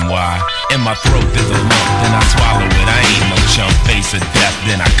question why. In my throat there's a lump, then I swallow it. I ain't no chump, face of death,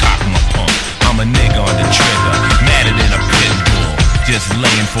 then I cock my pump. I'm a nigga on the trigger, madder than a pit bull. Just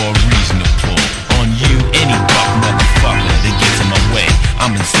laying for a reason to pull. On you, any buck motherfucker that gets in my way.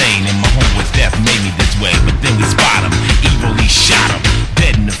 I'm insane and my homeboy's death made me this way. But then we spot him, evilly shot him.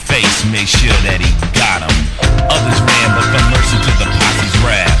 Dead in the face, made sure that he got him. Others ran but fell mercy to the posse's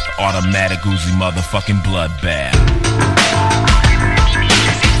wrath. Automatic Uzi motherfucking bloodbath.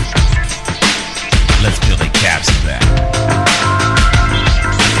 Let's peel their caps back.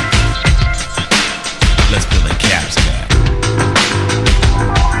 Let's peel their caps back.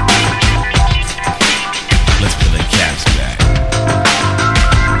 Let's peel their caps back.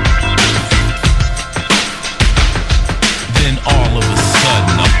 Then all of a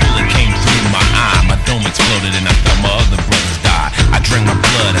sudden a bullet came through my eye. My dome exploded and I felt my other brothers die. I drank my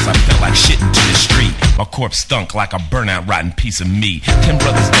blood as I felt like shit into the street. My corpse stunk like a burnout rotten piece of meat. 10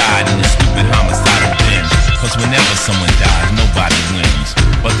 brothers died in this stupid homicidal binge. Cause whenever someone dies, nobody wins.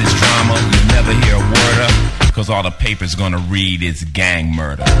 But this drama, you'll never hear a word of. Cause all the paper's gonna read is gang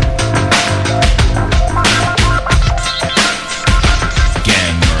murder.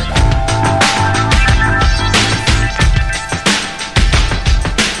 Gang murder.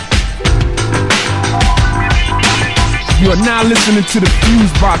 You You are now listening to the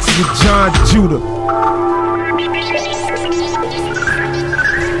FuseBox with John Judah.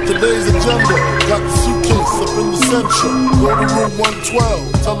 Today's agenda, got the suitcase up in the central. Go to room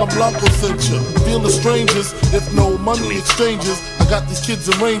 112, tell them Blanco sent you. Feel the strangers, if no money exchanges. I got these kids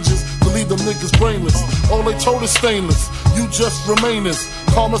in ranges to leave them niggas brainless. All they told is stainless, you just remain as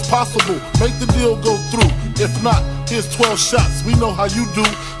calm as possible. Make the deal go through. If not, here's 12 shots, we know how you do.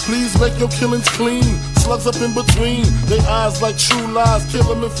 Please make your killings clean. Slugs up in between, they eyes like true lies. Kill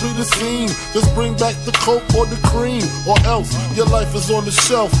them and flee the scene. Just bring back the coke or the cream, or else your life is on the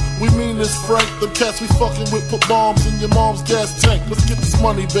shelf. We mean this, Frank. The cats we fucking with put bombs in your mom's gas tank. Let's get this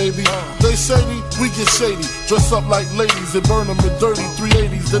money, baby. They shady, we get shady. Dress up like ladies and burn them in dirty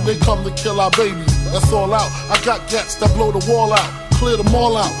 380s. Then they come to kill our babies. That's all out. I got gats that blow the wall out. Clear them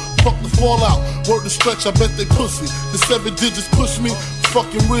all out. Fuck the fallout. Word to stretch, I bet they pussy. The 7 digits push me.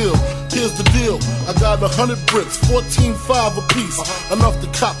 Fucking real. Here's the deal. I got 100 bricks, 14.5 a piece. Enough to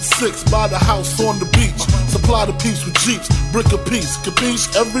cop 6, buy the house on the beach. Supply the peeps with jeeps, brick a piece.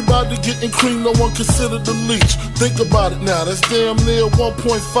 Capiche? Everybody getting cream, no one considered the leech. Think about it now, that's damn near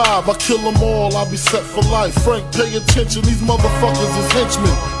 1.5. I kill them all, I'll be set for life. Frank, pay attention, these motherfuckers is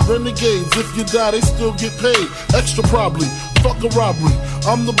henchmen. Renegades, if you die, they still get paid. Extra probably, fuck a robbery.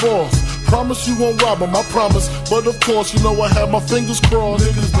 I'm the boss. Promise you won't rob them, I promise. But of course, you know I have my fingers crossed.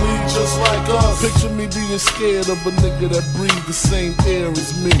 Niggas bleed just like us. Picture me being scared of a nigga that breathes the same air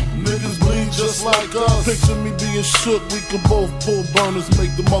as me. Niggas bleed just like us. Picture me being shook, we can both pull burners,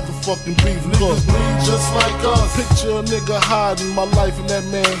 make the motherfucking beef cook. Niggas bleed just like us. Picture a nigga hiding my life in that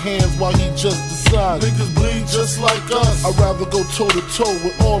man's hands while he just decided. Niggas bleed just like us. I'd rather go toe to toe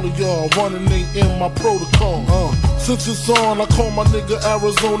with all of y'all. Running ain't in my protocol. Since it's on, I call my nigga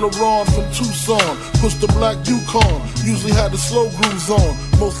Arizona Ron from Tucson. Push the black Yukon, usually had the slow grooves on.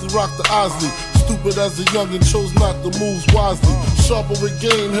 Mostly rock the Osley. Stupid as a youngin', chose not to move wisely. Sharper with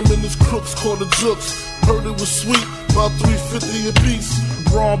game, him and his crooks called the jooks. Heard it was sweet, about $3.50 a piece.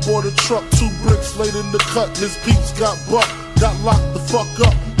 Ron bought a truck, 2 bricks laid in the cut. His peeps got bucked, got locked the fuck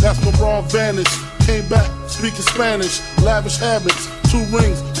up. That's when Ron vanished. Came back, speaking Spanish, lavish habits, 2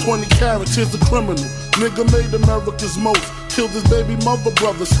 rings, 20 carats, here's the criminal. Nigga made America's most, killed his baby mother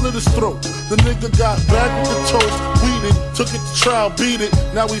brother, slit his throat. The nigga got back with the toast, weeded, took it to trial, beat it.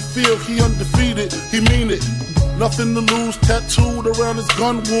 Now we feel he undefeated, he mean it. Nothing to lose, tattooed around his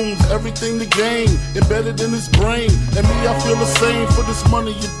gun wounds. Everything to gain, embedded in his brain. And me, I feel the same. For this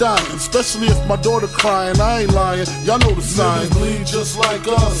money, you dying. Especially if my daughter crying, I ain't lying. Y'all know the sign. Niggas bleed just like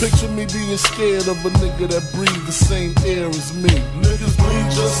us. Picture me being scared of a nigga that breathes the same air as me. Niggas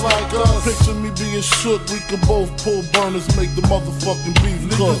bleed just like us. Picture me being shook, we can both pull burners, make the motherfucking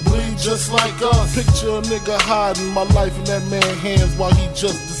beef cook. Niggas bleed just like us. Picture a nigga hiding my life in that man's hands while he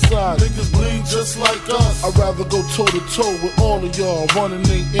just decided. Niggas bleed just like us. I'd rather go toe to toe with all of y'all. Running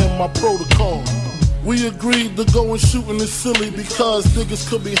ain't in my protocol. We agreed to go and shooting is silly because niggas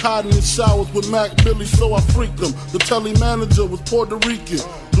could be hiding in showers with Mac Billy, so I freaked them. The telly manager was Puerto Rican,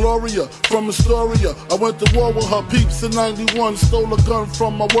 Gloria from Astoria. I went to war with her peeps in 91, stole a gun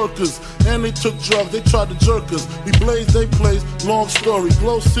from my workers, and they took drugs, they tried to jerk us. We blazed, they blazed, long story.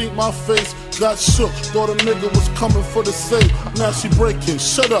 Glow seen my face, got shook, thought a nigga was coming for the safe. Now she breaking,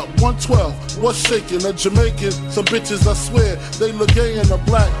 shut up, 112, what's shaking? A Jamaican, some bitches I swear, they look gay in a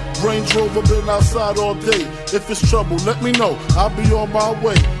black Range Rover, been outside all day. If it's trouble, let me know, I'll be on my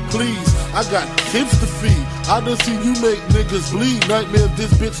way. Please, I got kids to feed. I done see you make niggas bleed. Nightmare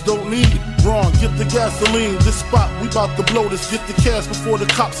this bitch don't need. Wrong, get the gasoline. This spot, we bout to blow this. Get the cash before the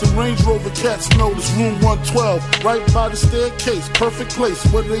cops and Range Rover cats notice. Room 112, right by the staircase. Perfect place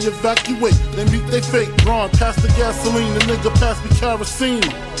where they evacuate. They meet they fake. Wrong, pass the gasoline. The nigga pass me kerosene.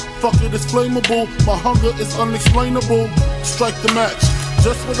 Fuck it, it's flammable. My hunger is unexplainable. Strike the match.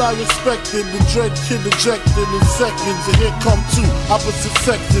 Just what I expected, the dread kid ejected in seconds. And here come 2 opposite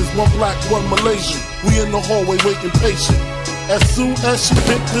sectors, one black, one Malaysian. We in the hallway waiting patient. As soon as she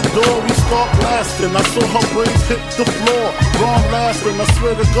hit the door, we start blasting. I saw her brains hit the floor. Wrong laughing, I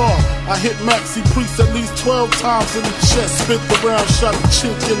swear to God. I hit Maxi Priest at least 12 times in the chest. Spit the round, shot the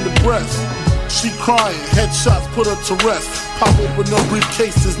chink in the breast. She crying, headshots put her to rest. Pop open no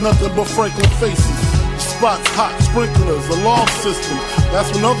briefcases, nothing but Franklin faces. Spots, hot sprinklers, alarm system. That's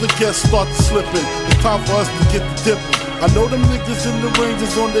when other guests start to slip in. It's time for us to get the dipping. I know them niggas in the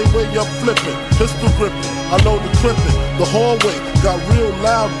ranges on their way up flipping. Pistol gripping, I load the clipping. The hallway got real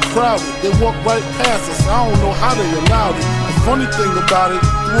loud and crowded. They walk right past us, I don't know how they allowed it. The funny thing about it,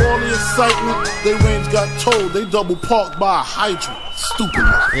 through all the excitement, they range got told they double parked by a hydrant. Stupid.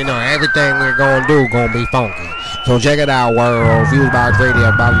 You know, everything we're gonna do gonna be funky. So check it out, world. FuseBox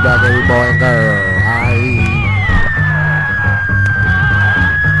Radio, Bobby Dog, every boy and girl.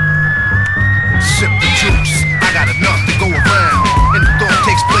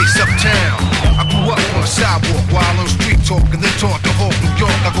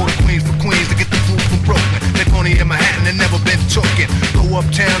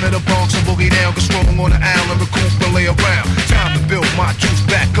 town of the Bronx and boogie down, get strong on the island, recoup and lay around. Time to build my juice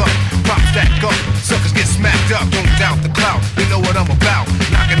back up, pop stack up, suckers get smacked up, don't doubt the clout, you know what I'm about.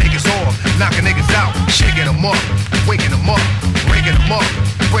 Knocking niggas off, knocking niggas out, shaking them up, waking them up, breaking them up,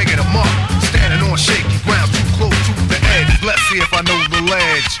 breaking them up. Standing on shaky ground, too close to the edge. Let's see if I know the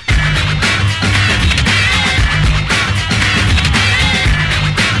ledge.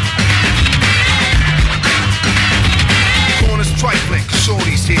 Corners trifling, cause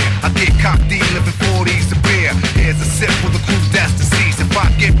shorty's here. I get cocked D, living 40s to beer. Here's a sip for the crew that's deceased. If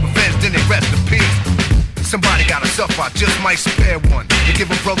I get revenge, then they rest in peace. Somebody got a suffer, I just might spare one. To give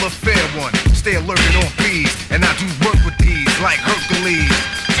a brother a fair one. Stay alerted on bees, and I do work with these like Hercules.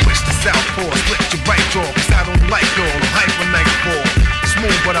 Switch to southpaw, split your right jaw, cause I don't like y'all, I'm hyper nightfall.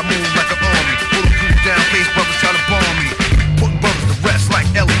 Smooth, but I move like an army. Bulletproof down, face brothers try to bomb me. Putting brothers to rest like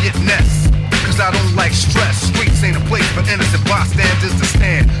Elliot Ness. Cause I don't like stress. Streets ain't a place for innocent bystanders to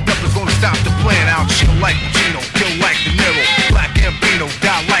stand. Nothing's gonna stop the plan. I'll chill like Pacino, kill like De Niro. Black Gambino,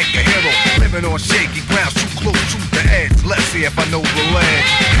 die like a hero. Living on shaky ground, too close to the edge. Let's see if I know the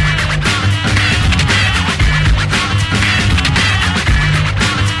ledge.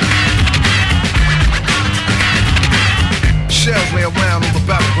 Shells lay around on the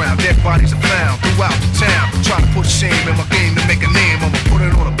battleground, dead bodies are found throughout the town. Try to put shame in my game to make a name. I'ma put it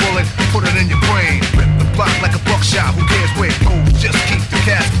on a bullet, put it in your brain. Rip the block like a buckshot, who cares where it goes? Just keep the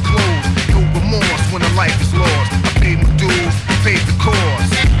casket closed. No remorse when the life is lost. I paid my dues, paid the cause.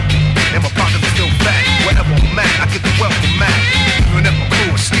 And my pockets are still fat. Wherever I'm at, I get the welcome mat. Even if my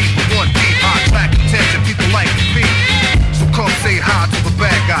crew is steep, but one deep, high track attention, people like to beat. So come say hi to the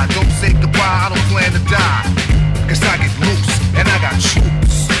bad guy. Don't say goodbye, I don't plan to die. Cause I get loose, and I got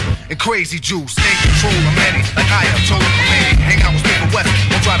troops and crazy juice, ain't control of many. Like I am told Khomeini, hang out with Stephen West,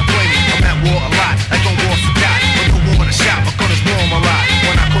 don't try to play me. I'm at war a lot, like on war to die. But no war in a shot, my gun is warm a lot.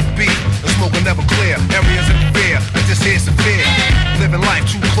 When I cook beef, the smoke will never clear. Areas in fear, but just here's some fear. Living life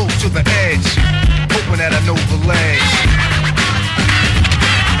too close to the edge, hoping that I know the ledge.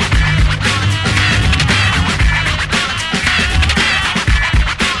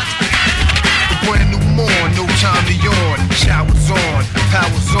 Brand new morn, no time to yawn. Showers on,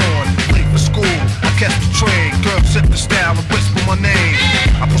 powers on. Late for school, I catch the train. Girl, sip the style and whisper my name.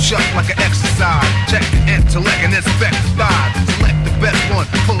 I push up like an exercise. Check the intellect and inspect the thighs. Select the best one,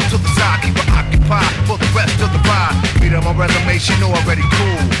 pull it to the side. Keep it occupied for the rest of the ride. Read up my resume, she know already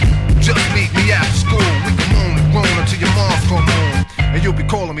cool. Just meet me after school. We can moan and groan until your mom's come home. And you'll be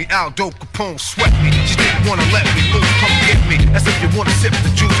calling me out, dope Capone, sweat me. She didn't wanna let me loose, come get me. As if you wanna sip the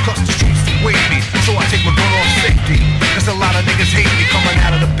juice, cause the streets await me. So I take my gun off safety. Cause a lot of niggas hate me coming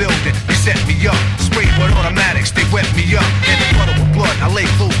out of the building. They set me up, sprayed with automatics, they wet me up. And the puddle with blood, I lay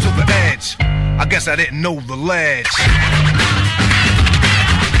close to the edge. I guess I didn't know the ledge.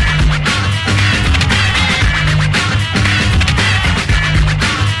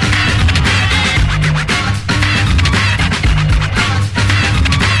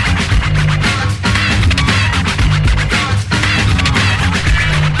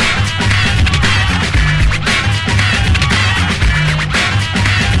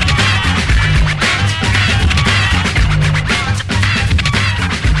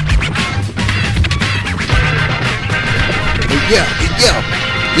 Yeah,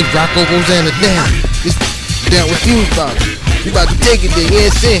 this Rocco Rosanna down. This down with FuseBox. We about to take it there,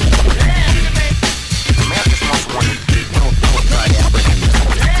 yeah, see. America's most wanted. Don't try to apprehend them.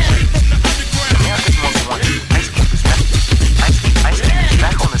 America's most wanted. Ice Cube is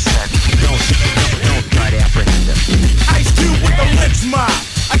back on the set. Don't try to apprehend them. Ice Cube with the lynch mob.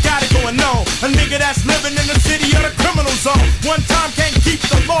 I got it going on. A nigga that's living in the city of the criminal zone. One time can't keep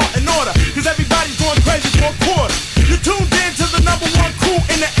the law in order, cause everybody's going crazy for a quarter. You tuned in to the #1 crew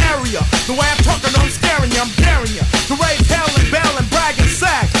in the area. The way I'm talking, I'm scaring you, I'm daring you to raise hell and bail and brag and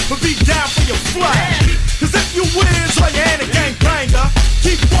sag, but be down for your flag. Cause if you win, so you ain't a gang banger,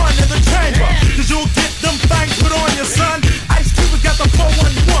 keep one in the chamber, cause you'll get them things put on your son. Ice Cube got the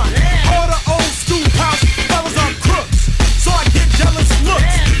 411. All the old school house fellas are crooks, so I get jealous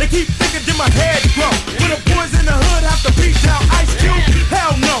looks. They keep thinking that my head grow. When the boys in the hood have to beat down Ice Cube,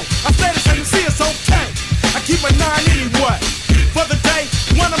 hell no. I said it's and see it's okay. I keep a 9 anyway. For the day,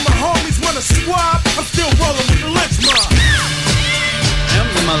 one of my homies wanna swab, I'm still rolling with the lynch mob. Them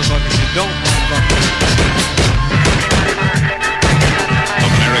the motherfuckers who don't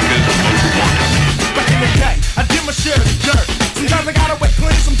America's most wanted. Back in the day, I did my share of the dirt. Sometimes I gotta wait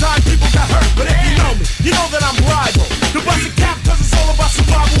clean, sometimes people got hurt. But if you know me, you know that I'm liable to bust a cap, cause it's all about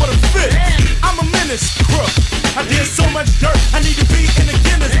survival with a fit. I'm a menace crook. I did so much dirt, I need to be in the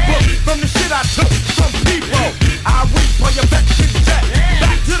Guinness book. From the shit I took from people, I reap on your back to jet.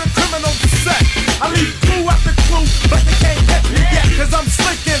 Back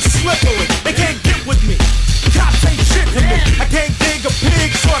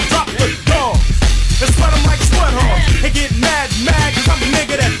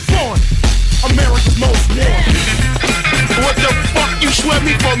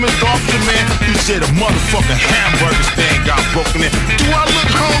Shit, a motherfucking hamburger stand got broken in. Do I look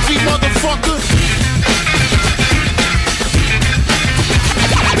hungry, motherfucker?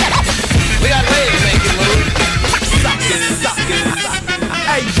 We got legs, make it move. Suck it.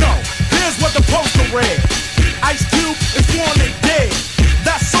 Hey yo, here's what the poster read. Ice Cube is wanted dead.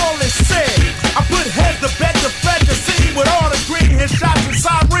 That's all it said. I put head to bed to fed the scene with all the green hit shots and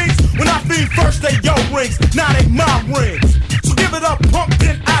sirens. When I feed first they yo rings, now they my rings. So give it up, punk,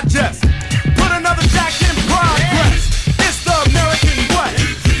 then I just put another jack in progress. It's the American way,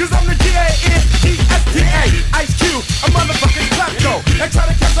 cause I'm the G-A-N-E-S-T-A. Ice Cube, a motherfucking klepto. They try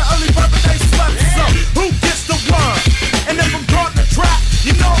to catch an early bird, but they slept. So who gets the worm? And if I'm caught in the trap,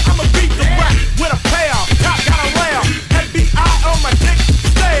 you know I'ma beat the rap with a payoff. Cop got a layoff. FBI on my dick,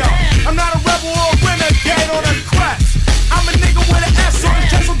 stay off. I'm not a rebel or a renegade on a quest. I'm a nigga with an S on the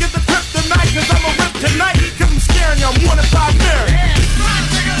chest, so get the grip tonight. Cause I'ma rip tonight, cause I'm scaring you, I'm 1 in 5 million.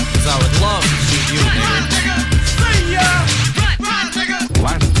 Cause I would love to see you, nigga. See ya!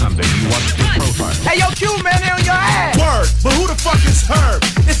 Last Sunday, you watched your profile. Hey, yo, Q, man, they on your ass. Word, but who the fuck is Herb?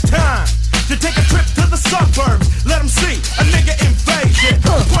 It's time to take a trip to the suburbs. Let them see a nigga invasion.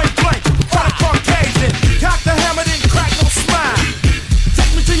 Point blank, fight Caucasian. Cock the hammer, then crack no smile.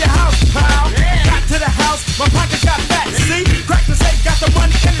 Take me to your house, pal. Got to the house, my pockets got fat. See, crack the safe, got the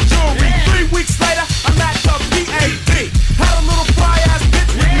money and the jewelry. 3 weeks later, I'm at the PAD. Had a little fly ass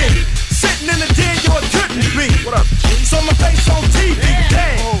bitch with me. Sitting in the den, yo, it couldn't be. What up, G? So my face on TV,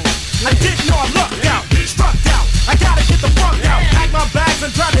 damn. I didn't know I lucked out, struck out. I gotta get the fuck out. Pack my bags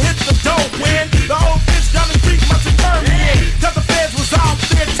and try to hit the dough. When the old bitch down the street must have turned me in. Cause the feds was out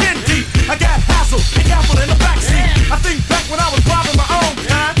there 10 deep. I got hassled and gambled in the backseat. I think back when I was robbing my own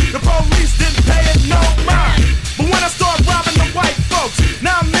kind. The police didn't pay it no mind. But when I started robbing the white folks,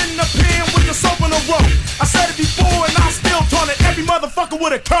 now I'm in the pen with the soap and the rope. I said it before and I still taunt it. Every motherfucker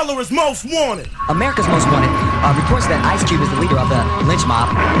with a color is most wanted. America's Most Wanted reports that Ice Cube is the leader of the lynch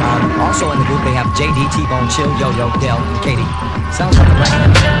mob. Also in the group they have JD, T-Bone, Chill, Yo-Yo, Dell, and Katie. Sounds like a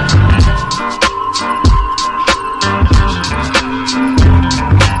record.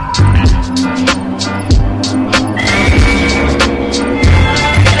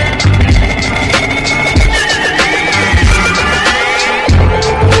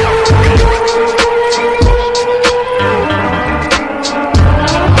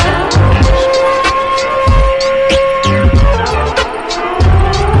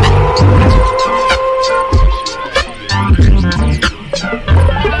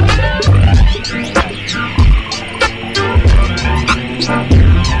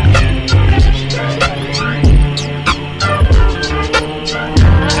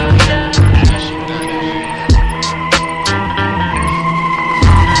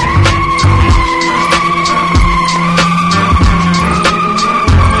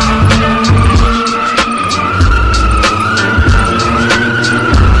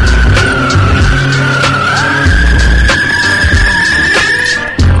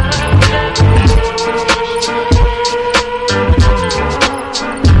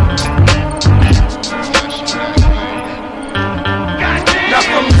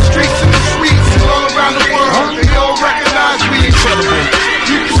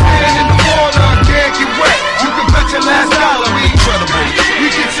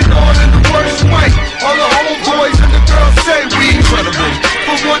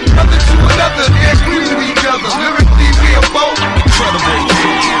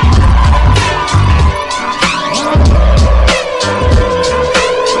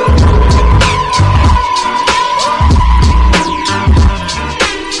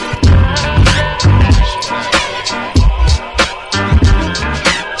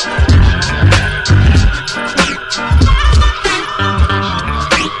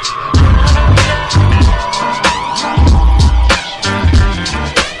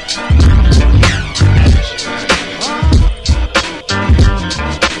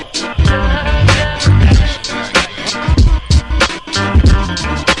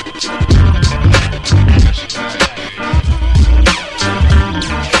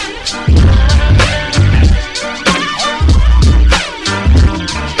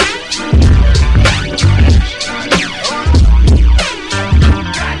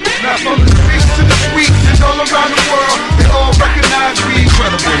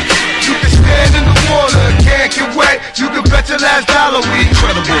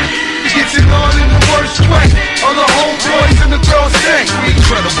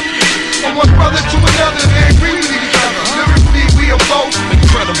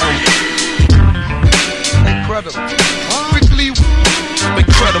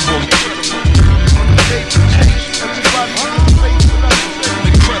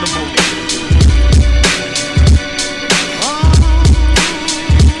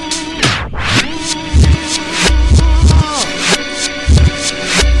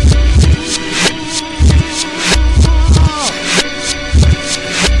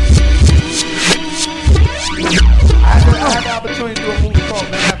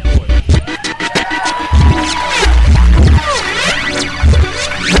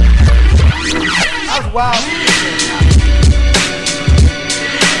 wild.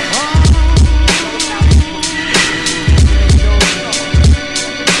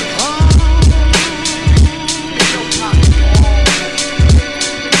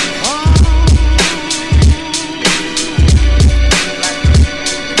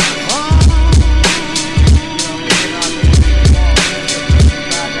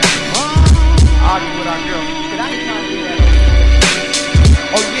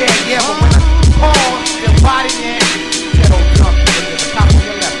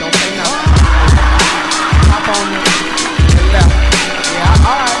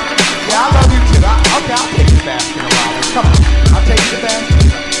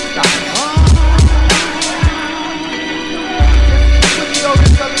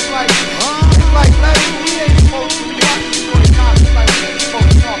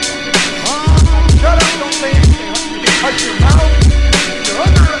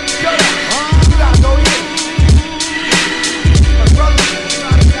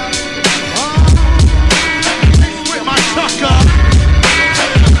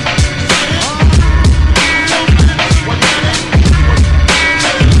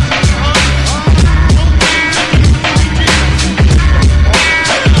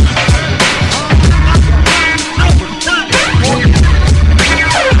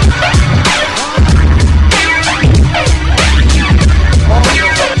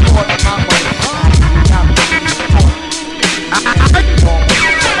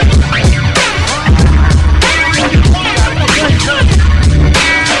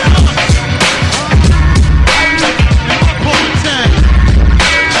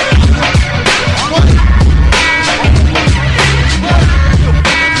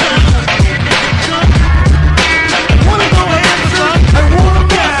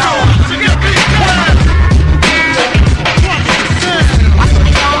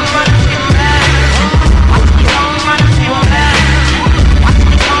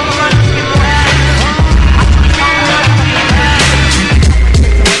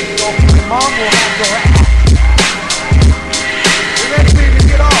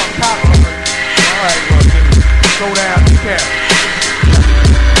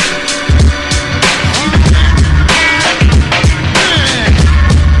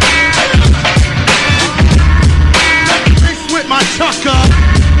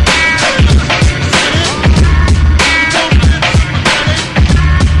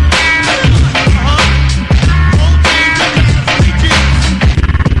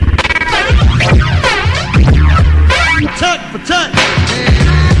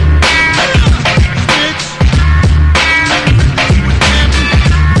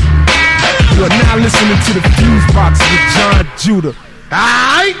 Listening to the FuseBox with John Judah.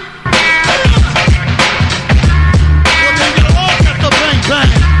 Alright. Well, then you all got the bang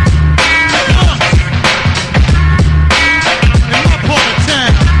bang. In my part of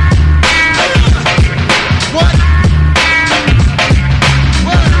town. What?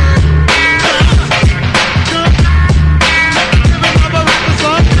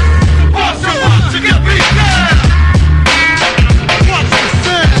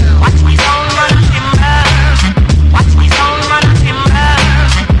 Watch me song, run timber.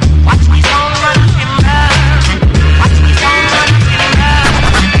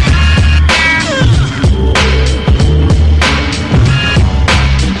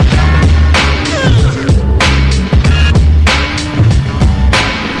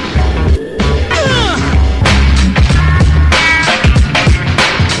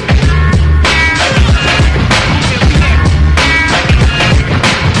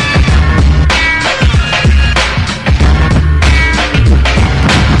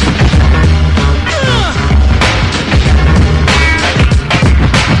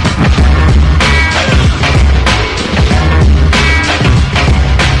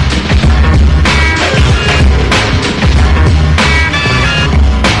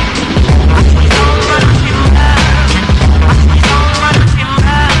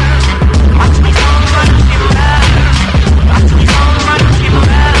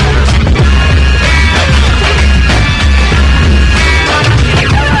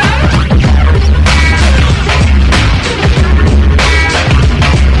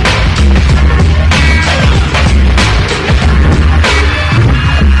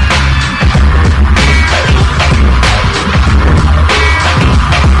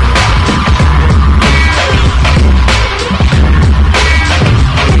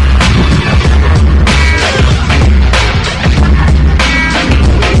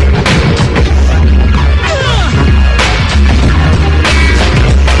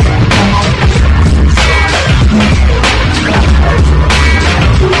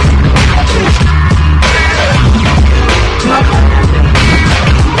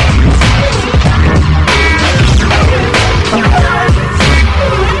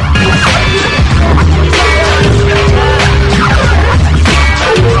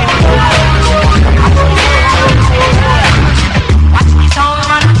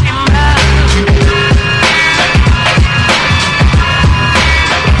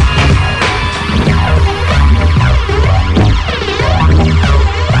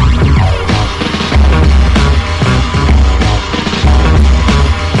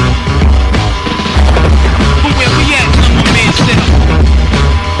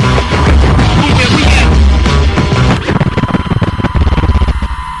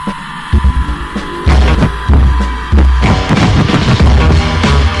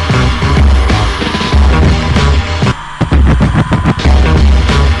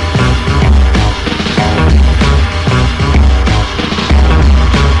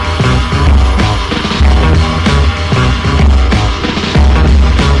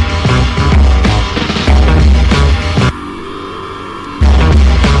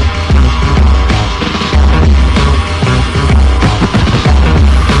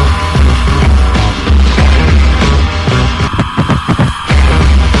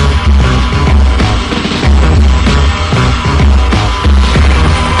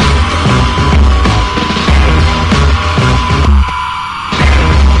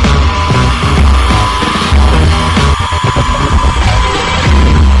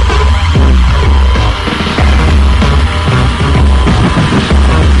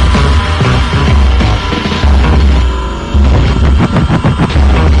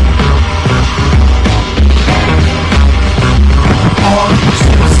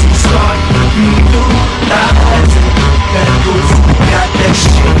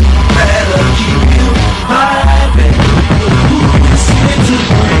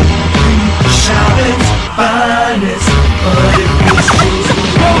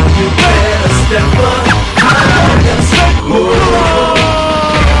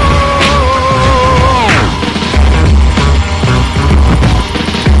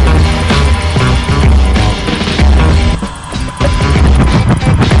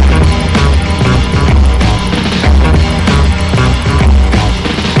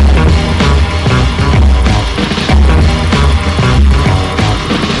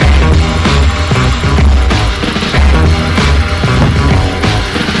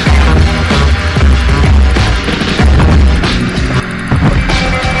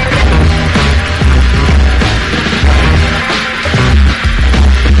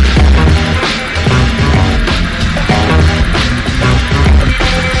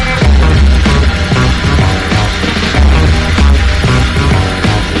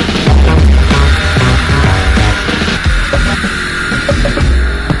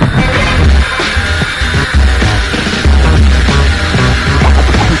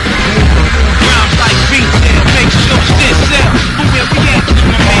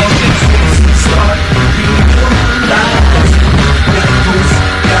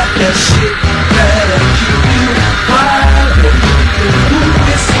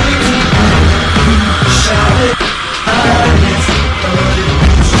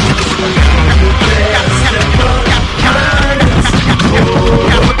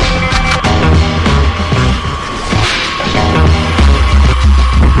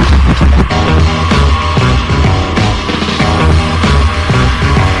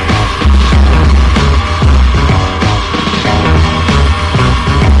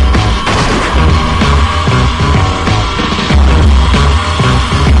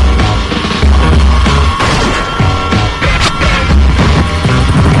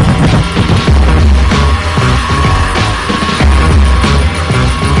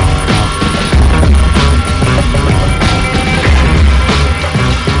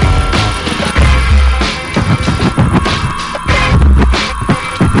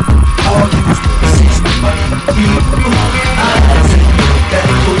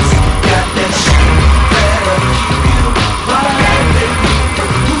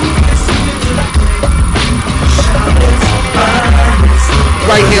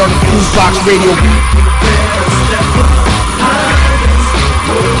 Fusebox Radio.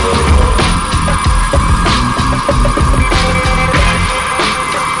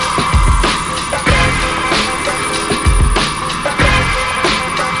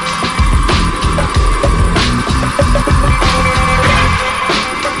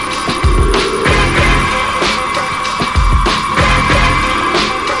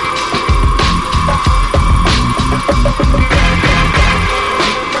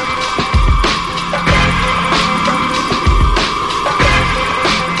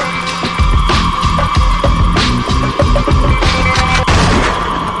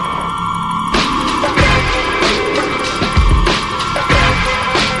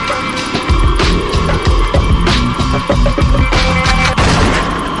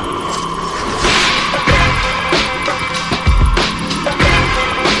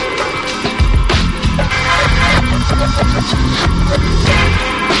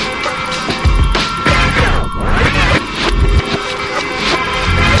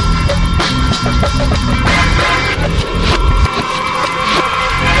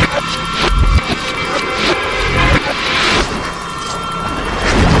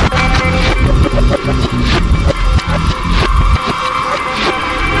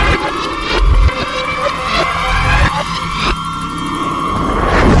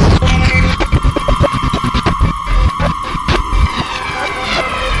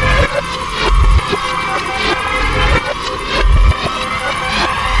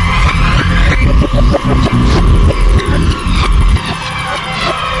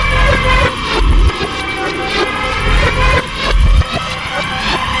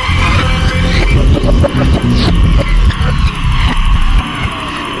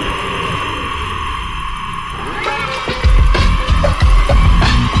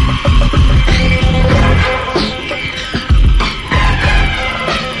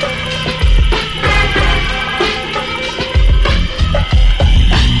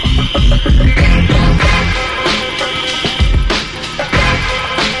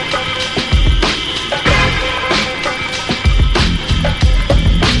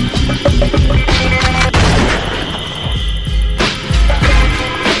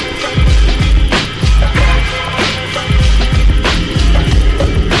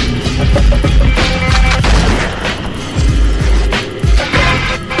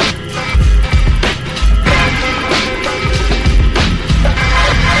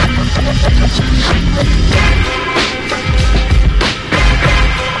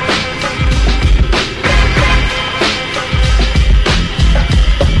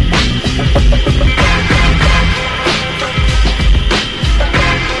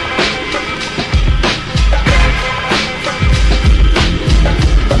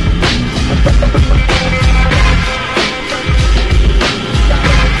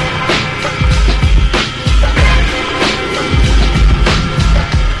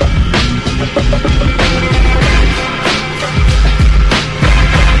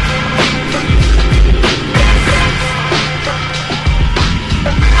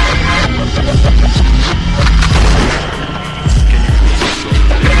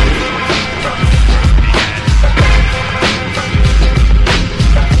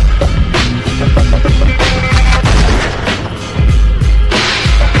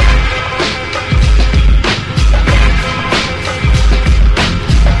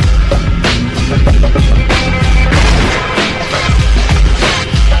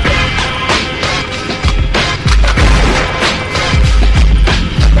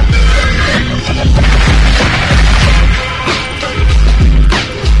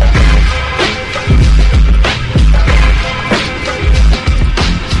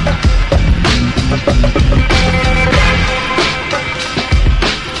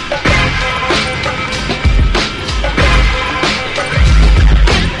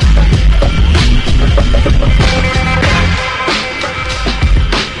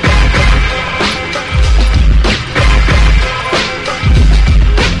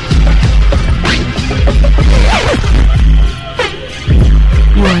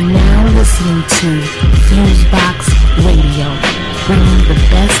 listening to FuseBox Radio, bringing the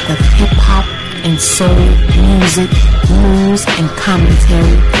best of hip-hop and soul music, news, and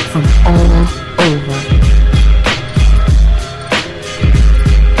commentary from all over.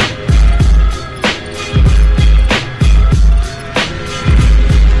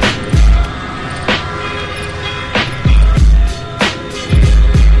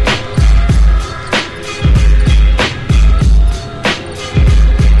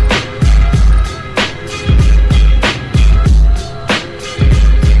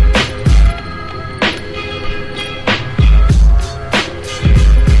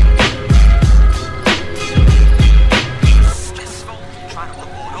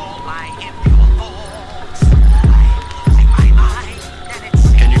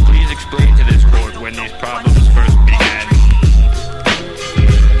 Can you please explain to this court when these problems first began?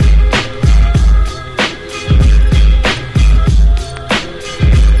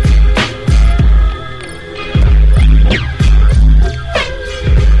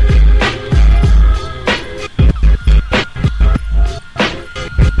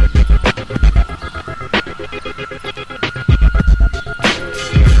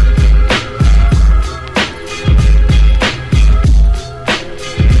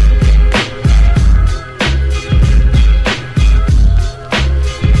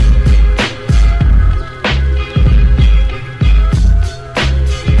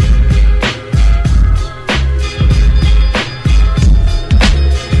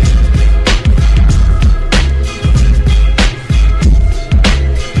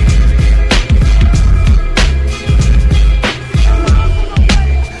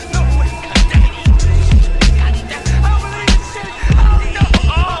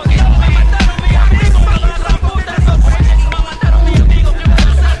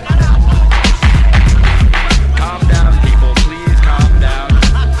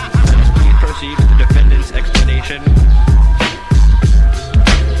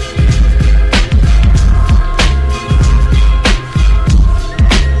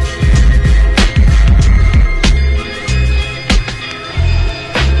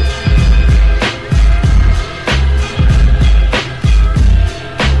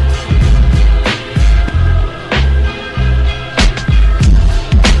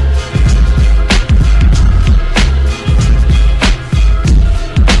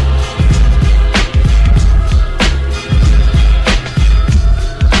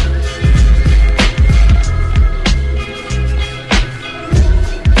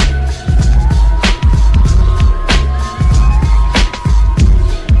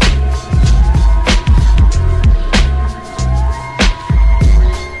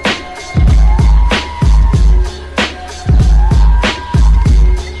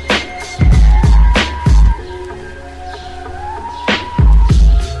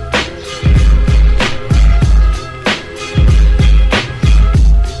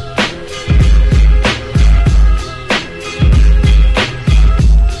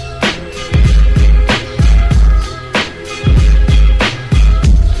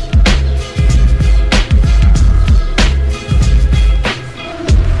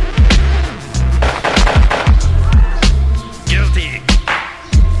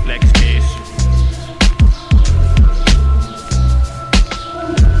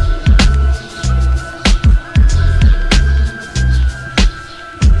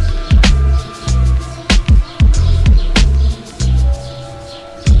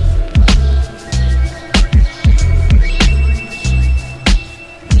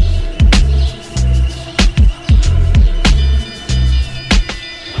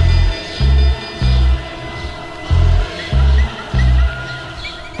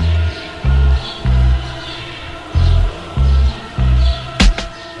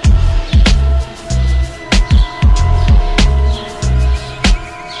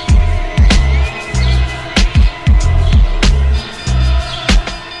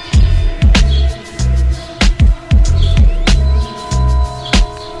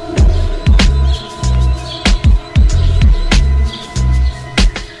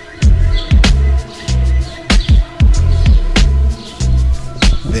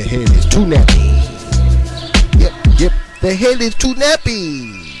 The head is too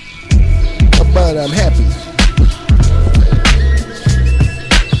nappy, but I'm happy.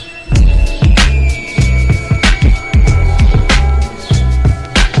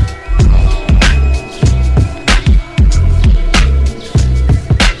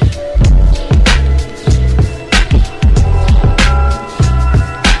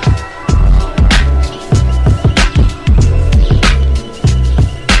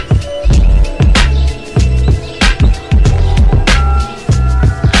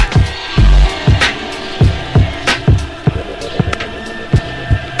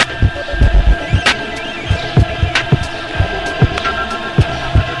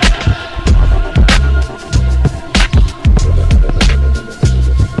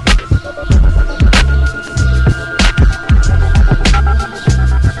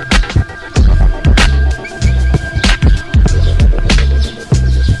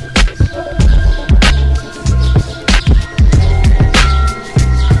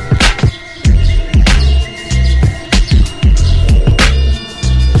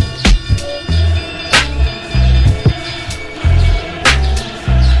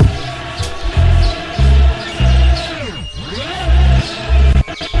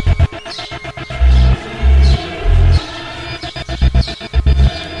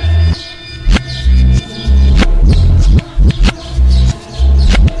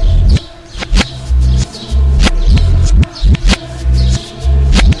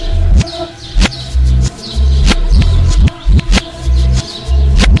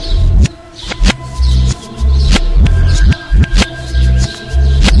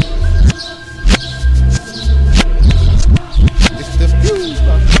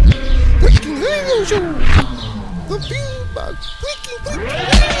 Radio Show. The FuseBox Freaking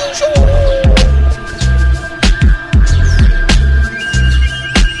Radio Show.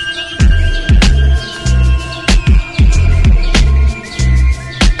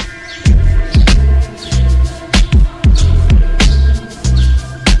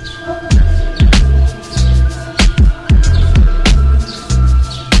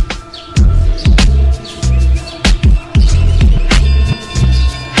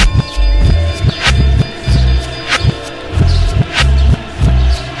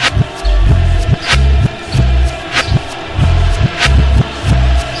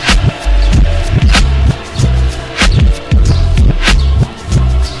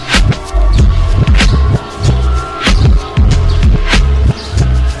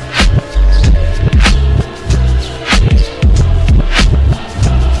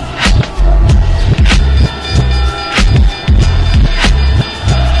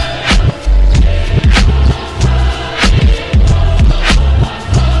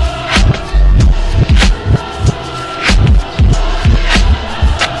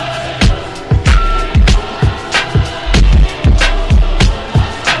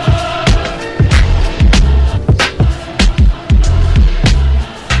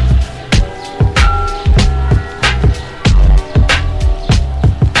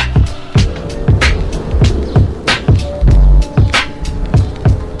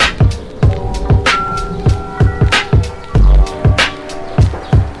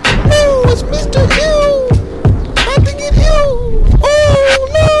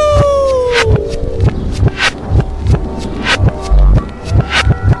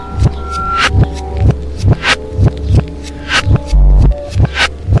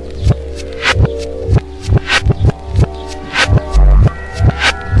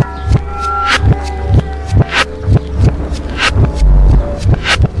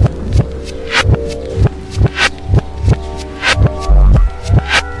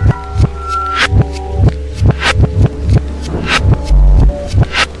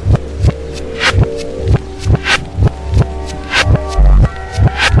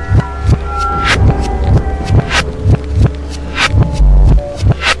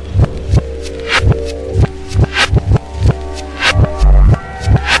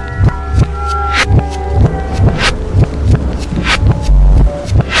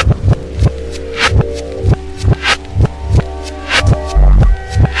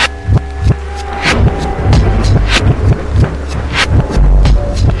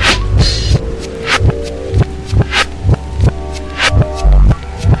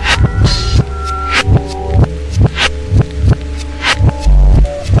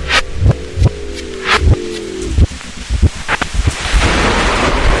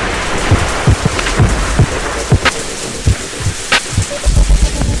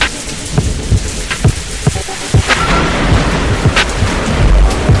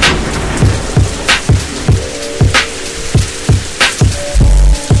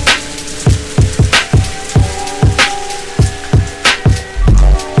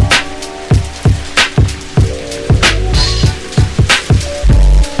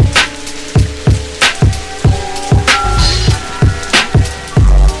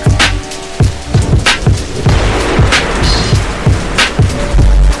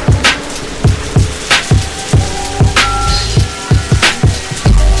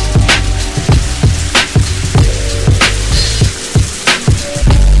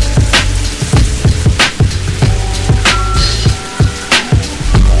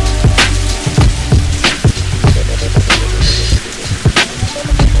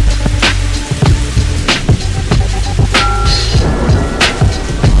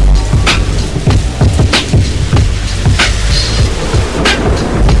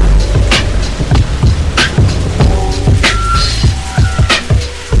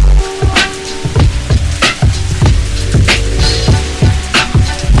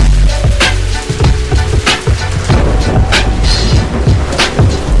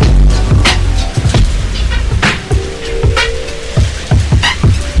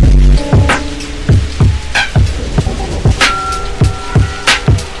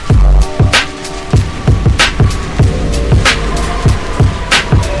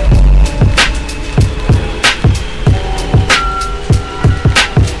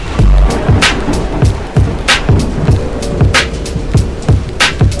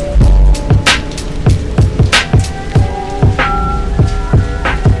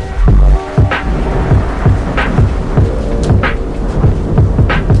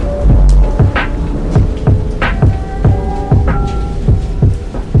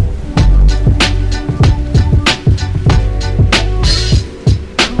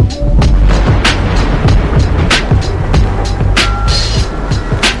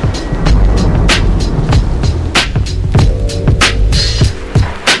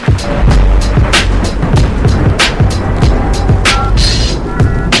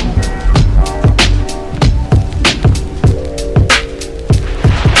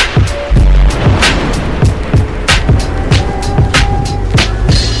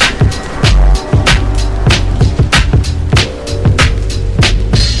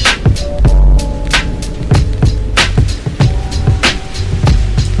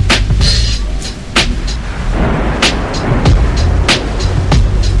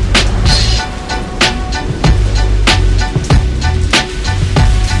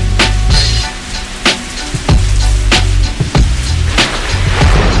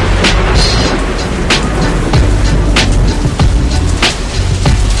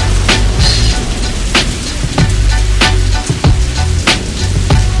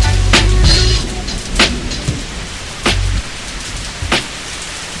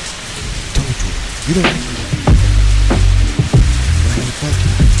 You know that.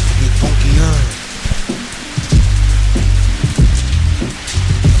 Get funky on.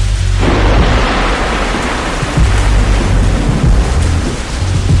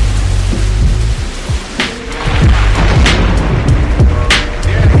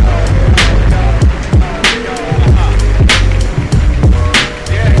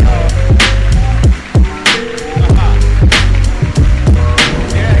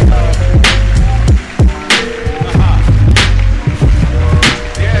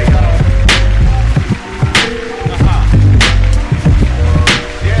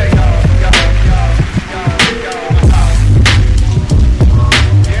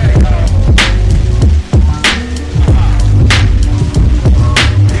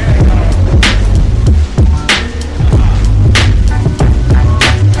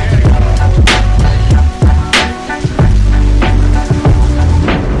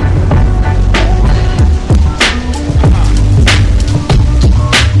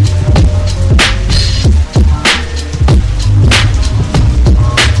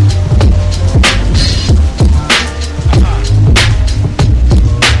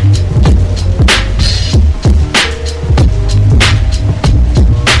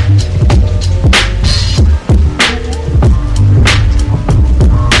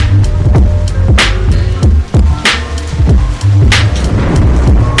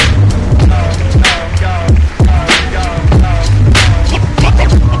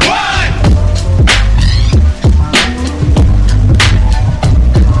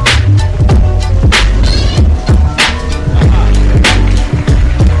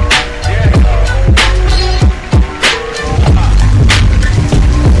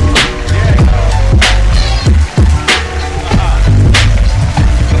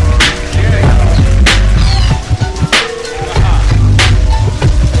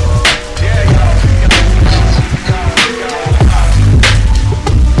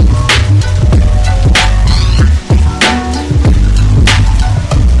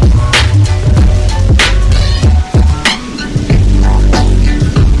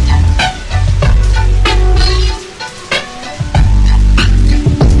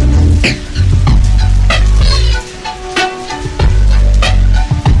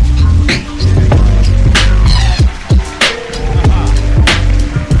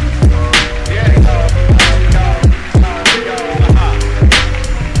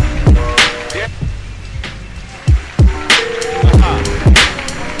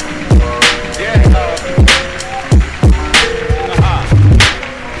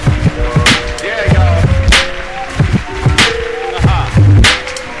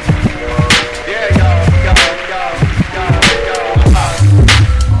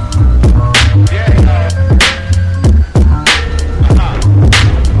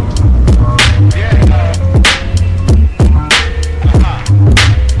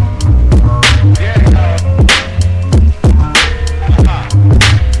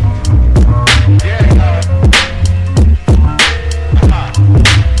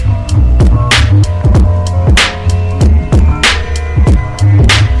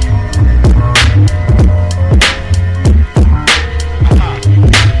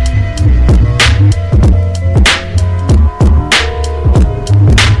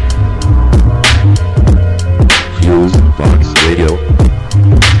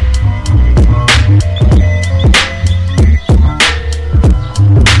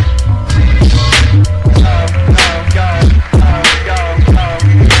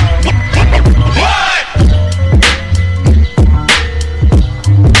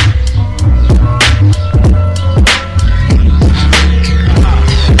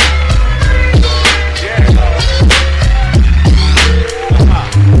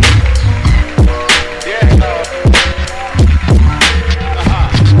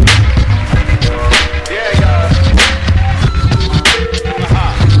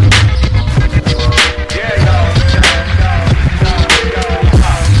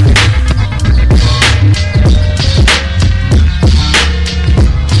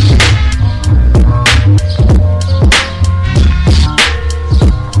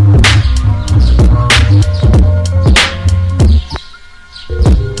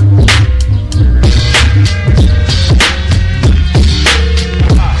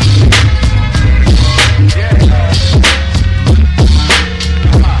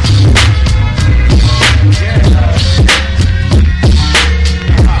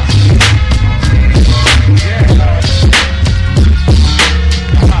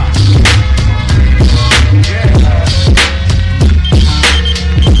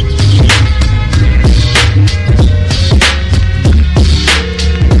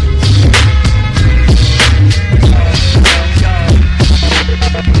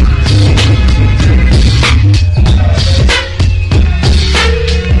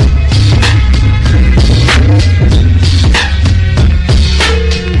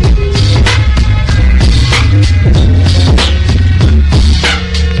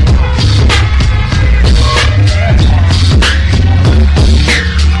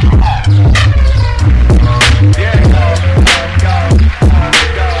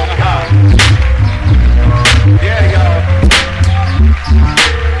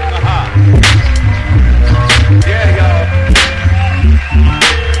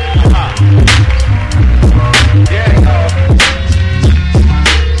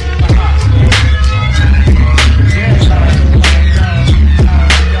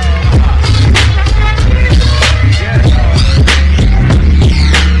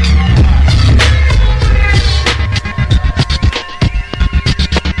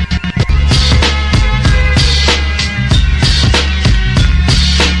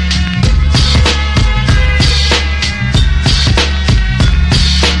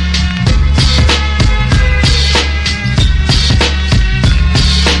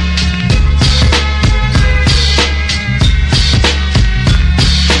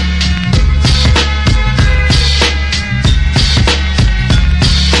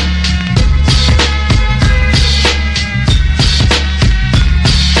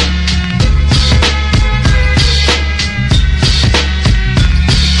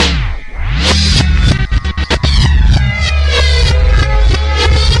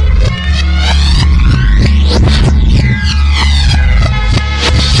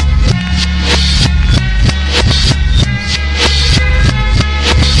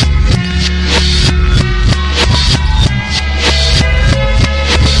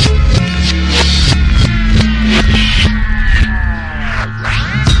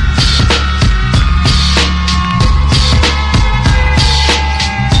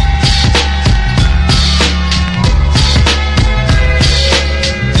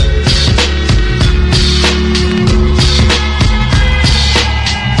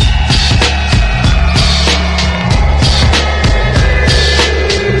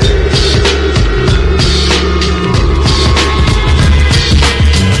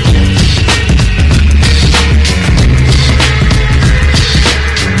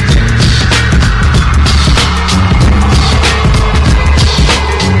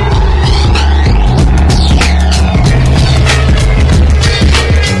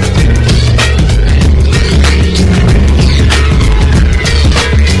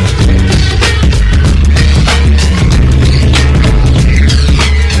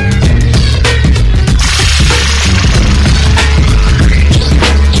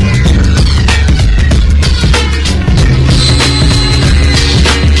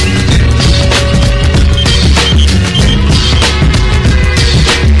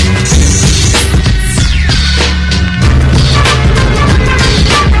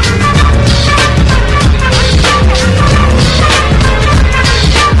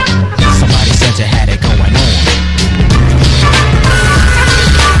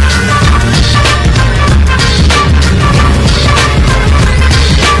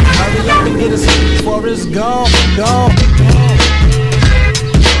 before it's gone, gone.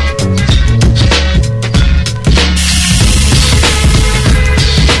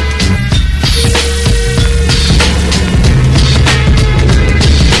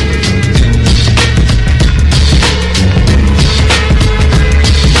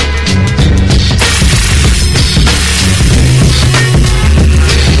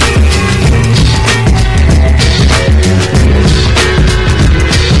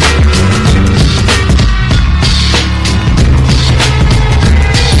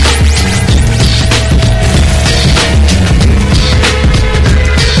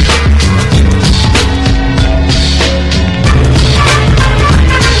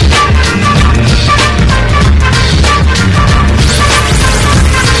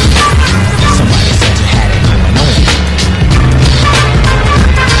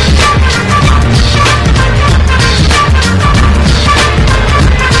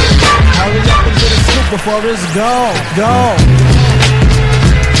 Before it's gone, gone.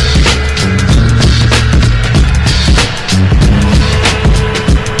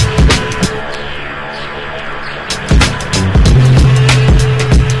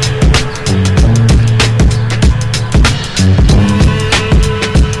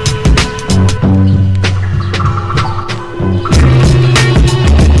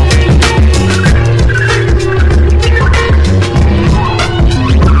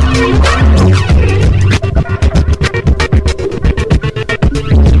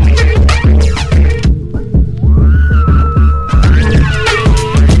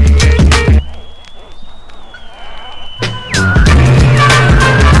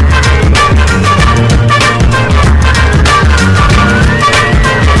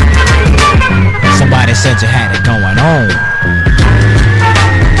 Said you had it going on.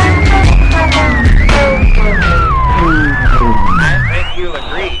 I think you'll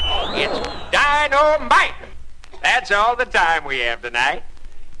agree. It's dynamite. That's all the time we have tonight.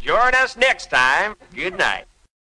 Join us next time. Good night.